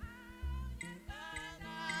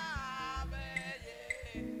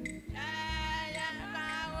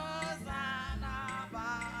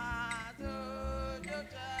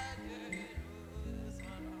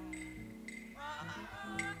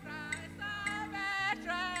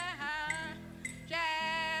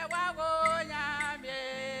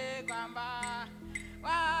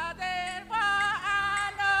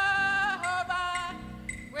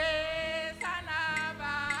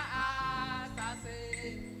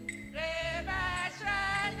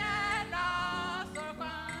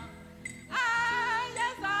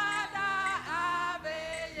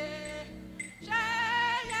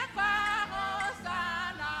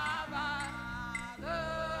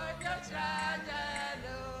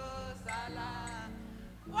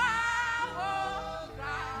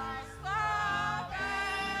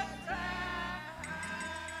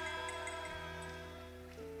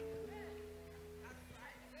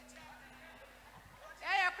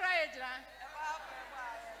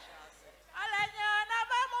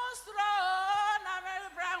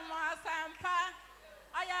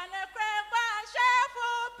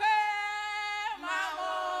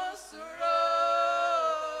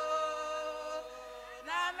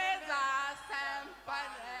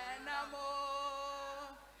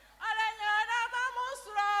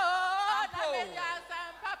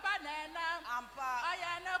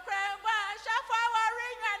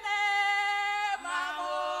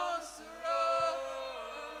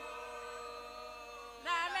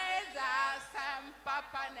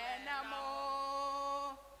 nenamo.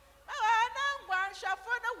 Mawana one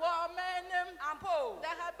shafuna woman. Ampo. The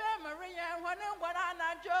habe Maria one and one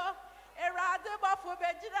anajo. Erade bofu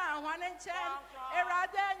bejira one and chen.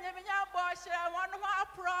 Erade nyeminya boshe one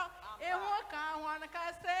pro. Ehu kan one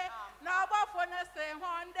kase. Na bofu na se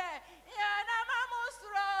one day. Yana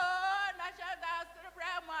mamusro. Na shada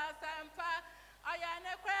subrema sampa.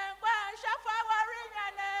 Ayane kwengwa shafa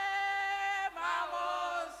warinyane.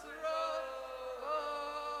 Mamusro.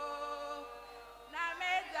 Na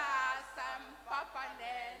meda sampa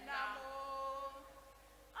nenamo.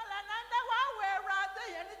 Alananda wawe rade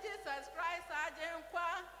yeni Jesus Christ ajenkwa.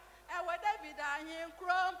 Ewe David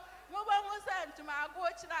ahinkrom. Muba musa ntuma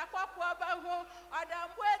agochira kwakwa bahu.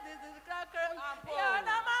 Adambwe dizikakram.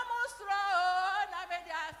 Yana mamusro. Na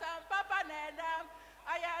meda sampa nenam.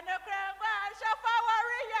 Ayane kwengwa shafa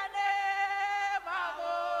wariyane.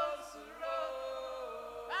 Mamusro.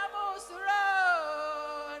 Mamusro.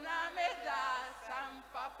 Na meda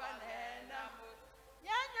sampa nenam.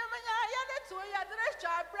 Nyanyumanya yale tu ya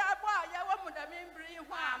dresha brabo ya wa mudamimbri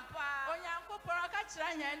hwampa onyanko poraka kira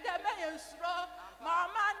nyende me yensuro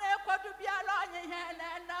mama na ekodu biala onye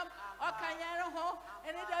henenam okanyere ho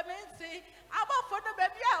eni de minti abofo no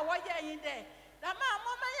bebi a wo ye yinde na ma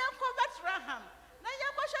mama yanko Bethlehem na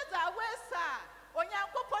yanko sheza wesa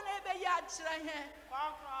onyanko po na ebe ya kira he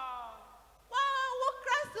wa wo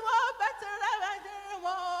Christ wo Bethlehem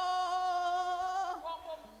wo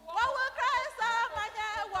wa Christ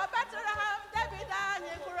wa Bethlehem David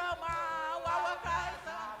Kuroma wa Christ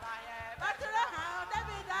Bethlehem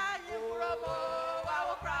David Kuroma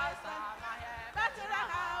wa Christ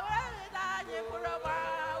Bethlehem David Kuroma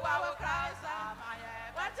wa Christ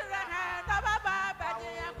Bethlehem Baba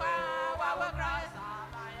Badia wa Christ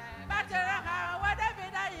Bethlehem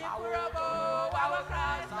David Kuroma wa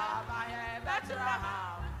Christ Bethlehem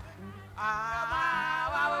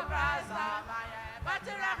wa Christ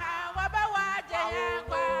Bethlehem wa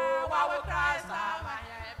Jayakwa wa Christ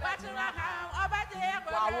Bethlehem Obadiah wa Christ Bethlehem Royal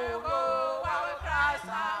Kuroma wa Christ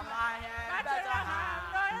Bethlehem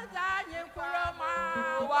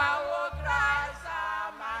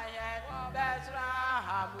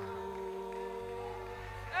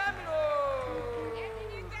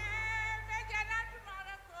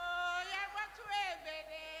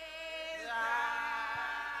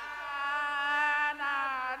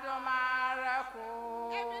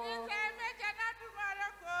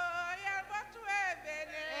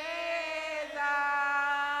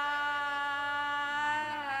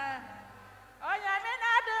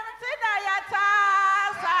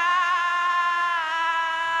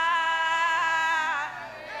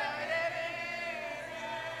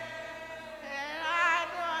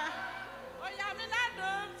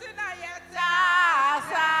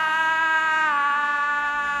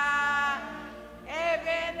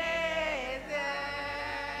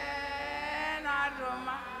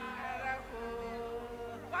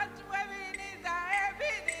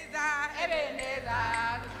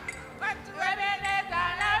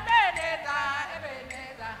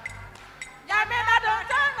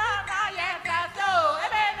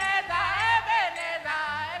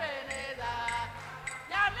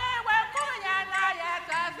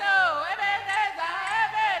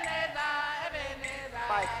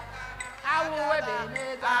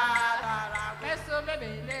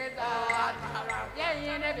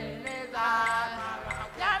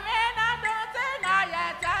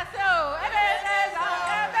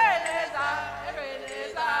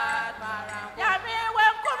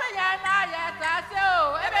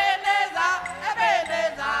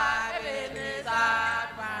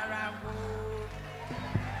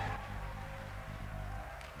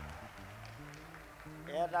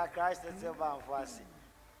Christ is a man for us.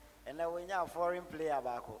 And then we have foreign player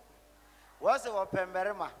back. What's the open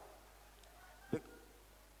berma?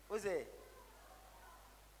 Who's it?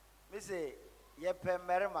 Missy, ye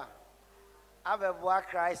pemberma. I'm a boy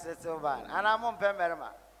Christ is a man. And I'm on pemberma.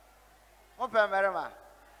 On pemberma.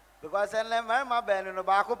 Because I let my band in the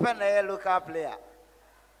back open a local player.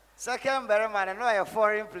 Second berman and no a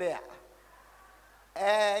foreign player.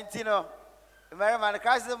 And you know, Merriman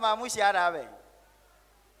Christ is my mushiada.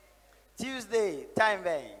 Tuesday, time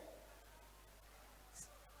being.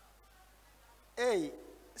 Hey,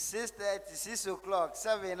 6:30, 6 o'clock,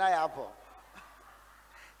 7 in Apple.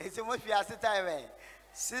 It's a much past time being.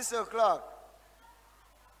 6 o'clock.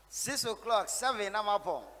 6 o'clock, 7 in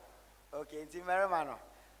Apple. Okay, it's in Marimano.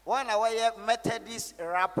 One away Methodist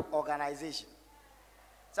rap organization.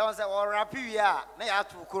 Someone said, well, rap we are, they are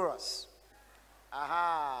two chorus.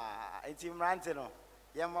 Aha, it's in Rantino.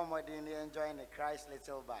 Young mama didn't enjoy the Christ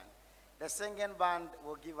Little Band. The singing band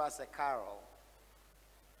will give us a carol.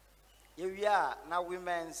 Here we are now,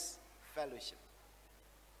 women's fellowship.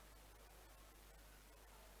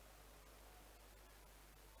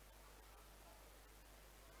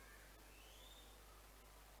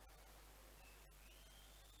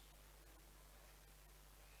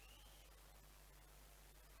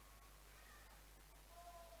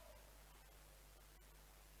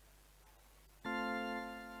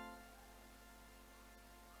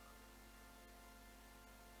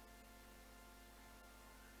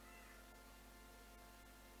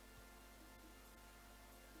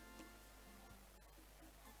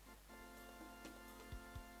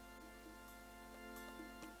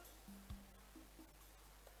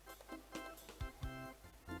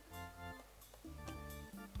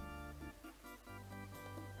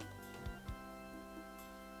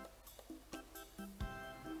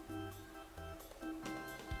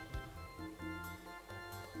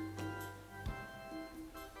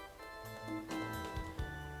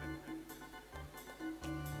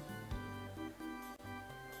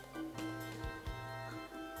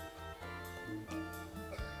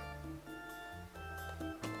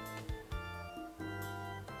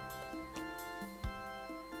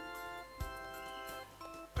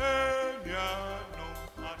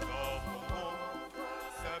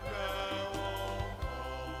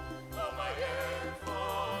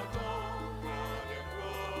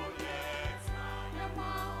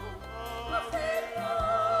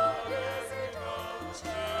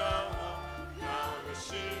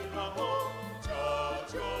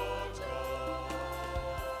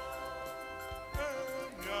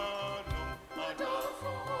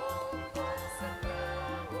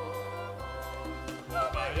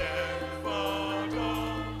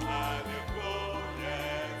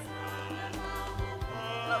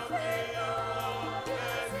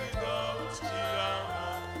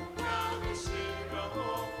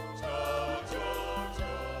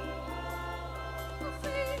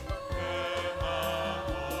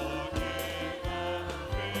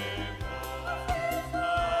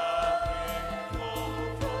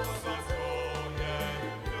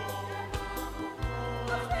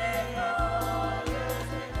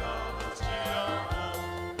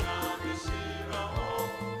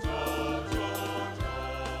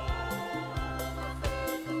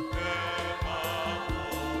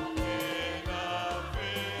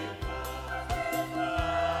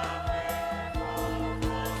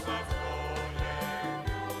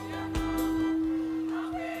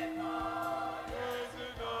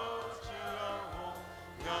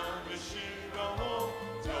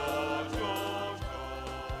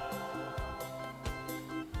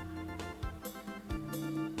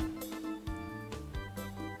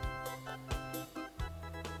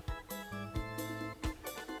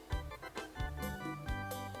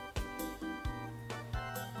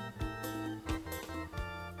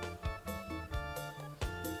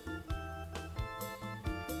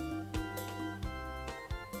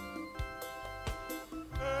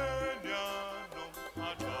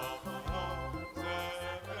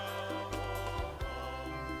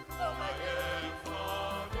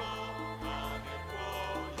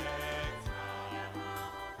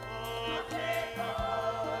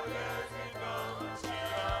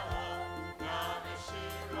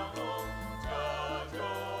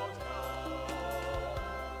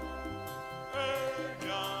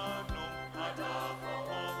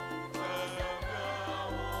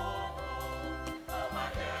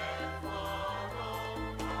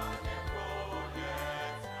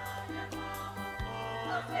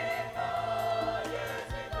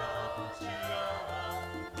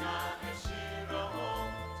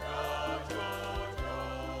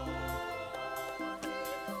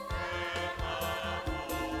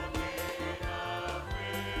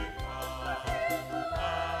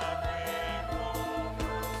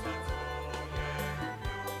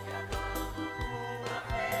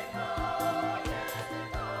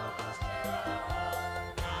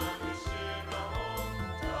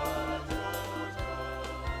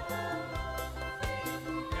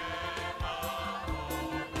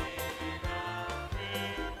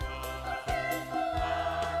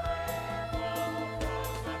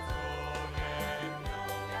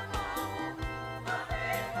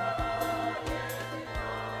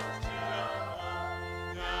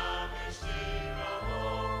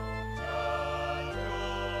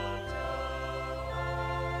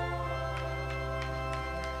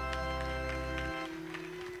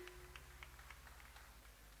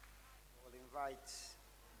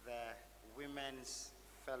 The Women's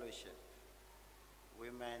Fellowship.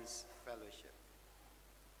 Women's Fellowship.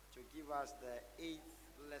 To give us the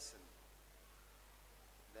 8th lesson.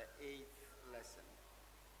 The 8th lesson.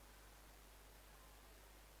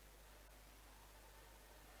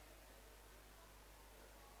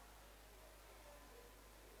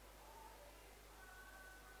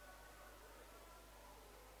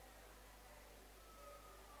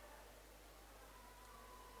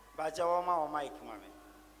 Pajawama or Mike, mommy.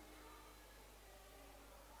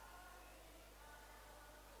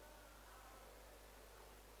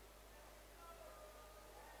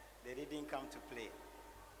 They didn't come to play.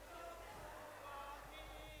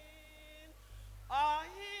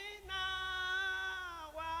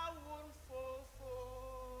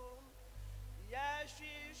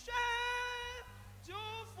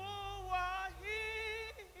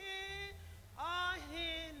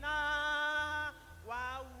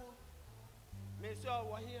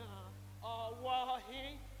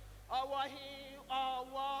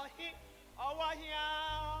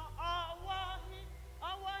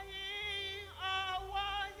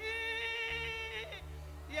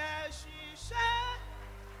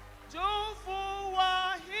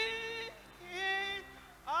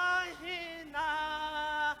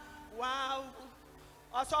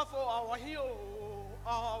 Asafo our hero,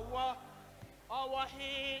 our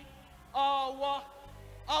he,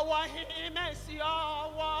 our he, Messi,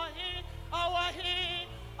 our he,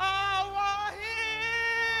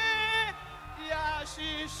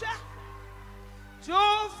 Yashisha,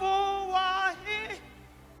 Jofu wahi,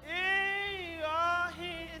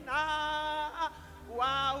 na,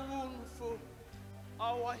 wawunfu,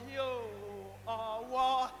 our hero,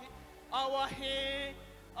 our he,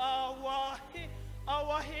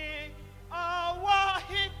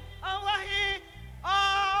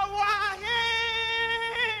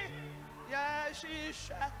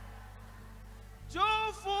 Yashisha,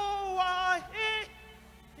 Jofu wahi,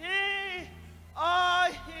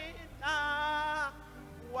 na,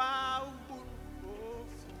 wawunfu.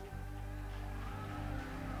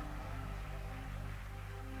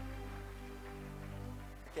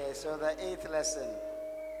 Okay, so the 8th lesson.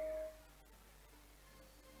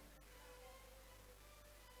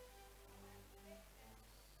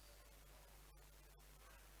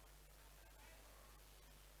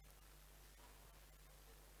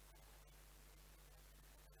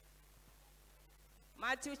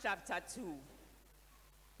 Matthew chapter 2.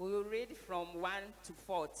 We will read from 1 to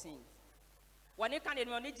 14. When you can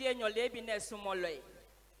only do your labor, Sumole.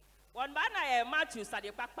 One banner, Matthew,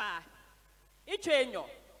 Sadi Papa. Each annual,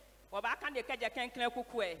 or back on the Kajakan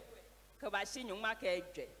Kukwe, Kabashi, you mark a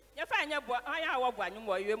j. You find your boy, I have one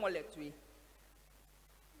more you molestry.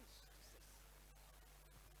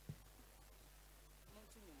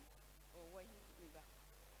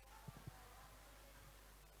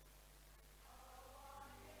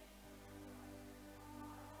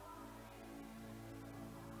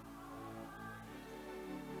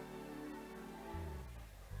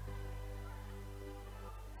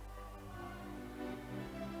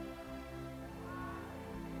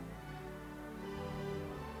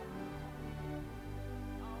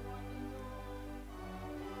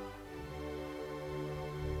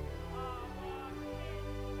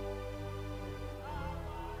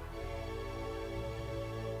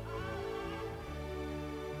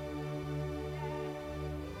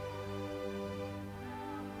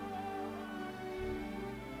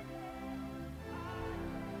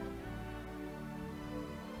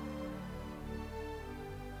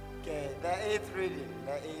 Okay, the 8th reading.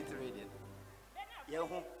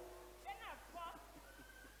 Yehu.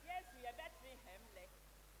 Yes, we are Bethlehem.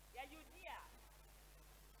 Ya Judea.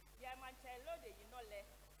 Ya Manchelo de Yinole.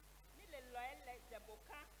 Nile Loele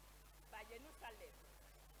Jaboka. By Jerusalem.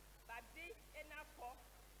 Babdi Enafo.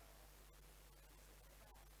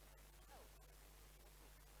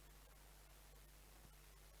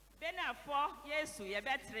 Benafo, yes, we are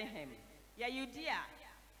Bethlehem. Ya Judea.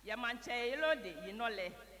 Ya Manchelo de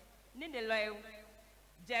Yinole. Nile Loel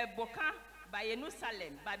Jaboka. By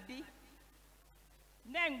Jerusalem, Babi.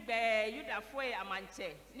 Nengbe Yudafoe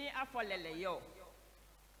Amanche, ni afolele yo.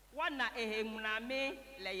 Wana muname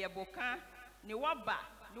le yeboka, ni waba,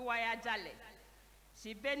 luwaya jale.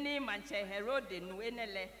 Shibeni manche Herode nu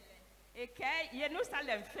enele. Eke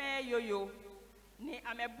Jerusalem fe yoyo, ni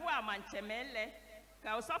amebua manche mele,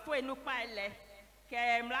 ka usofo enupa ele,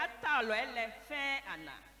 ke mlata lo ele fe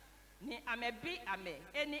ana. Ni amebi ame,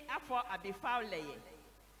 eni afo abifa leye.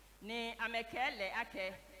 Ni amekele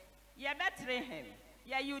ake ye Bethlehem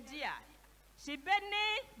ye Judea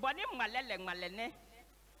shibeni boni malene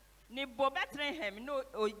ni bo Bethlehem no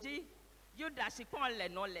oji Juda shikon le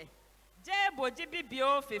no le je boji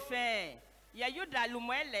bibio fefe ye Juda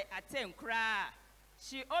lumwele atenkra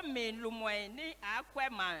shi omi lumwe ni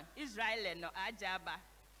akwema Israel no ajaba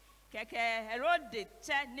keke Herode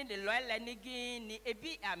che ni le loele ni gi ni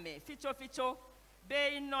ebi ame ficho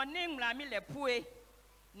be no ni nglami le pue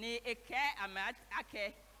ni eke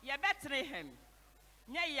ake ye Bethlehem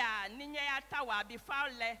nye ya ni nye ya tawa bi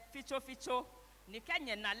faule ficho ni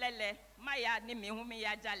kenye na lele maya ni mihumi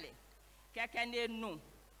ya jale keke ne nu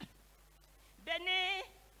beni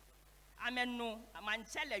amenu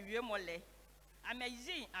amanchele wiemole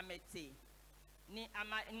ameyi amete ni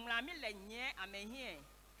ama nrami le nye amehie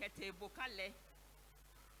kete bokale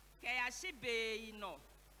ke ya shibe ino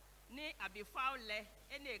ni abifaule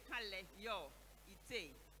ene kale yo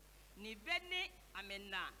ite ni beni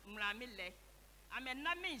amena nrami le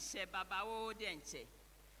amena minche baba wo denche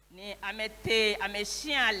ni amete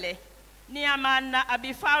ameshiale ni amana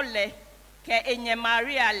abifaule ke enye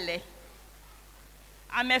maria le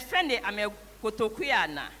amefende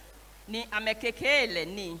amekotokuyana ni amekekele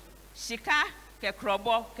ni shika ke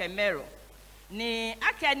krobo ke mero ni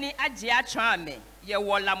ake ni ajia chame ye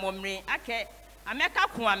wola momri ake ameka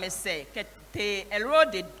ku amese kete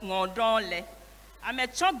erode ngondon le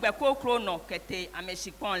amechogbe kokro no kete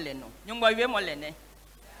ameshipon le no nyumbo wie molene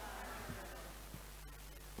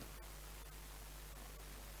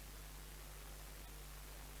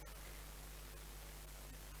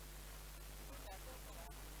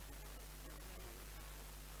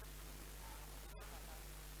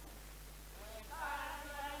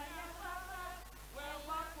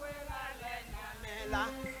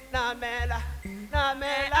namela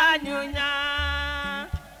anyunya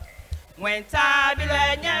when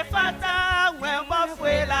tabile nye fata when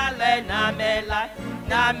bofuela le namela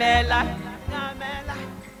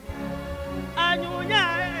anyunya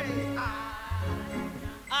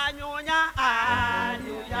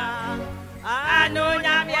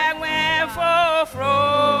bien fofro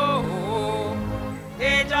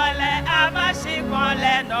ejole abashi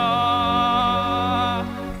konle no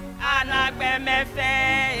anagbe mefe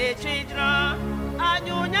etridran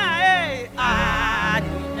anyunya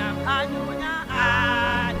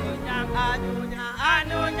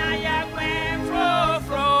yekwe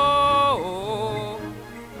fofro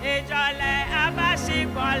ejole abashi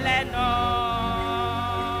konle no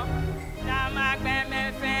namagbe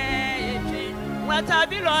mefe etridran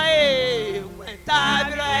wetabilo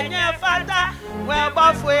nye fata we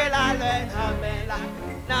bofuela le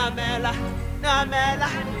namela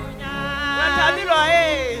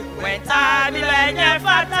wetabilo nye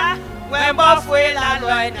fata we bofuela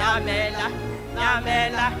le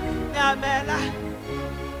namela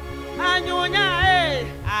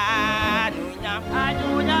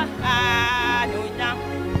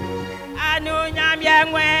anyunya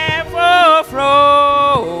mienwe fofro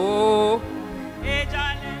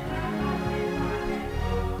ejole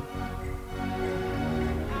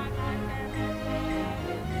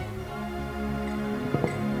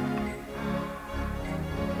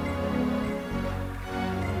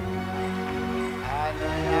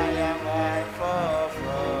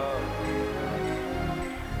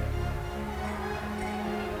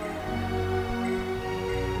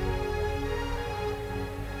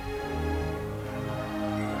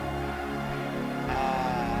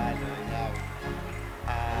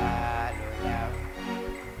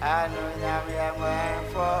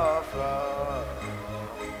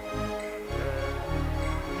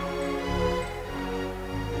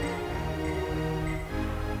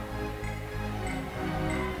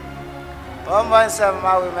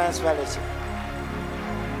My women's fellowship.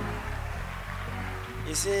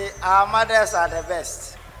 You see, our mothers are the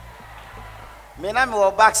best. Me na me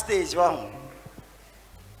were backstage, wow.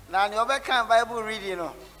 Now you back can Bible reading, you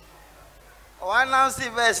know. One announce the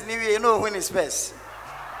verse, you know when it's best.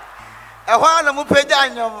 A while I'm pay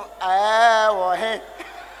down your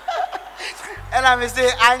and I say,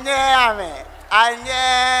 Anye,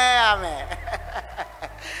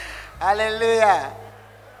 hallelujah.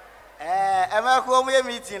 Am I going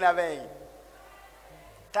meeting a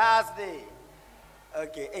Thursday?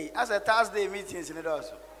 Okay, hey, as a Thursday meetings in it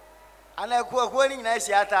also. And I go going next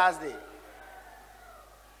year Thursday.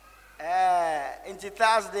 Into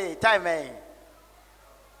Thursday time,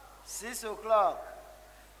 6 o'clock.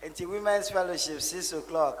 Into Women's Fellowship, 6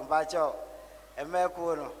 o'clock. Bacho, and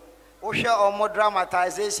Mercuno. Usha or more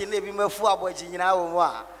dramatization, maybe more for about you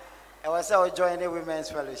know. I was so joining Women's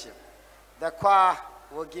Fellowship. The choir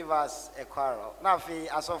will give us a choral. Now, fi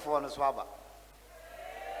asofo no swaba.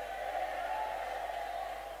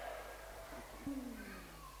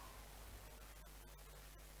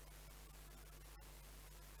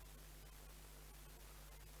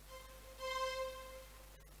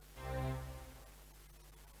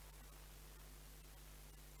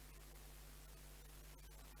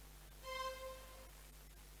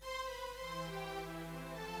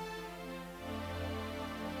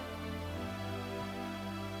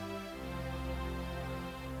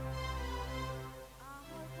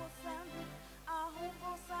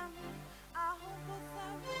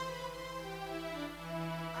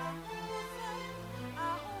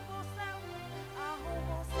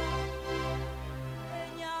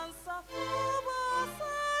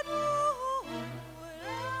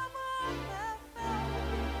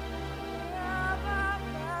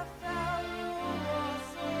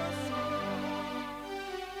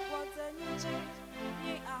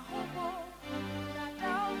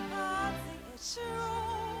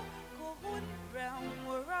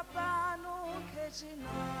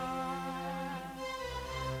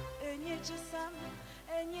 chisam,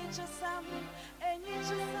 enyi chisam, enyi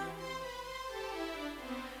chisam,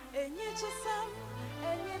 enyi chisam,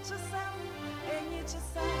 enyi chisam, enyi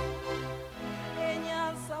chisam, enyi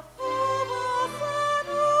ansafuba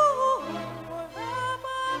sanu,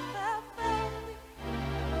 oraba fefeli,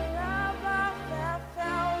 oraba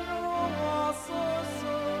fefelu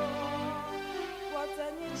ososo. What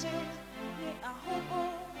enyi chi ni ahobo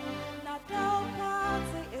na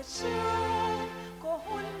daukati echiro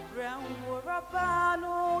kohun brown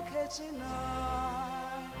orabano kechina.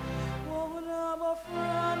 Wona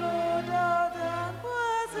bafrano dadan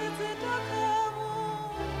wasiti dakamu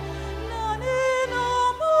nani no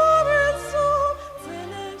moritsu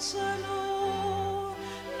tinenchano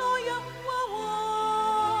no yawawa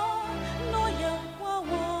no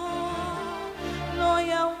yawawa no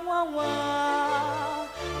yawawa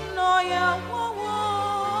no yawawa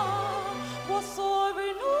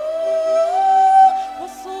wasorinu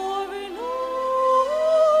wasorinu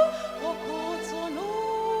wakutunu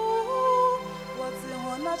wati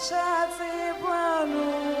hona chati branu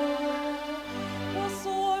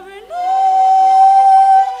wasorinu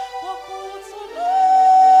wakutunu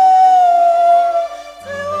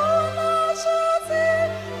ti hona chati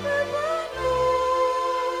branu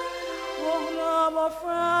wona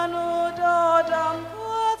mafranu dodam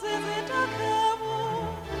wati zitakamu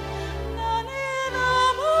nani na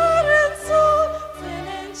moritsu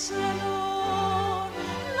tinenchano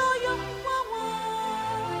no yawawa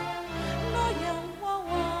no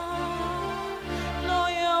yawawa no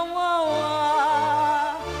yawawa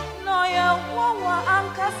no yawawa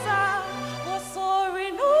ankasa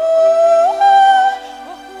wasorinu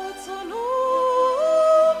wakutunu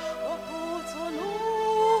wakutunu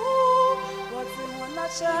wati wana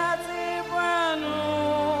chati branu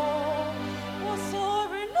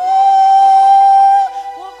wasorinu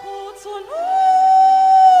wakutunu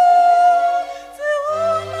ti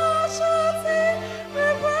wana chati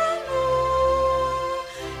branu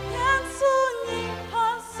yansunyi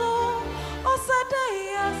panso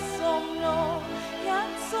osadeya somno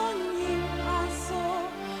yansunyi panso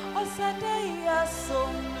osadeya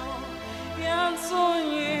somno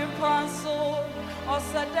yansunyi panso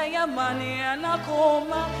osadeya mani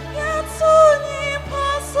anakoma yansunyi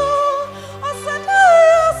panso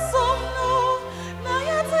osadeya somno na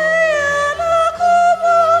yateya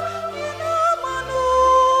nakoma inamanu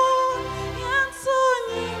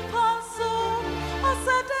yansunyi panso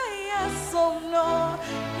osadeya somno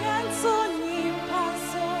yansunyi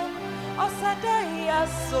panso osadeya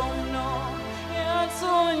somno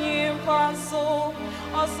yansunyi panso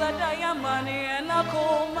osadeya mani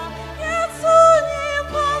anakoma yansunyi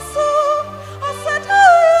panso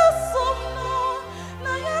osadeya somno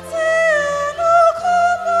na yateya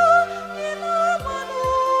nakoma inamanu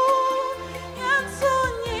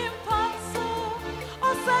yansunyi panso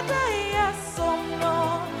osadeya somno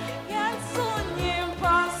yansunyi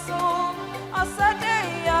panso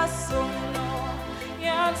osadeya somno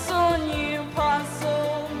yansunyi panso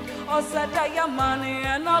osadeya mani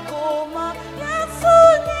anakoma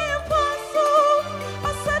yansunyi panso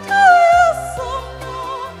osadeya somno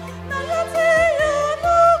na yateya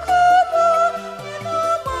nakoma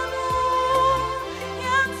inamanu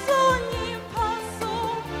yansunyi panso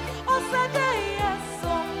osadeya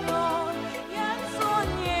somno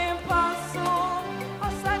yansunyi panso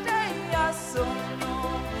osadeya somno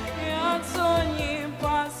yansunyi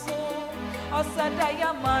panso osadeya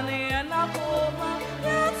mani anakoma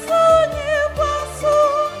yansunyi panso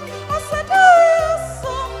osadeya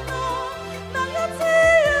somno na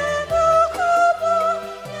yateya nakoma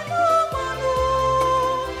inamanu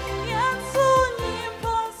yansunyi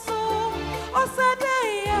panso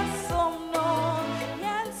osadeya somno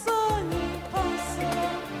yansunyi panso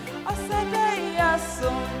osadeya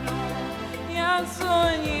somno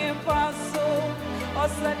yansunyi panso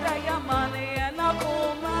osadeya mani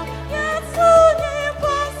anakoma yansunyi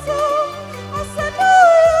panso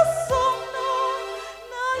osadeya somno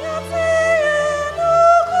na yateya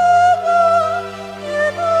nakoma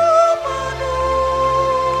inamanu.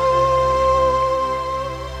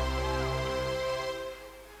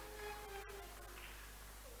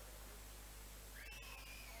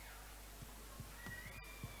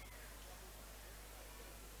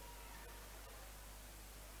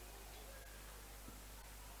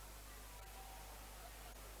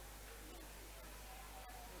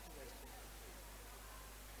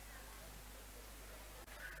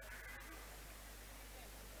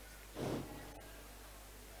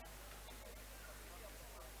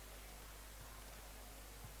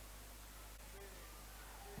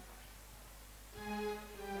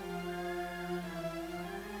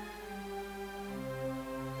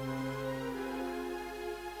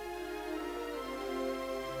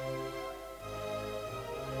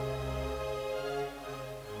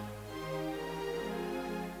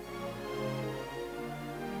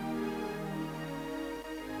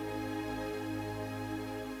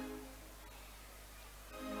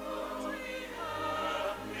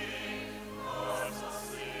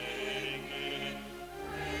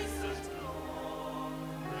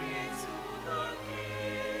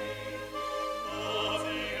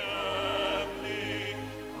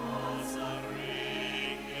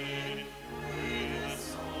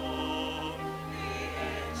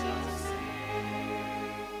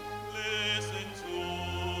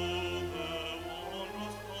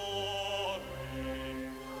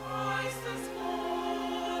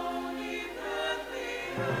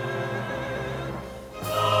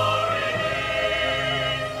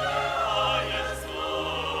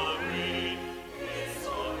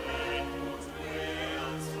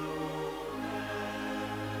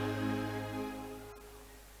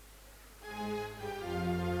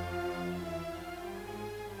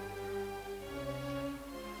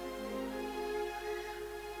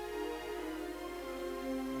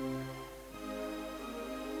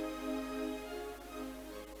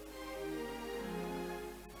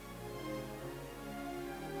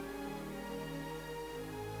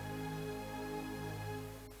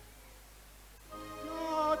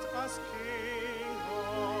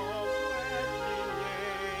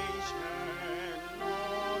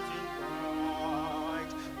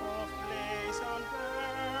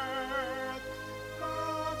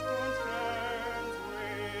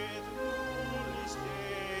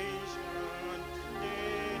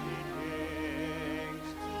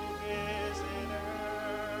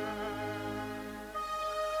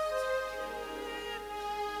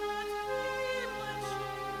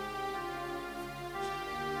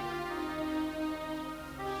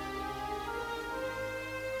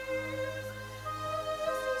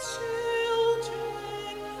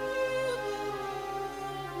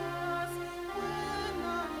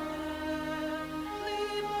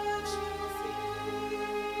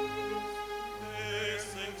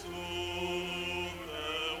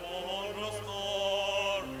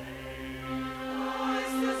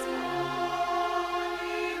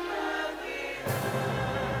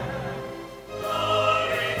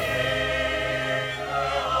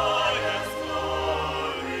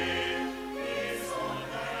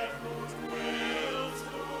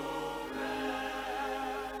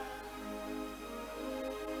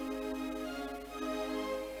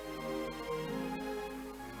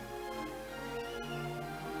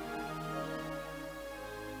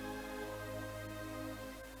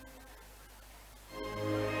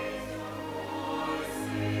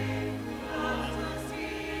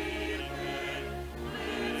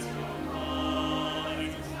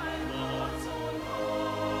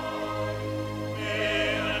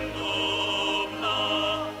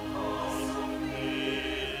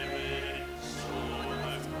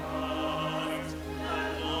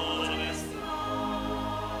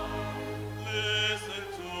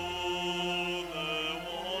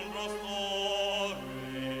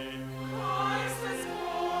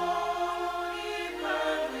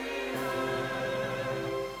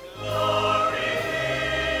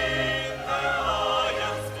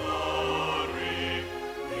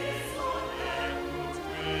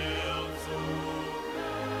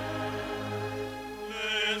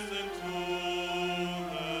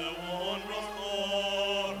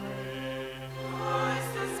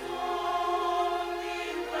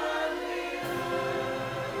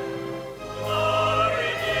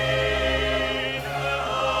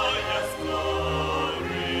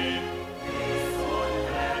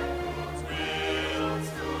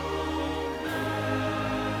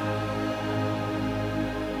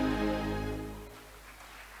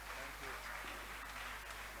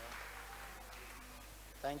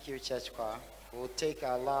 Thank you, Church Choir. We'll take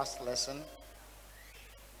our last lesson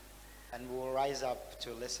and we'll rise up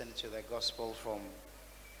to listen to the gospel from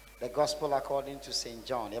the gospel according to St.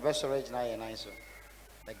 John. The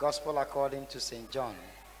gospel according to St. John,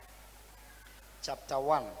 chapter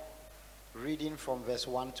 1, reading from verse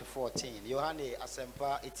 1 to 14. Yohane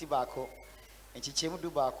asempa etibako enchichemu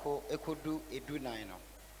dubako ekodu edu naino.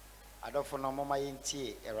 Adofo no mama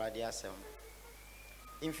yentie erade asem.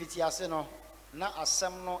 Imfiti ase no na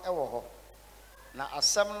asem no ewo ho. Na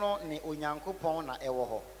asem no ni Onyankopon na ewo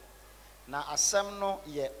ho. Na asem no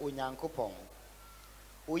ye Onyankopon.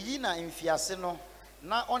 Oyi na imfiase no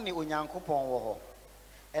na oni Onyankopon wo ho.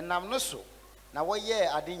 Enam no so na woye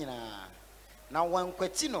ade nyina. Na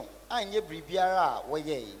wankwati no anye bribiara a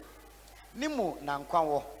woye. Nimu na nkwa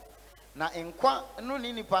wo. Na nkwa no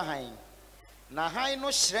ni nipa han. Na han no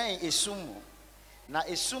hyerɛn esum mu. Na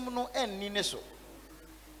esum no enni ne so.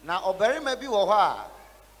 Na obarima bi wo hɔ a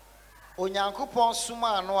Onyankopɔn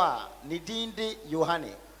suma no a ne din de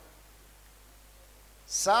Yohane.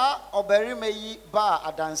 Sa obarima yi ba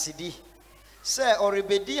adansedi sɛ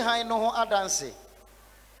ɔrebedi han no ho adanse.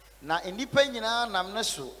 Na enipa nyinaa nam ne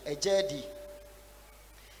so agyaadi.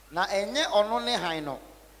 Na enye ɔno ne han no.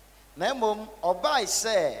 Na mmom ɔbae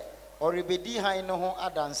sɛ ɔrebedi han no ho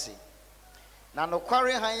adanse. Na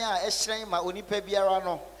nokware han a ɛhyerɛn ma onipa biara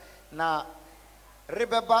no na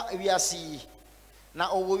rebeba wiase yi. Na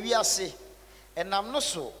owo wiase enam no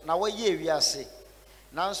so na waye wiase.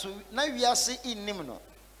 Nanso na wiase innim no.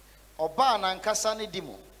 Oba na nkasa ne di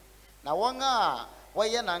mu. Na wɔn a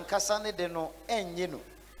wɔyɛ na nkasa ne de no enye no.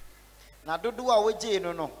 Na dodo a wɔgye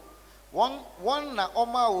no no wɔn na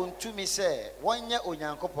ɔma wɔn tumi sɛ wɔnyɛ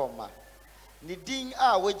Onyankopɔn ma. Ne din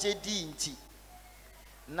a wɔgye di nti.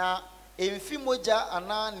 Na emfi moja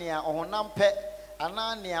ana nea ɔhonam pɛ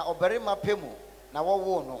ana nea ɔbarima pɛ mu na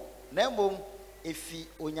wɔwo no. Na mmom efi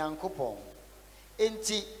Onyankopɔn.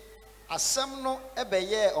 Enti asɛm no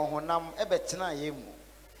ɛbɛyɛ ɔhonam ɛbɛtena yɛ mu.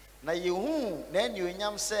 Na yehu na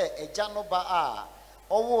anuonyam sɛ agya no ba a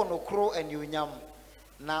ɔwo no koro anuonyam.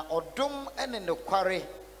 Na ɔdom ɛne ne kware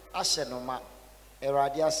ahyɛ no ma.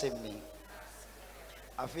 Awurade asɛm ni.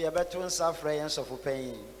 Afei yɛbɛto nsa frɛ yɛn sɔfo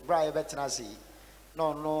panyin. Bra yɛbɛtena ase.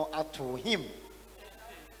 No no ato him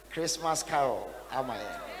Christmas carol.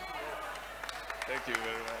 Amen. Thank you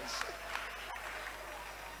very much.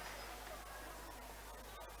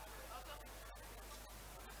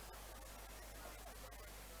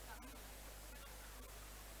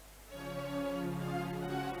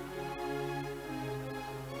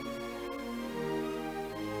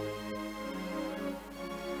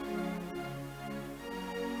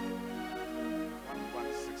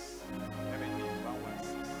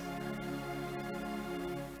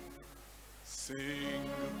 Sing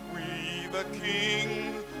we the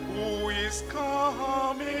King who is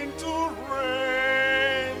coming to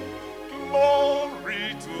reign.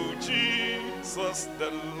 Glory to Jesus,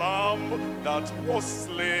 the Lamb that was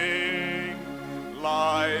slain.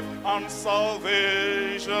 Life and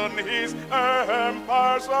salvation his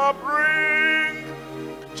empire shall bring.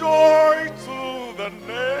 Joy to the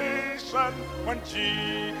nation when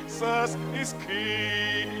Jesus is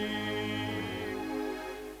King.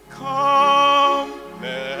 Come,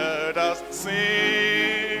 let us sing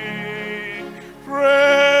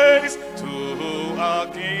praise to our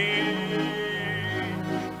King.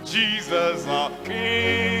 Jesus our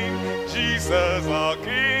King, Jesus our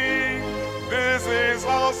King. This is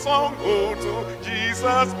our song, oh, to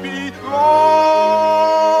Jesus belong.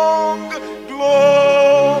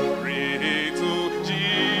 Glory to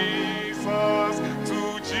Jesus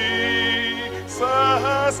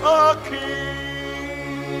our King.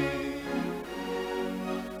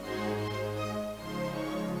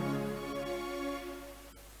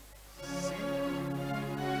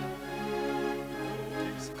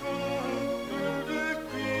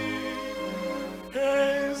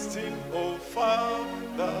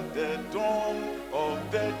 The dawn of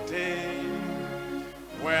the day,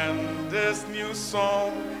 when this new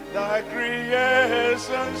song thy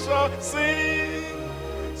creation shall sing,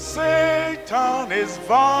 Satan is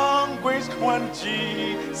vanquished when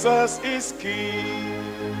Jesus is King.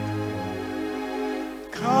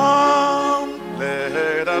 Come,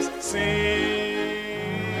 let us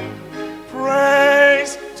sing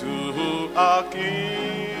praise to our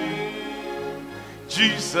King.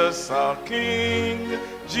 Jesus our King,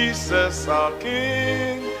 Jesus our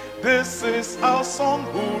King. This is our song,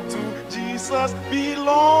 who to Jesus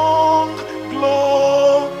belong.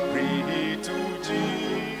 Glory to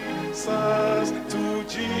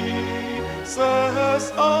Jesus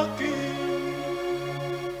our King.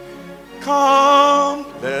 Come,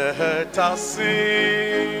 let us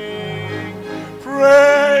sing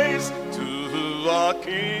praise to our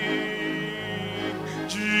King.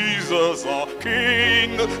 Jesus our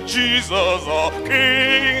King, Jesus our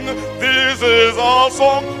King. This is our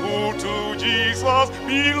song, who to Jesus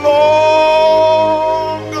belong.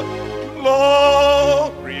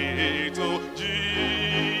 Glory to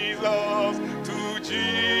Jesus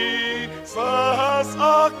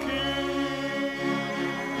our King.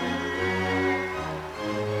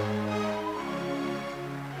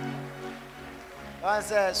 I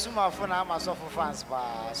said, Suma Funa Masofu fans,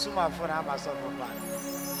 Suma Funa Masofu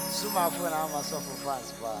fans, Suma Funa Masofu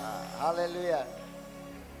fans, hallelujah.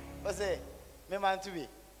 What's it? Me man to be.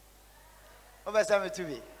 What about me to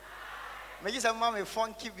be? Me just a mommy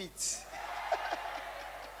funky beats.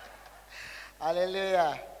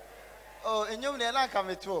 Hallelujah. Oh, and you never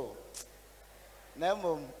come to.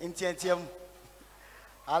 Nemo, intentium.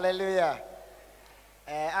 Hallelujah.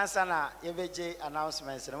 Answer na YBJ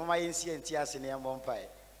announcements. No mama insi entias in Yambompai.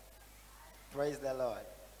 Praise the Lord.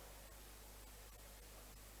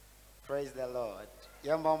 Praise the Lord.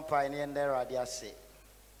 Yambompai ni yende radiase.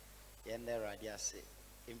 Yende radiase.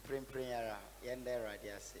 Imprim yara. Yende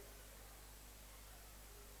radiase.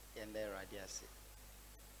 Yende radiase.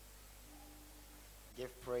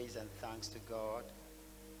 Give praise and thanks to God.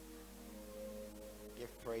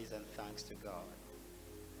 Give praise and thanks to God.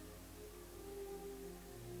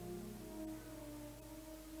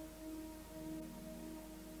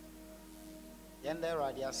 Yende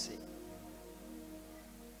radiasi.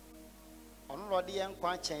 On rodi en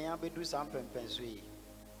kwa chenya bedu sampempensui.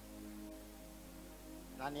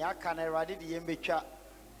 Na ni aka na radi di yembetwa.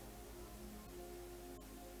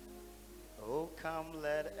 Oh, come,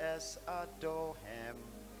 let us adore him.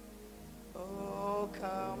 Oh,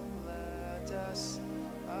 come, let us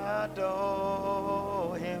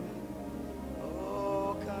adore him.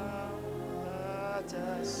 Oh, come, let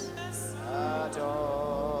us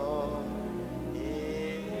adore him.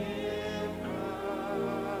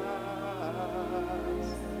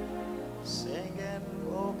 Singing,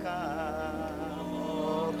 oh,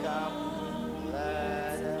 come,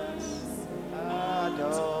 let us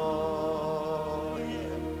adore.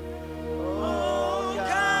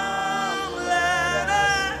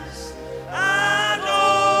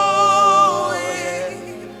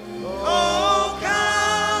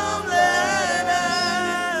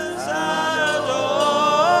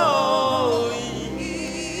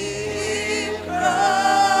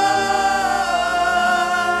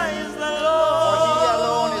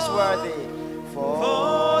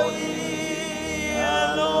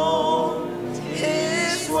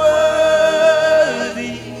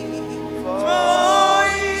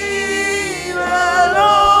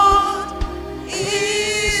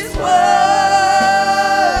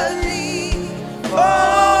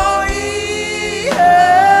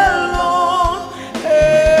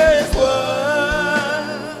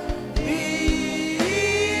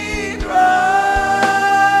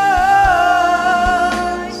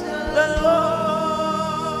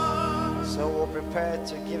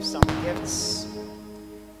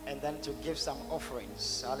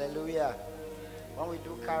 Hallelujah. When we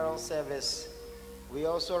do carol service, we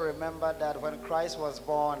also remember that when Christ was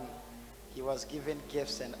born, he was given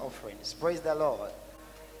gifts and offerings. Praise the Lord.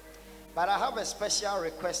 But I have a special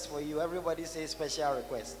request for you. Everybody say special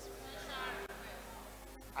request.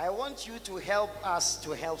 I want you to help us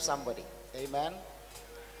to help somebody. Amen.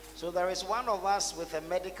 So there is one of us with a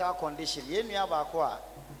medical condition.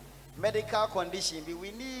 Medical condition.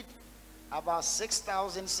 We need about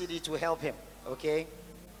 6,000 CD to help him. Okay.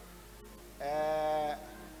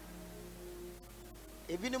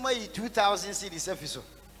 Even 2,000 CDs episode.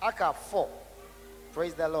 Aka 4.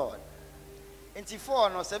 Praise the Lord. Into 4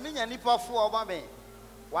 no se minya nipa 4 oba me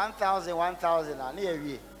 1,000 na na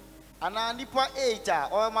ewie. Ana nipa 8 a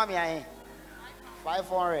o ma me ayen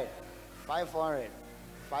 500.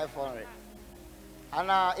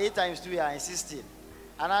 Ana 8 times 2 are 16.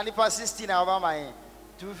 Ana nipa 16 a oba ma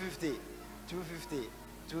 250.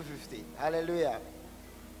 Hallelujah.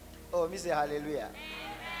 Oh, me say hallelujah.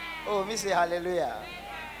 Oh, me say hallelujah.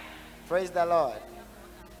 Praise the Lord.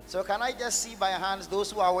 So can I just see by hands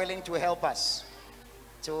those who are willing to help us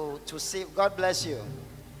to save? God bless you.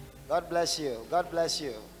 God bless you. God bless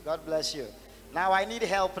you. God bless you. Now I need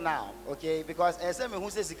help now, okay? Because who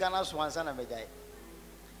says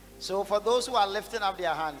so for those who are lifting up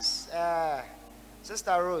their hands,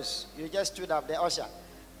 Sister Rose, you just stood up there, Osha.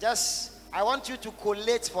 I want you to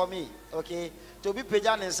collate for me, okay? To be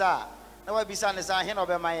pajan is now I be son is a hen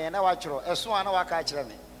of my natural, a swan or a catcher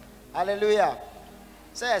me. Hallelujah.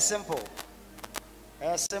 Say simple.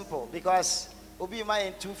 Simple, because Obi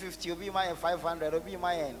mine 250, Obi mine 500, Obi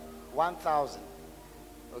mine 1,000.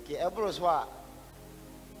 Okay, Ebroswa.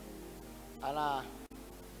 Anna,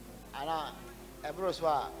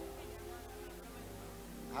 Ebroswa.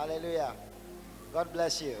 Hallelujah. God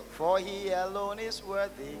bless you. For he alone is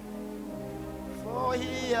worthy. For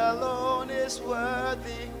he alone is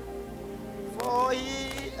worthy. For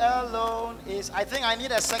he alone is. I think I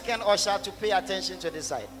need a second usher to pay attention to this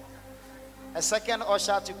side. A second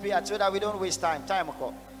usher to pay attention so that we don't waste time. Time,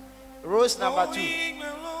 okay. Rose number 2.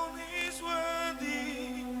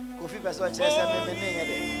 Kofi Person says,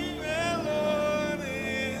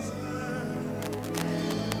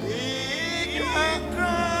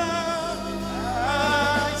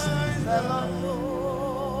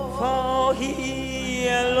 for he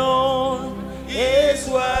alone is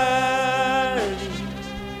worthy.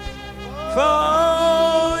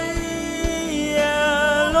 For he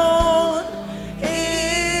alone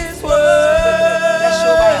is worthy. Let's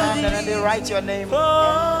show by hand and then they write your name and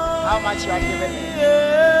how much you are giving me.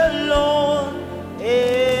 Alone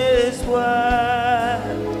is worthy.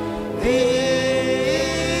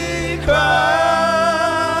 Christ.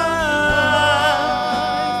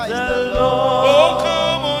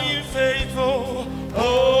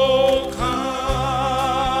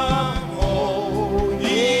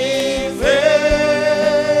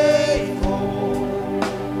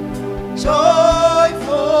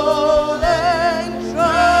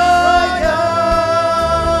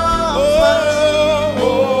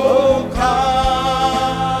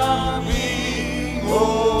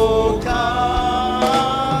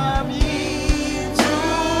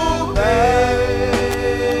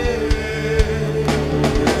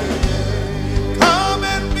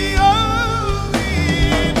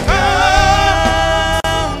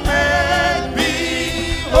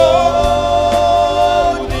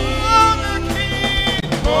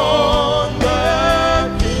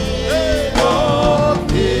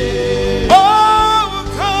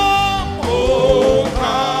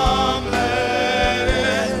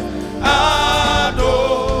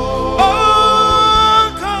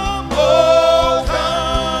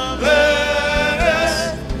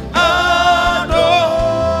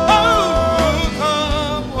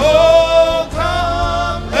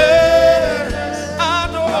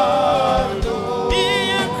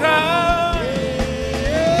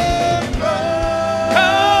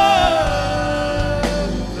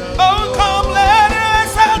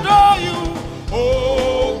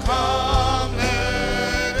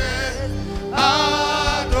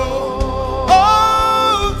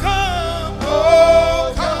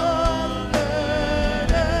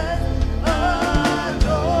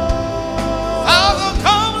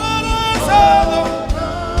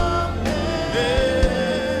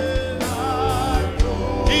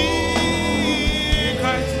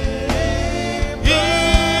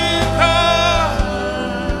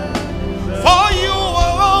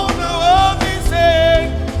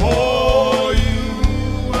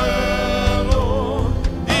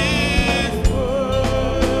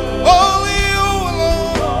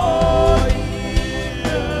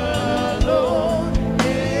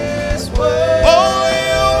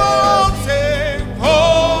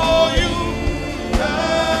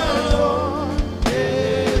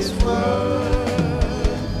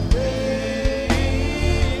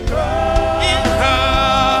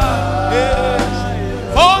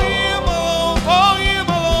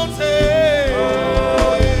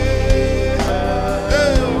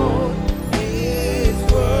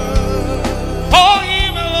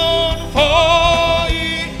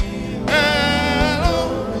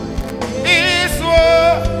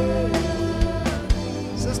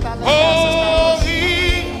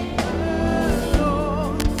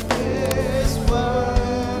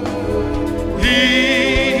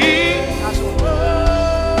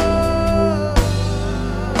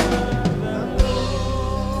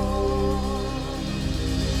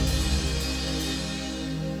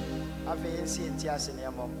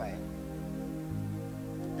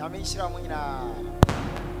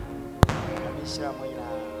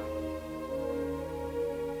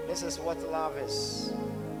 This is what love is.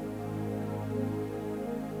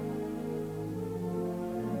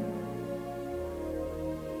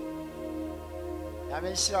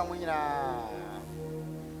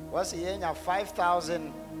 What's the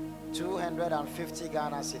 5,250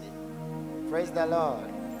 Ghana city? Praise the Lord.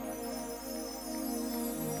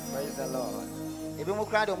 Praise the Lord.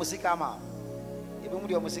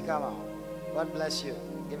 God bless you.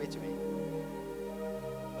 Give it to me.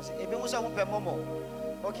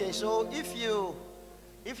 Okay, so if you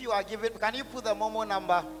are giving, can you put the Momo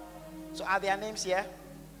number? So are their names here?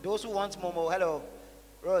 Those who want Momo, hello.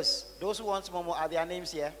 Rose, those who want Momo, are their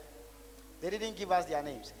names here? They didn't give us their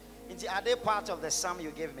names. Are they part of the sum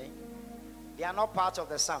you gave me? They are not part of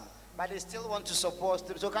the sum, but they still want to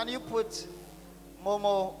support. So can you put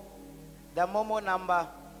Momo, the Momo number?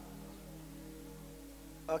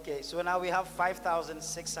 Okay, so now we have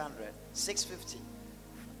 5,600, 650.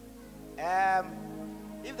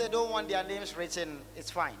 If they don't want their names written,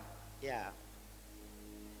 it's fine. Yeah.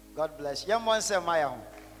 God bless. Yamon Semaya.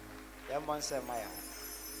 Yamon Semaya.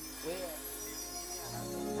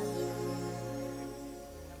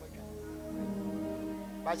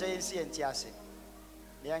 Baja yinsi entiase.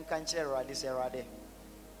 Lian kanche radi serade.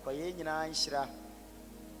 Kwa yenyina nshira.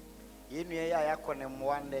 Yenu ya yakone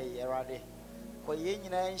mwande yerade. Kwa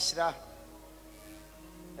yenyina nshira.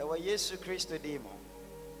 Ewa Yesu Kristo dimo.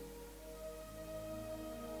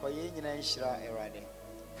 Kwa yenyina nshira erade.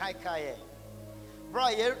 Kai kai. Bro,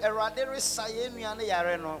 erade resa yenu yane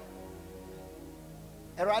yare no.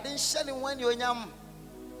 Erade nshani wani onyam.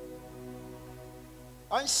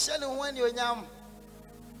 Onshani wani onyam.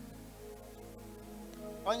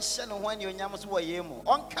 Onshani wani onyam suwa yemu.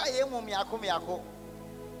 Onka yemu miyako.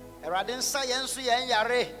 Erade nsa yensu yen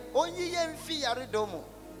yare. Onyi yenfi yare domo.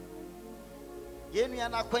 Yenu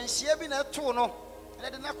yana kwenshie bi na to no.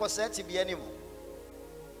 Ede na koseti bi animu.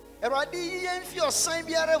 Erade yenfi osan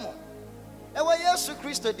biare mo. Ewa Yesu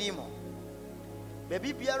Kristo dimo.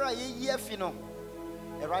 Baby biara ye afi no.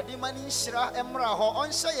 Erade mani nshira emra ho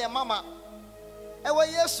onhye ye mama. Ewa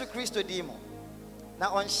Yesu Kristo dimo. Na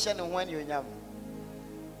onhye ne ho ani onyam.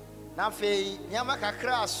 Na fe nyama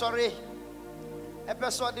kakra asore.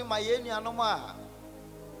 Epeso de ma ye nuanom a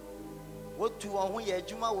wotu won ho ye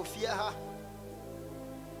adwuma wo fie ha.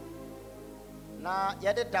 Na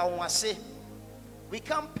ye de da won ase. We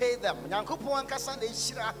can't pay them. Nyankopon ankasa na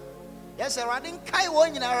ehira. Yes, Erade nkai wo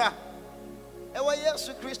nyinara. Ewa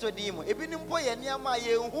Yesu Kristo dimo. Ebinim po ye niama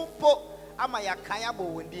ye nhumpo ama yakan abo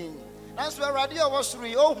wondin. Nanso Erade o wosuru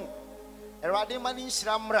ye ohu. Erade mani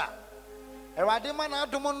nhira mra. Erade mana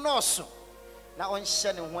adom noso. Na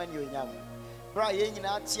onhye ne ho ani onyam. Bra ye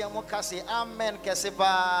nyina atia mo kase amen kese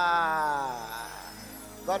ba.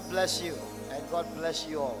 God bless you and God bless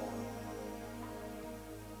you all.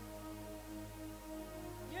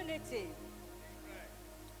 Unity.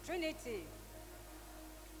 Trinity.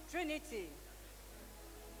 Trinity.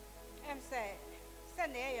 Say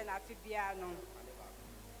na fibia no.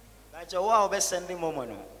 But you are sending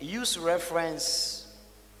moment. Use reference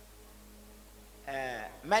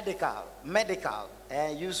medical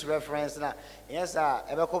and use reference now. Yes, sir.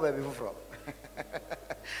 Ebeko baby from.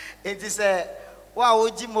 It is a wow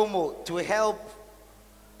momo to help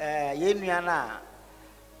yenuana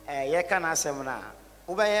ye can asemna.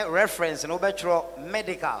 Ube reference and ube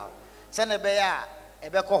medical. Send a bear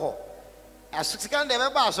ebeko ho. As you can never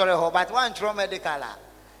pass sorry ho, but one tro medical.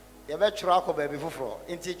 You better tro baby from.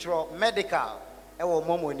 Inti tro medical. Ewo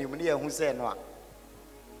momo ni muni who say no.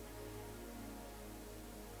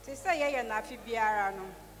 Te say ye na fi biara no.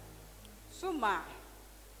 Suma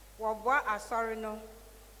wo bo asori no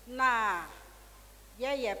na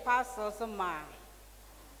ye pastor suma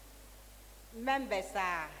members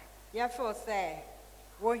a ye feel say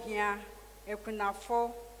wo hia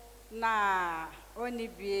ekunafo na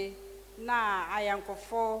onibie na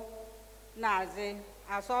ayankofo na aze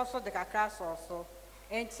asoso de kakra soso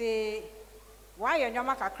enti wa ye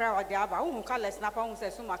nyoma kakra o de aba hu colors na pa hu say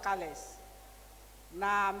suma colors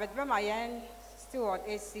na medbe mayen steward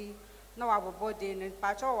AC na wa bobode ni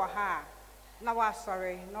pacho wa ha na wa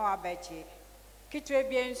sorry na wa bechi kitwe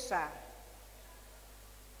biensa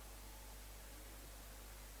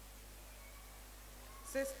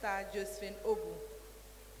Sister Josephine Obu.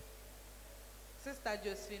 Sister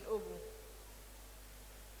Josephine Obu.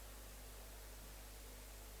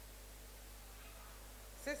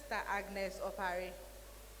 Sister Agnes Opare.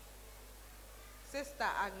 Sister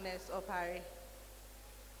Agnes Opare.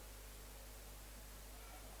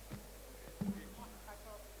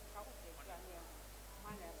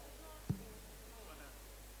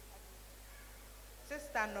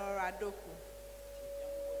 Sister Nora Doku.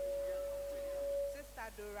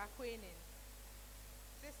 Sister Dora Queenin.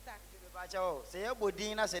 Sister Bacho, say your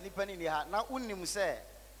body na se nipa ni ha na unim se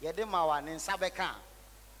ye de ma wa ne nsa beka.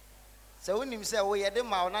 Se unim se wo ye de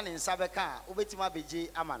ma na ne nsa beka, obetima beje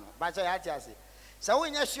ama no. Bacho ya tiase. Se wo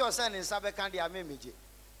nya sure se ne nsa beka de amemeje.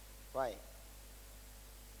 Why?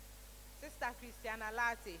 Sister Christiana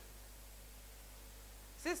Latte.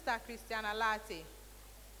 Sister Christiana Latte.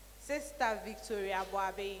 Sister Victoria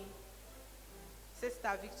Boabe.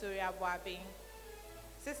 Sister Victoria Boabe.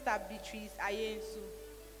 Sister Beatrice Ayensu.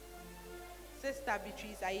 Sister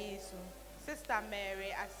Beatrice Ayensu. Sister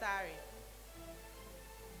Mary Asari.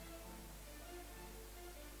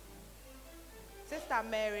 Sister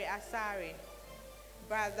Mary Asari,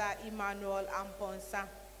 Brother Emmanuel Amponsa,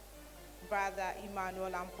 Brother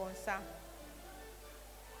Emmanuel Amponsa.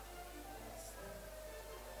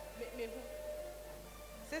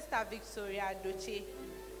 Sister Victoria Doche,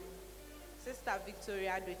 Sister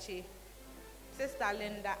Victoria Doche, Sister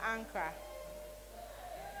Linda Ankra,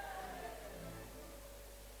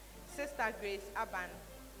 Sister Grace Aban,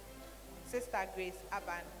 Sister Grace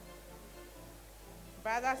Aban,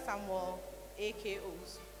 Brother Samuel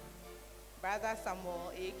AKOs, Brother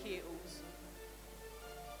Samuel AKOs,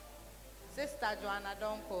 Sister Joanna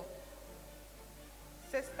Donko,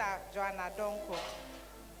 Sister Joanna Donko,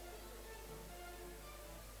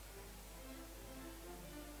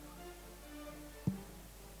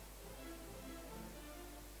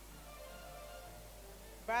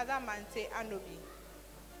 Brother Mante Anobi,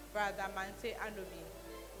 Brother Mante Anobi,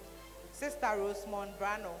 Sister Rosemont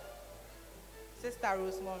Brano, Sister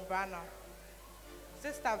Rosemont Brano,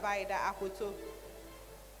 Sister Vida Akoto,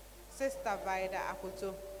 Sister Vida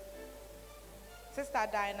Akoto, Sister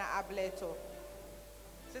Diana Ableto,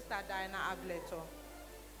 Sister Diana Ableto,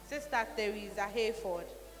 Sister Teresa Hayford,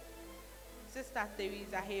 Sister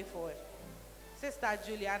Teresa Hayford, Sister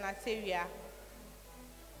Juliana Teria,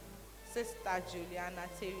 Sister Juliana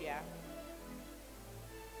Teria,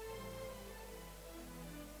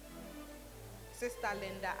 Sister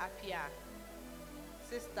Linda Apia,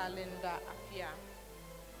 Sister Linda Apia,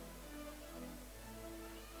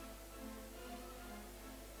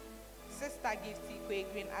 Sister Gifty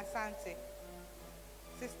Quagrin Asante,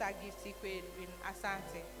 Sister Gifty Quagrin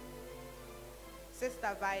Asante,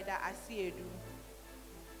 Sister Vida Asiedu,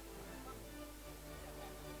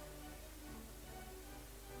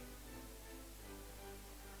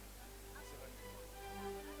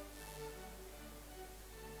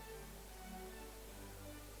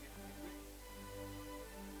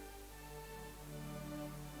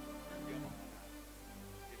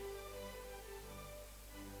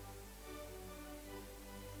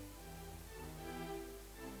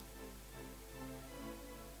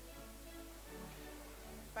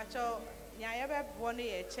 Pacho, nyayebe boni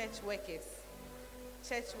ye church workers.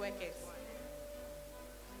 Church workers.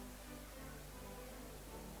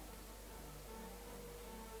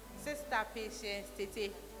 Sister Patience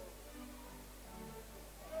Tete.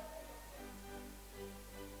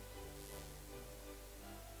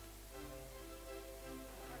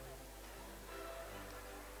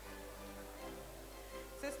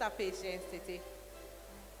 Sister Patience Tete.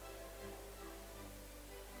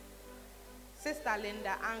 Sister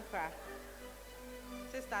Linda Ankra.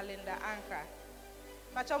 Sister Linda Ankra.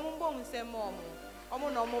 Pacha mumbo mse momu.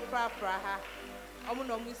 Omu no mu pra ha. Omu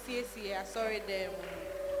no mu sie sorry dem.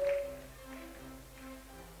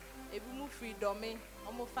 Ebi mu freedom me.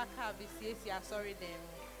 Omu faka bi sie sorry dem.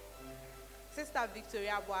 Sister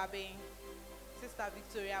Victoria Boabe. Sister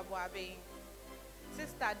Victoria Boabe.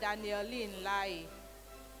 Sister Danieline Lai.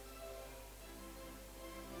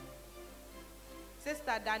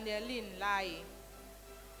 Sister Danieline Lai,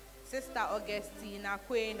 Sister Augustina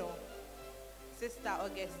Queno, Sister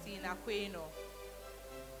Augustina Queno,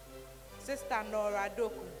 Sister Nora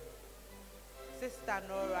Doku, Sister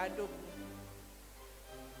Nora Doku,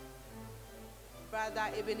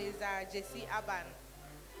 Brother Ebenezer Jesse Aban,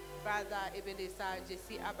 Brother Ebenezer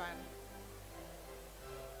Jesse Aban,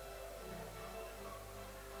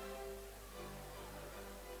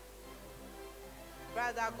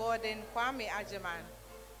 Brother Gordon Kwame Ajeman,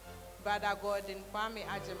 Brother Gordon Kwame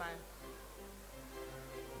Ajeman,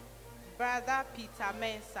 Brother Peter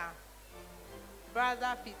Mensah,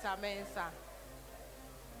 Brother Peter Mensah,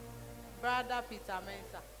 Brother Peter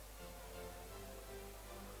Mensah,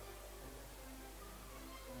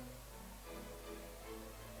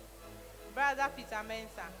 Brother Peter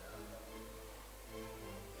Mensah,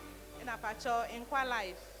 in a pacho, Inqua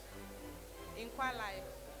Life, Inqua Life,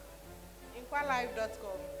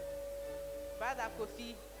 InquaLife.com, Brother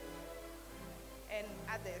Kofi, and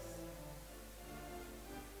others.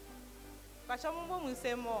 Pachamubo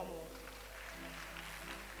Muse Momo.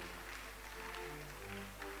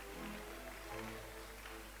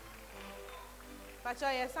 Pacha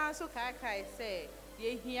Yasansu Kakai say,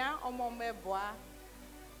 ye here or more bois.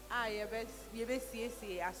 Ah, ye best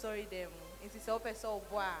see, I sorry them. It is open so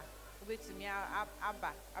bois. Wait to me,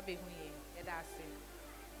 Abba, Abe, that's it.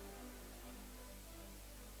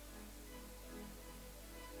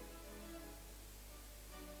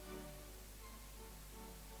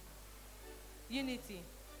 Unity.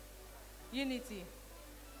 Unity.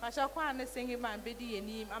 Pasha kwa ne singing man bedi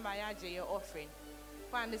yenim amaya je your offering.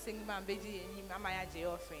 Kwa ne singing man bedi yenim amaya je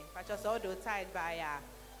your offering. Pasha so do tied by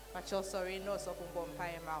Pacho sorry no so from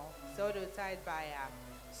Bompire Mao. So do tied by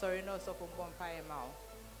sorry no so from Bompire Mao.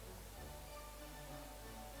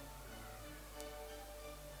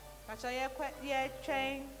 Pacho ye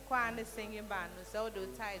train Kwan the singing band, so do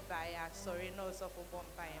tied by sorry no so from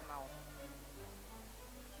Bompire Mao.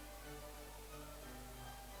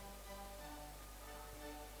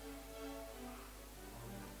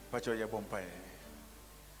 Pacho ya Bompire.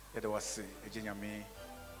 Yet was a genuine.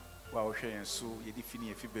 While sharing so ye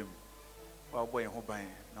defini a fibem, while boy and hobby,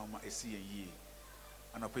 now my AC and ye,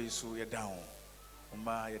 and I pay so ye down.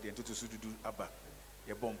 Oma ye the to do abba,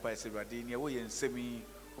 ye bomb by Seradine, away and semi,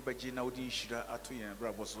 Obajina Udi Shira Atu and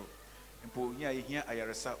Braboso. And po ya here I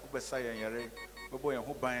aresa, Ubasai and Yare, boy and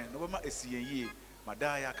hobby, no ma AC and ye,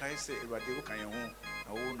 Madaya Kaise, Radu Kayan,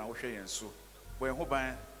 no now sharing so. Boy and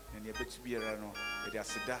hobby, and ye bet to be around, it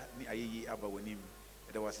is a da ni aye abba when him,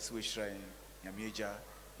 there was a swish shrine, Yamija.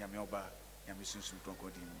 Yamioba, Yamisun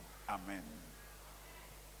Tonkodim. Amen.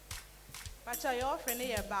 Pacha, your friend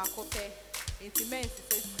here back okay. It's immense,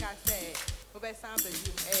 says Casse, over Sunday,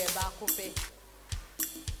 a back okay.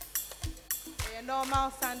 A normal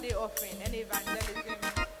Sunday offering, and evangelism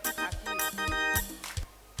at least.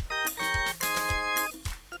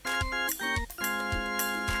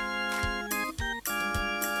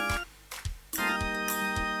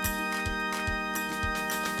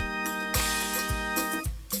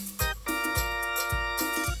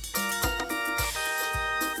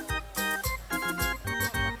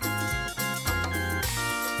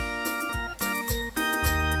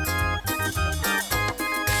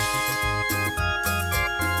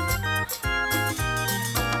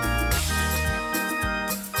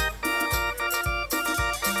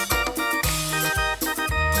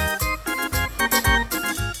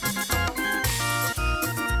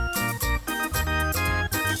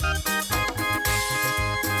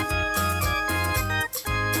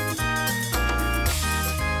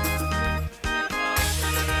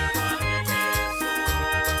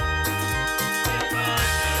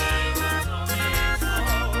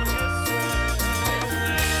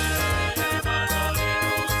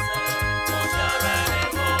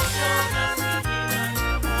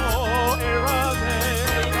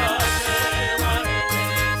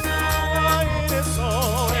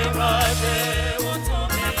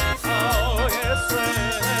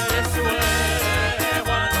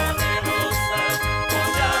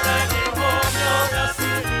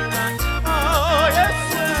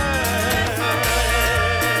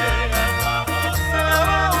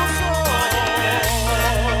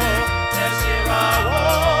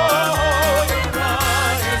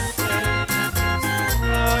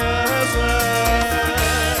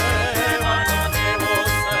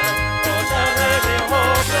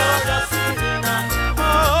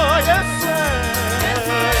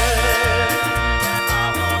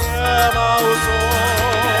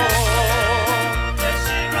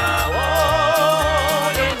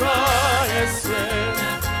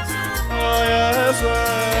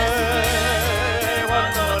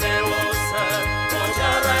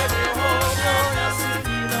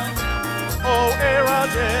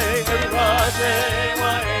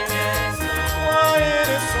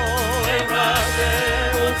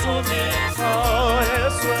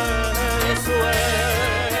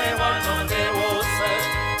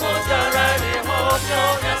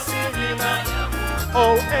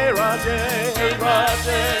 Oh, Eraje,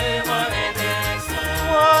 Eraje,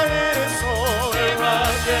 why it is so,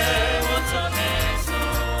 Eraje,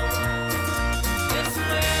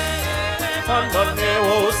 Mandone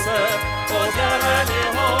wose, Ojarani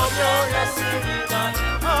homo yasirina.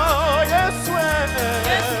 Oh, yes,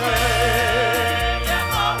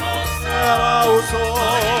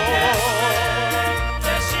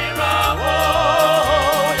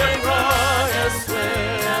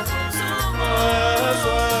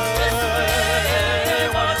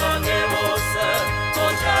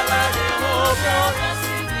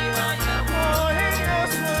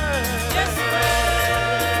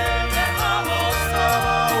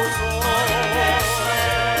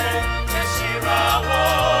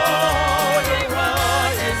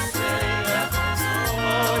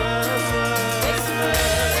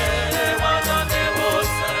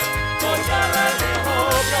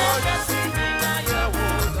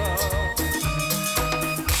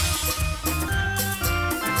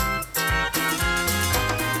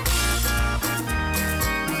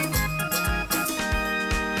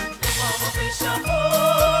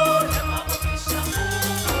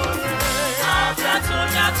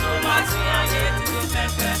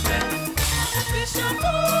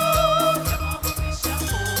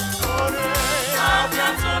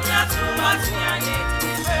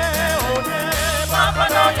 Papa,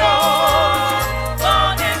 no,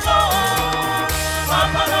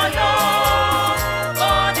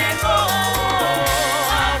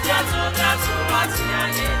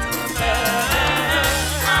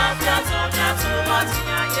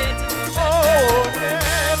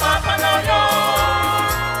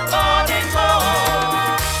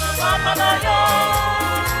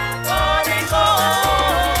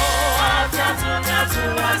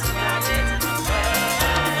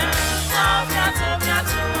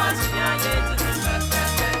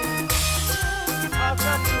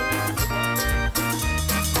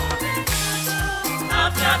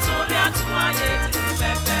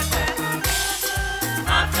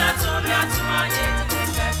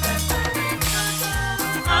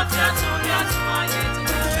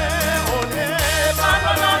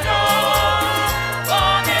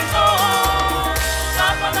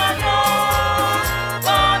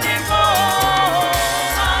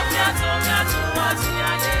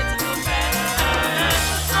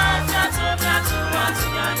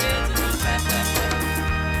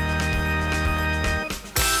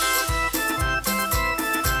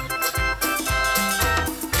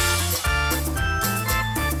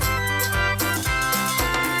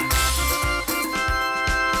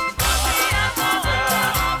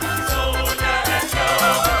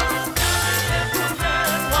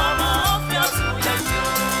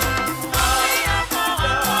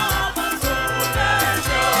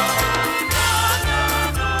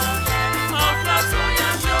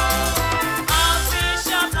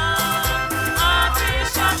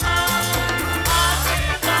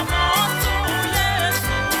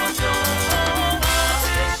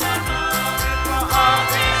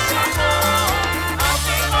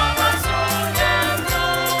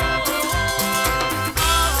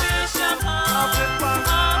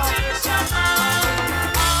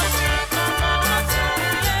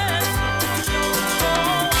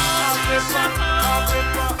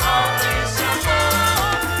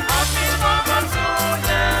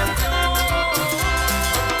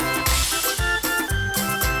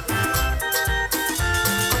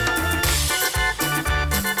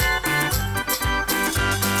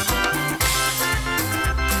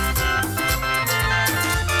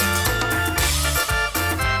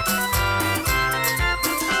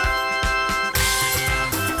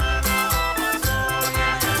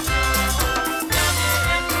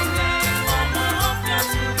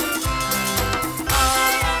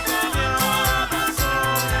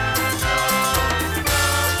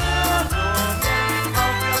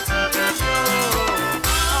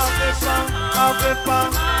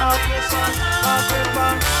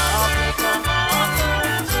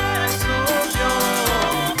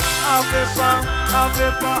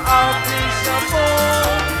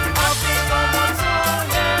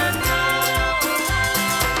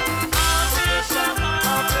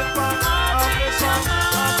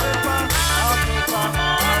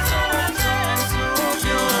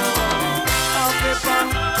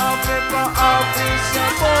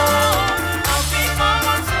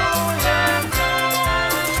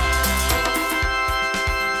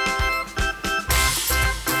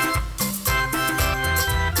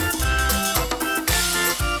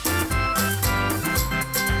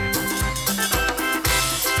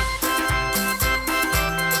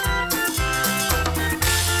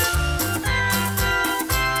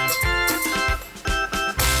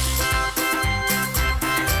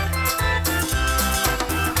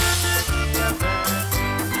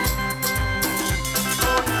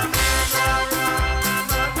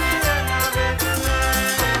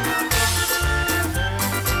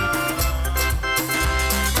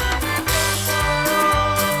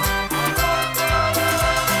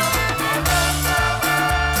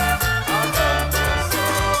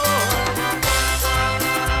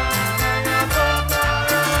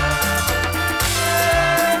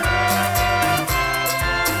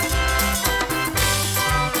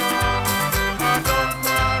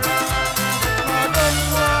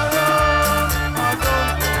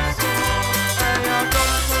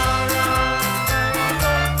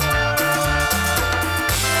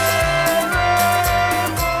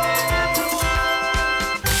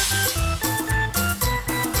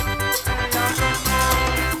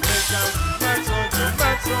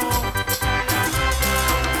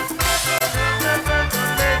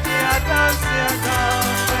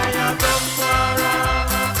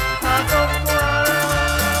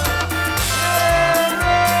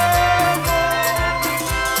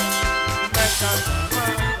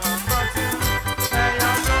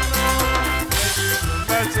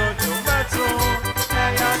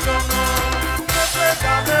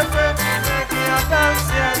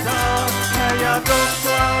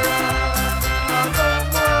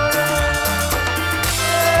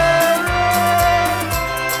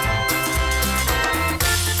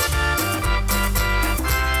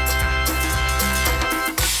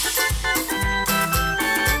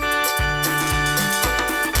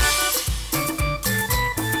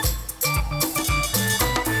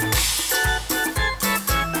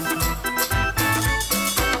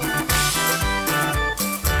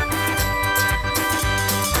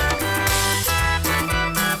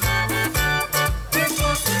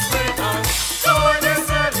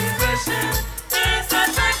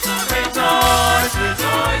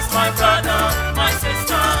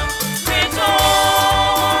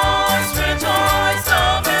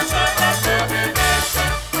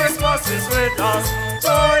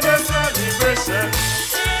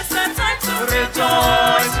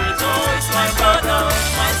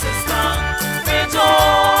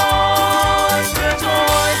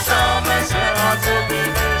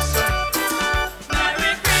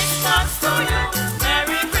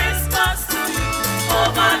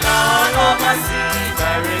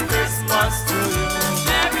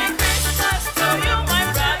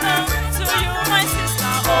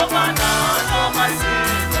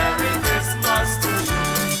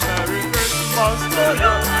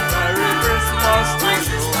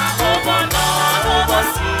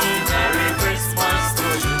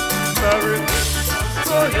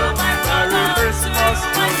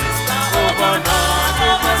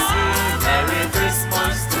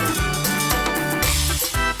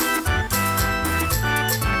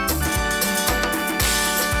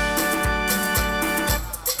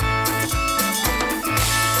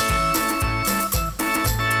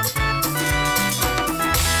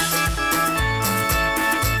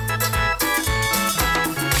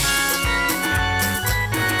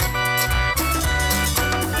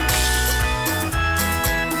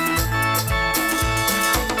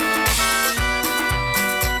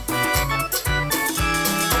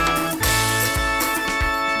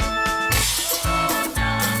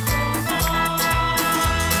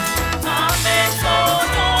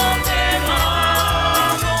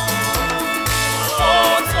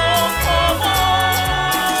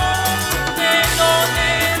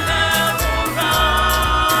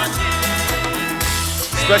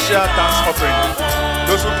 Special thanks offering.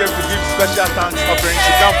 Those who came to give special thanks offering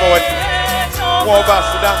should come forward. One over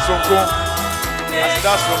Sudan Sonko.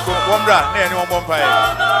 Sudan Sonko. One bra.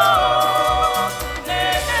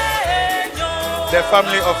 The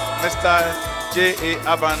family of Mr. J.A.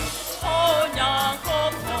 Aban,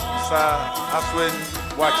 Sir Aswin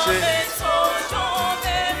Wache,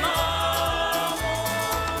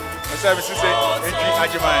 services entry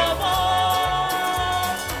Ajimai.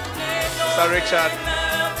 Sir Richard,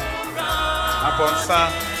 Aponsa,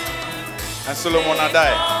 and Solomon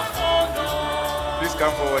Adai. Please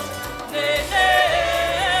come forward.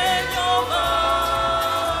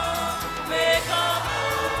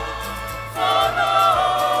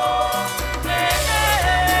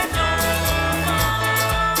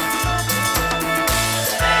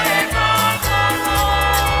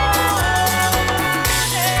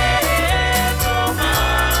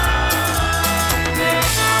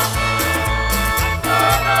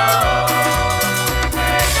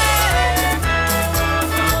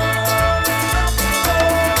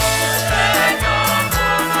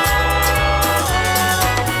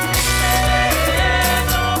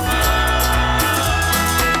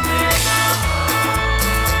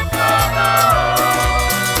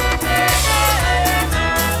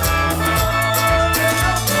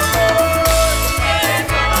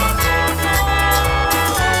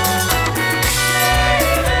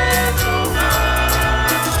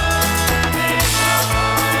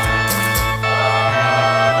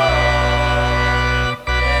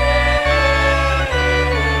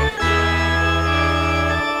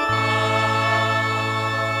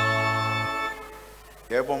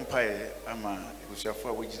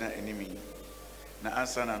 Shafwa wajina enemy na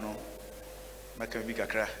answer na no makambi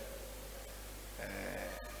kakra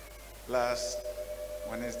last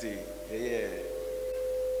Wednesday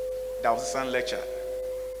diocesan lecture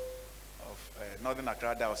of Northern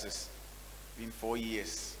Accra Diocese been 4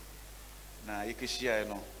 years na yekeshia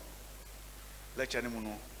no lecture ni mu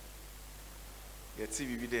no ye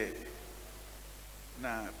TV bi de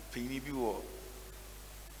na pini bi wo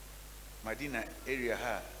Madina area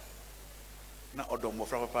ha na odomo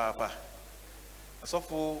fra papa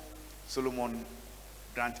asofo Solomon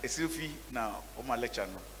Grant Esilfi na o ma lecture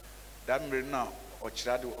no that mre na o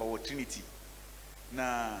chirade o Trinity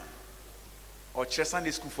na o chire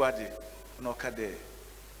Sunday school for ade na o ka de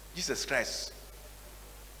Jesus Christ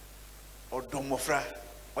odomo fra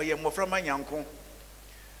o ye mofra manyanko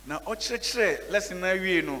na o chire lesson na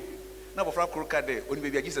wie no na bofra kro ka de oni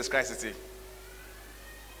bia Jesus Christ ti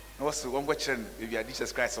na was won go chire bia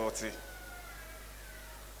Jesus Christ o ti.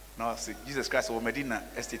 No, see, Jesus Christ or Medina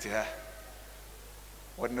estate her.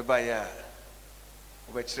 What no buy ya?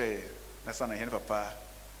 Which na son and papa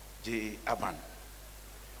J. Aban.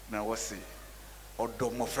 Now what's it? Or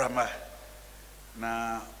domo frama.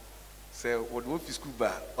 Na say what wolf is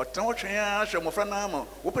scuba or town train mofranamo.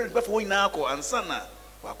 Open before in Nako and Sana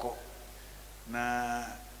Wako. Na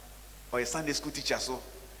or a Sunday school teacher so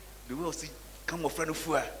the will see come of friend of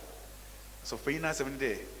four. So for you 7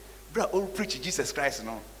 day. Bra all preach Jesus Christ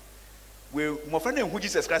no. We my friend who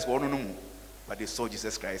Jesus Christ was no, but they saw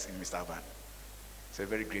Jesus Christ in Mr. Aban. It's a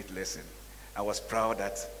very great lesson. I was proud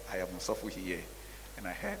that I am so here and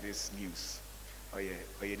I heard this news. Oh yeah,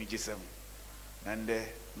 Jesus. And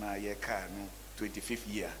na ye car no 25th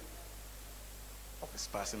year of his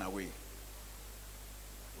passing away.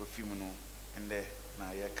 We film no and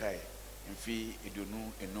na ye kai and fee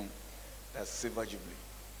idunu enum. That's Silver Jubilee.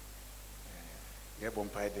 Ye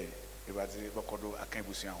bompire there. It was Bokodo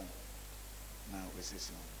Akambusian. Now we say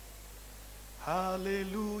so.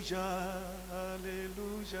 Hallelujah,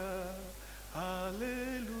 hallelujah,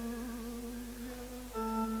 hallelujah.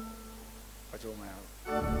 What's your mind?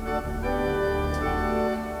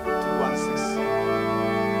 216.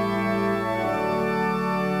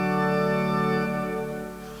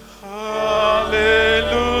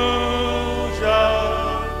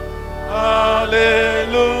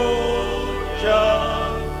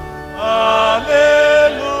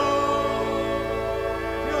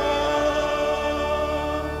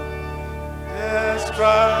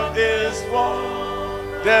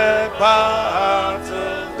 The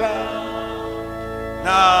battle down,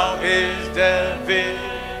 now is the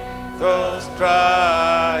victor's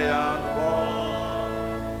triumph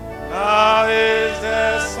won. Now is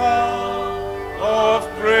the song of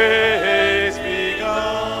praise begun.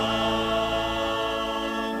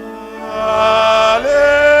 Hallelujah.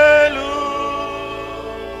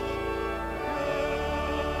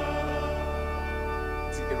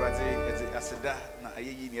 See, everybody, as a da, na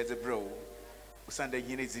ayi as a bro. Sunday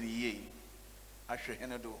units in ye. I shall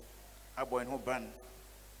handle a boy who ban.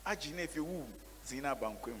 I gene if you woo, Zina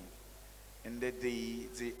Banquim. And that the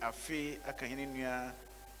affair a cahinia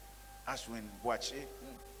as when watch it.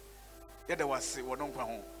 Yet there was one on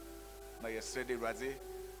Pahon. Now yesterday, Razi,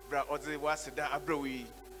 Bra Ozzy was a da abrowi,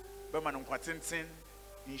 Berman on Quatintin,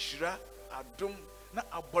 Inshira, Adum, not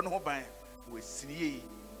a bonhoban with Sinie.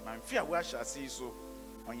 My fear, where shall see so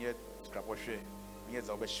on your scrap or share. Yes,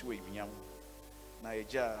 I'll be sure. na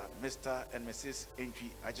eja Mr. and Mrs.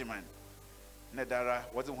 Entry Ajiman Nedara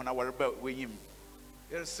wasn't when I were about with him.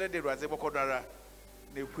 You said it was a bocodara,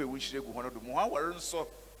 ne kwe wish you one of the more so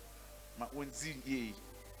ma unzi ye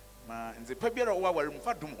ma and the pebera wa were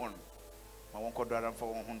mfadum on ma won kodara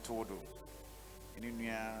for one todo in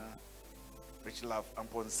India rich love and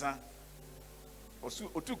ponsa osu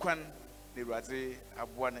otukwan ne raze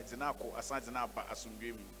aboa na tinako asan na ba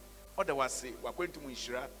asundwem oda wase wakwentum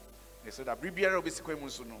nhira ne so da bribiara obesikwa mu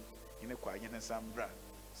so no ine kwa anye nsambra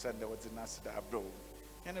sanda wati nasida abro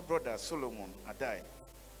yene brother Solomon adai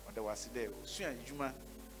oda wase de osua juma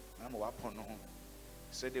na ma wapon no ho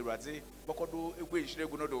so de raze bokodo egwe nhira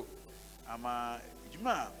gu no do ama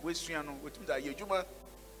juma wesua no wetum da ye juma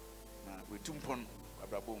na wetum pon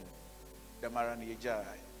abrabom damara ne yeja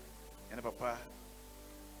yene papa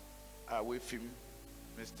we film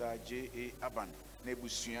Mr. J.A. Aban na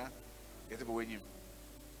ebusua yete bo wenyim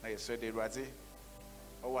na yeso de ruaze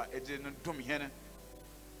owa eje no dum hene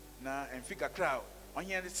na enfika crowd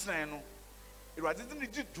onye ne sran no ruaze de ne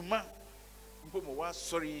duma mpo mo wa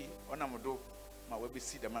sorry onamdo ma wa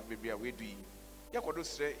besi dama bebia we dui yakodo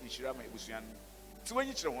sre inshira ma ebusua no ti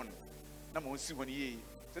wanyi kire hon na ma onsi hon ye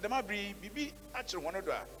te dama bri bibi a kire hon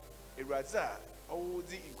do a ruaze a owo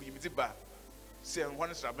di nkunyimdi ba se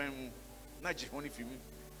hon sraban mu na je hon fi mu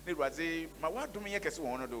ne ruaze ma wa dum ye kese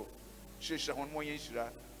hon do hwehwɛ hon mo ye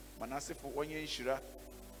nhira manasefo onye nhira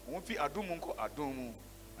won fi adum nko adum mu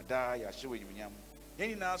ada ya hye wanyunyam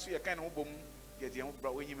yeni na so ye kan no bom ye de ho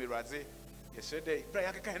bra onyi me ruaze ye hye de bra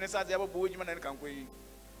ya kan ne sa de ababo onyima na kan koyi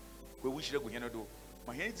ko wu hira go hene do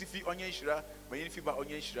ma hene ti fi onye nhira ma hene fi ba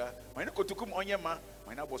onye nhira ma hene kotokum onye ma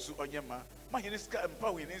hene abosu onye ma hene ska mpa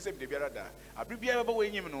hu hene nsem de biara da abri biara ba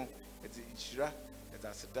wanyim no ye de nhira ye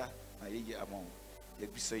da seda na ye amon ye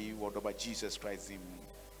bisa yi wo do ba Jesus Christ him.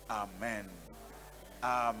 Amen.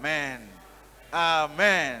 Amen.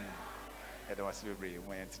 Amen. I don't want to be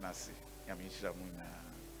my intimacy. I mean, she's a moon.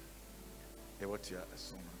 What you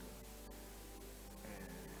assume.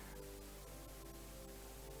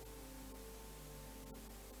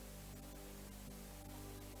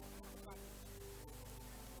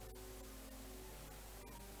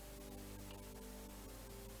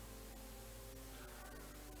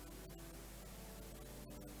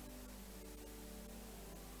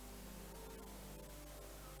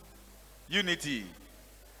 Unity,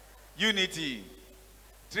 unity,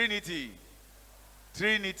 Trinity,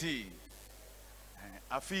 Trinity.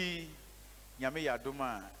 Afi nyame ya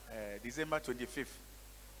doma December 25th.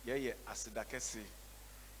 Ye asidakese.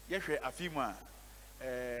 Ye hwe afi ma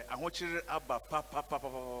ahochire aba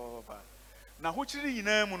pa. Na hochire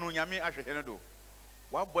yina mu no nyame ahwe he no do.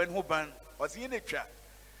 Wa boy no ban, osi ne twa.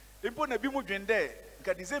 Impo na bi mu dwende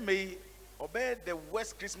nka December yi obe the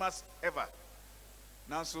worst Christmas ever.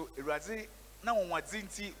 Nanso Ewurade na wonwadze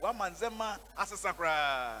nti wa manzema asesa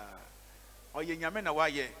kra oye nyame na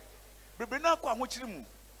waye bebre na akọ ahokyiri mu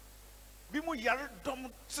bi mu yare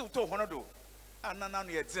dom tilto hono do anana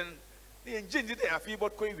no yedzen na yenjinji de afi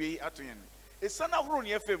bot ko wi atoyen esana horo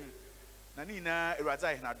ne afem na ni na Ewurade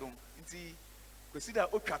ahe na dom nti kwesida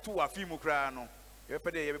otwato wa afi mu kra no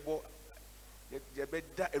yebepede yebebo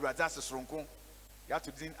yebeda Ewurade asesronko ya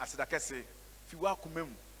to din asedakese fi wa komam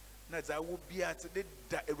na za wo bia te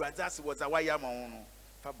da Ewurade ase wo za wa ya ma ho no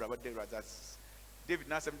fa braba de Ewurade ase David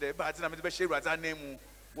na asem de ba ate na me be hye Ewurade anemu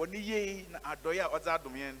woni ye na adoye a oza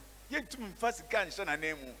adom yen ye ntum mfa sika nhye na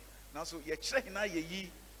anemu na so ye kyerɛ hina ye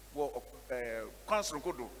yi wo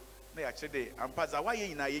kwansoro do na ya kyerɛ de ampa za wa ye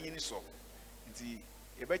hina ye nyini so nti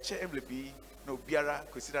ye be kyɛ envelope na obiara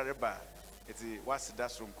kosira reba eti wasida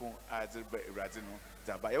sonko a de ba Ewurade no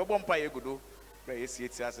za ba ye be bompa ye godo bra ye sie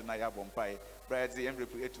ti ase na ya bompa ye bra de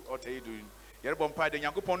envelope etu otaidu ye bompa de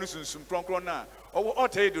Nyankopɔn no sunsum kronkron na owo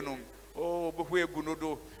otaidu no o bohu egu no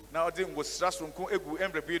do na odi ngosra sonko egu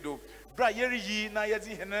envelope do bra ye yi na ye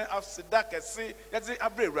di hene afsida kese ye di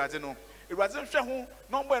abre Ewurade no Ewurade hwɛ ho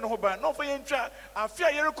na ɔmbɔ no ho ba na ɔfa ye ntwa afia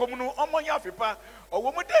ye rekom no ɔmɔ nya afepa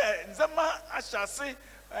ɔwɔ mu de nzema ahyase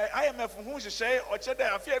IMF hu hyehyɛ ɔkyɛ de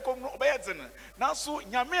afia rekom no ɔbɛyɛ dzen nanso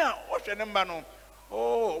nyame a ɔhwɛ ne mba no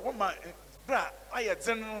wo ma bra aye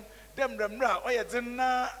dzen dem ra oye dzen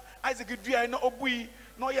na Isaac dua na obui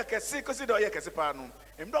na oye kese kosi de oye kese pa no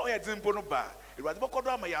emra oye dzen po no ba Ewurade bokodo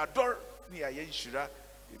ama ya ador ni ya ye nhira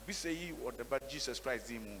bi say yi or the bad Jesus Christ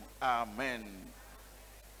mu amen.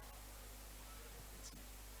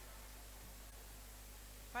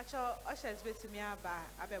 Pacho ushers betumi aba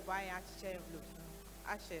abebo anya achiche envelope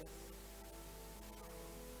ashes.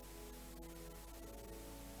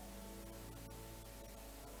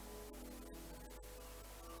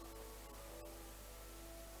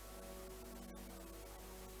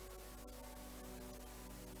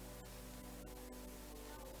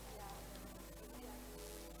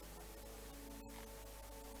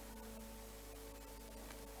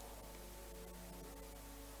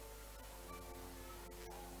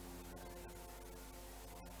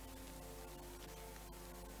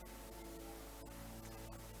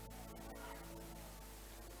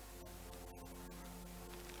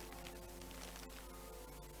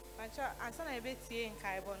 Pacho, ansana ebeti in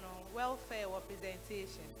Kaibono, welfare or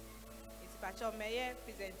presentation. It's Pacho Mayor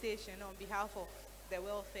presentation on behalf of the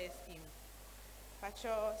welfare scheme.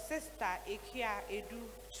 Pacho, Sister Ikia Edu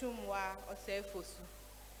Chumwa Osefosu.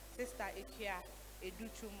 Sister Ikia Edu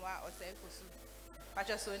Chumwa Osefosu.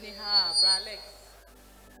 Pacho Soni ha, Bralex.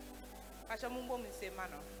 Pacho Mumbo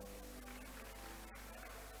Misemano.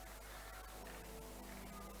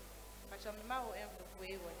 Pacho Mima will end the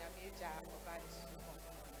way when Yamija or Banish.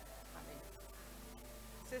 Amen.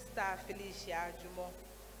 Sister Felicia Jumo.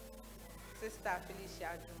 Sister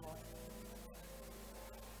Felicia Jumo.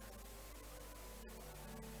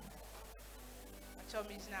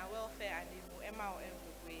 Chomijna welfare and the Emma or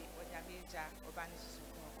Embley or Yamija or Banish.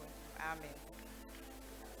 Amen.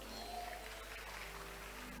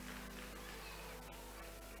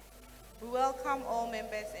 We welcome all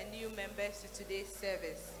members and new members to today's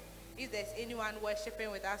service. If there's anyone worshiping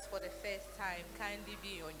with us for the first time, kindly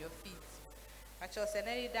be on your feet. Pacho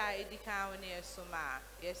seneni da edika oni esuma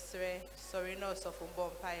yesre sorry no so from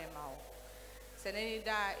bompaye mao. Seneni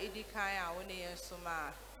da edika ya oni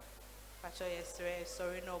esuma Pacho yesre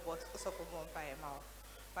sorry no but so from bompaye mao.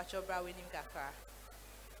 Pacho bra winim kakra.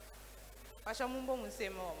 Pacho mumbo munse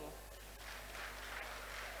mo.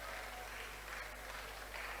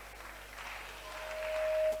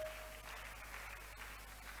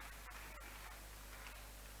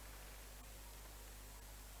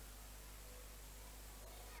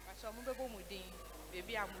 So I'm going to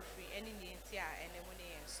baby, I'm free any tia and the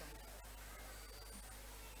money and some.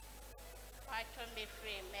 I can be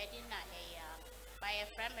free, Medina here by a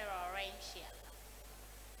primary orange here.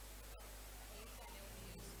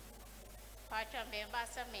 I can be a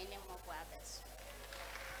minimum of others.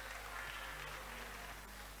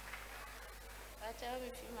 I tell you,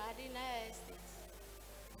 if you Medina estate,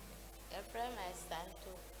 a primary stand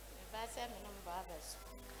to invest a minimum of others.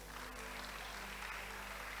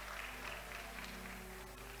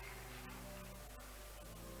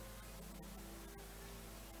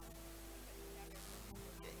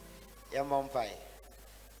 Yamampai.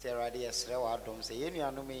 Terradia Slewa Dom say, you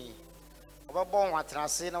know me. Overborn what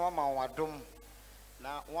Trasina, Mamma Dom.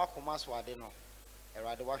 Now, Wakumas Wadeno. A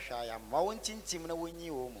rather wash I am mountain Timna win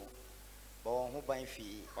you, Omo. Born who by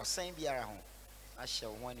fee, or same be around. I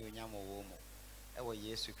shall want you, Yamo Omo. Ever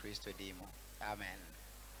yes to Christ demo. Amen.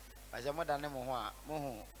 As a mother Nemo,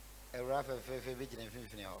 Moho, a rough vigilant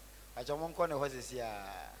finfino. As a one corner was this year.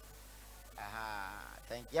 Aha,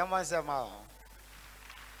 thank you, Mamma.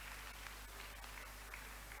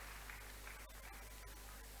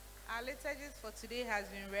 Our liturgist for today has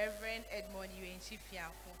been Reverend Edmond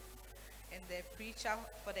Yuenchifianku, and the preacher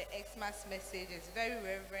for the Xmas message is Very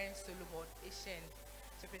Reverend Solomon Ishen,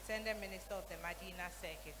 Superintendent Minister of the Medina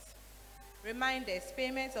Circuit. Reminders,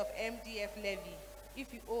 payment of MDF levy.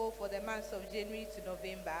 If you owe for the months of January to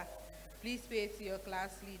November, please pay to your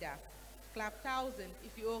class leader. Club 1000,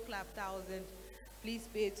 if you owe Club 1000, please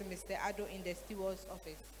pay to Mr. Ado in the steward's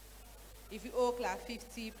office. If you owe Class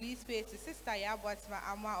 50, please pay to Sister Yabwatma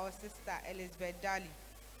Amma or Sister Elizabeth Daly.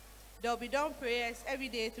 There will be done prayers every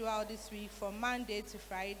day throughout this week from Monday to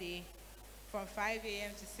Friday from 5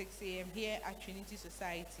 a.m. to 6 a.m. here at Trinity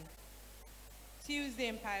Society. Tuesday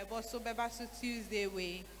in Paiboso Bebasu Tuesday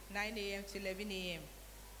way, 9 a.m. to 11 a.m.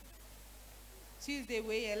 Tuesday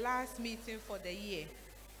way, a last meeting for the year,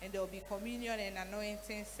 and there will be communion and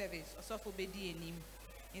anointing service. Also for Bedi Enim.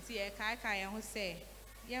 Inti Ekaika who say,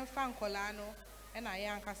 Yen fan kolano and I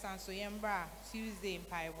yan kasanso yembra Tuesday in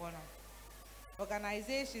Paibono.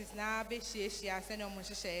 Organizations now be shia send on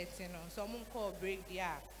Mushetino, so mun call break the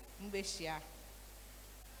Mbeshia.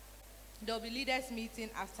 There will be leaders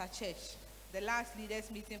meeting after church. The last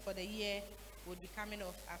leaders meeting for the year would be coming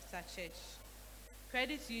off after church.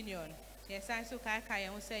 Credit union. Yes, I so kai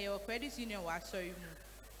say your credit union was sorry.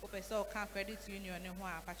 Opeso can credit union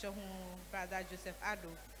and Pacho brother Joseph Ado.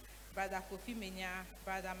 Brother Kofi Menya,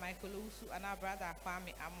 Brother Michael Usu, and our brother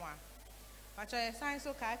Kwame Amwa. But I sign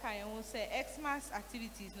so kai say Xmas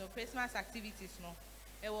activities, no Christmas activities, no.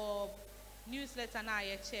 It will newsletter na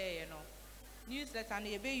ye chair, you know. Newsletter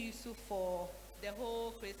na be useful for the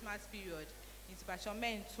whole Christmas period. It's Pacho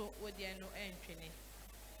men to what they no entry.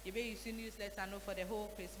 You be using newsletter no for the whole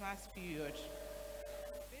Christmas period.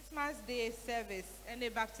 Christmas Day service and the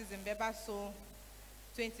baptism beba so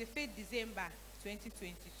 25th December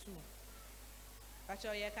 2022. But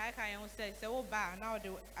your Yakayan says, oh, bar now the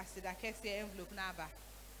Asida Kessie envelope number.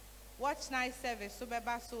 Watch night service, so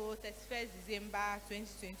Beba so 31st December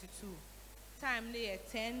 2022. Time near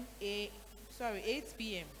 8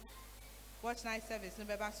 p.m. Watch night service, no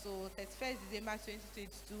Beba so 31st December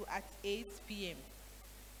 2022 at 8 p.m.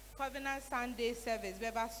 Covenant Sunday service,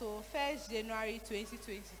 Beba so 1st January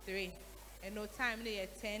 2023, and no time near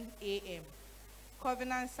 10 a.m.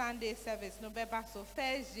 Covenant Sunday service, no Beba so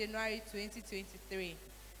 1st January 2023,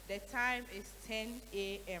 the time is 10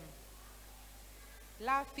 a.m.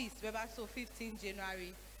 Love Feast, Beba so 15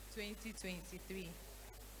 January 2023.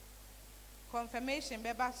 Confirmation,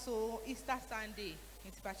 Beba so Easter Sunday,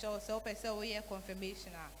 in Spacho, so Pesa, we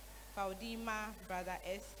confirmation. Faudima, Brother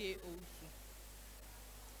S.K. Osu.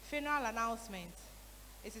 Funeral announcement.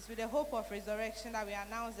 It is with the hope of resurrection that we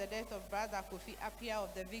announce the death of Brother Kofi Apia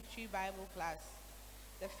of the Victory Bible class.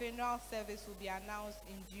 The funeral service will be announced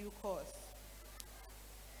in due course.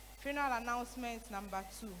 Funeral announcement number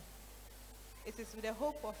 2. It is with the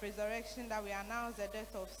hope of resurrection that we announce the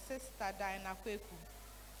death of Sister Diana Kweku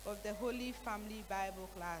of the Holy Family Bible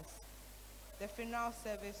class. The funeral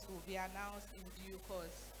service will be announced in due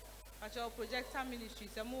course. At your projector ministry,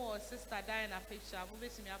 some more Sister Diana picture, we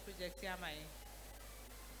see me a project here, my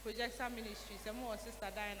projector ministry, some more Sister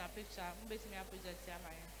Diana picture, we see me a project here,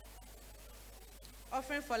 my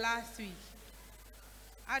offering for last week.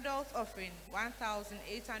 Adult offering 1,802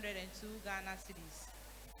 Ghana cedis.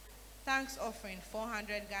 Thanks offering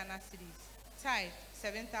 400 Ghana cedis. Tithe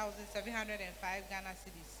 7,705 Ghana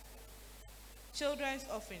cedis. Children's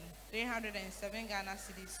offering 307 Ghana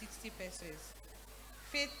cedis, 60 pesos.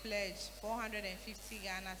 Faith pledge 450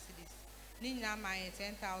 Ghana cedis. Nina Maya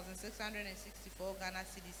 10,664 Ghana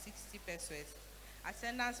cedis, 60 pesos.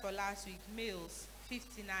 Attendance for last week: males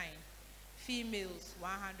 59, females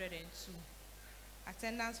 102.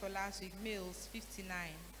 Attendance for last week: males 59,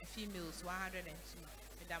 females 102.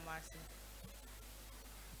 Madam Wasi.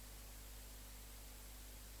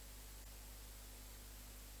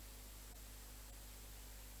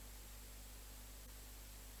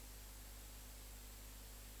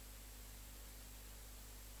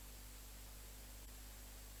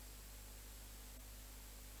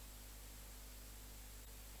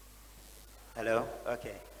 Hello?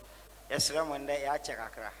 Okay. Yes, Ramon, ya check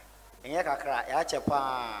Accra. And ya Accra, ya check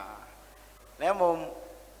pa. Lemon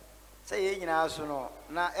say, you know, so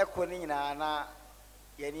na equaling na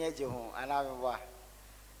Yenia Jehu, and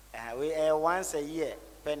I we once a year,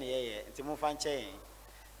 penny a year, Timofan chain.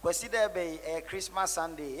 Consider be a Christmas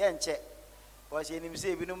Sunday, yen check. Was in him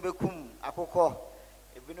say, Binumbekum, Akoko,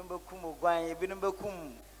 a Binumbekum, Guan, a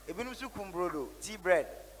Binumbekum, a Binumsukum brodo, tea bread.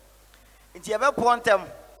 It's ever pontem.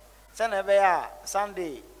 Sanabea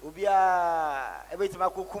Sunday, Ubia, every time I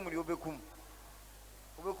cook ubekum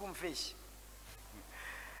fish.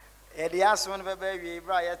 The last one, baby,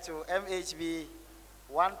 prior to MHB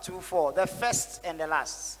 124, the first and the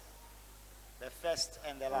last. The first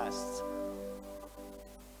and the last.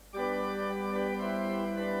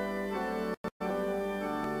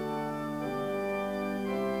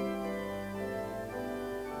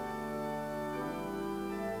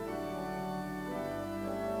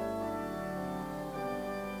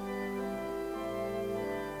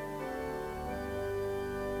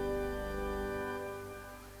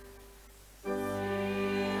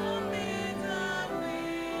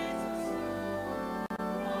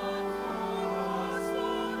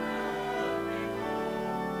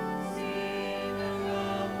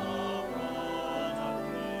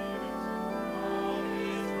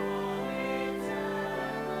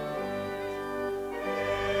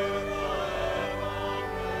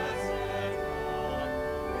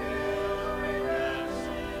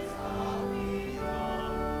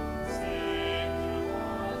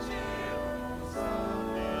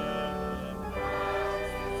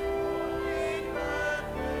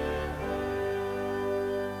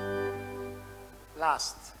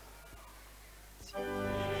 Last.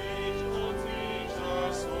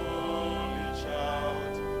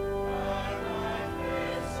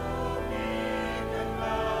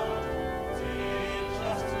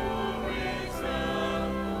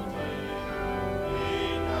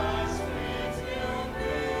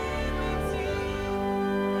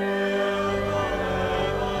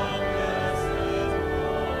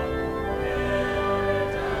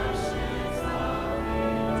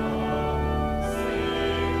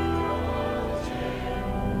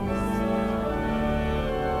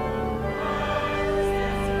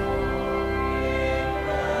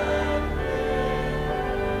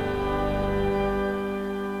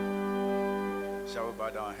 Shall we bow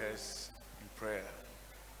down our heads in prayer?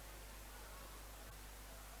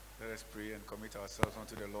 Let us pray and commit ourselves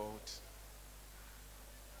unto the Lord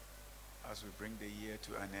as we bring the year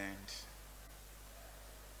to an end.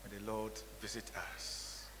 May the Lord visit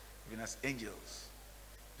us, even as angels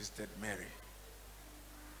visited Mary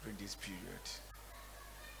during this period.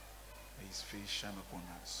 May his face shine upon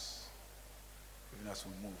us. even as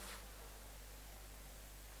we move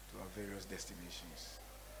to our various destinations.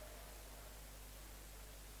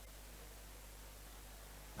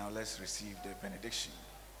 Now let's receive the benediction.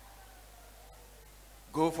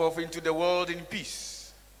 Go forth into the world in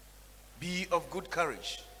peace. Be of good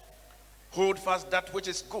courage. Hold fast that which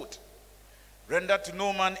is good. Render to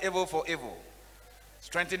no man evil for evil.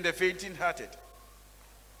 Strengthen the fainting-hearted.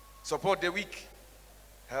 Support the weak.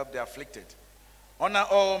 Help the afflicted. Honor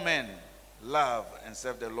all men. Love and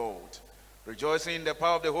serve the Lord. Rejoicing in the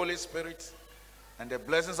power of the Holy Spirit and the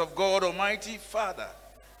blessings of God Almighty, Father,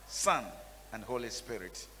 Son, and Holy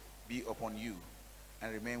Spirit be upon you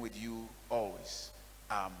and remain with you always.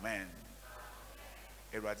 Amen.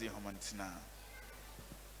 Eradi Homantina.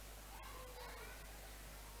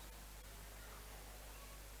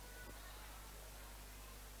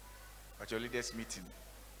 At your leaders meeting,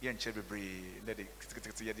 yen chebebre, let the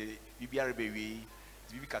BBR baby,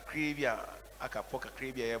 Bibika Crabia, Akapoka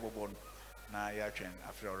Crabia, Ebobon, na Yatren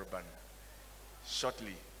after Urban.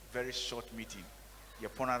 Shortly, very short meeting.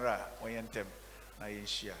 Yaponara, Oyentem, na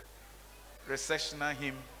Yenshia. Recessional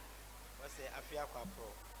hymn. What's the Afia Pro?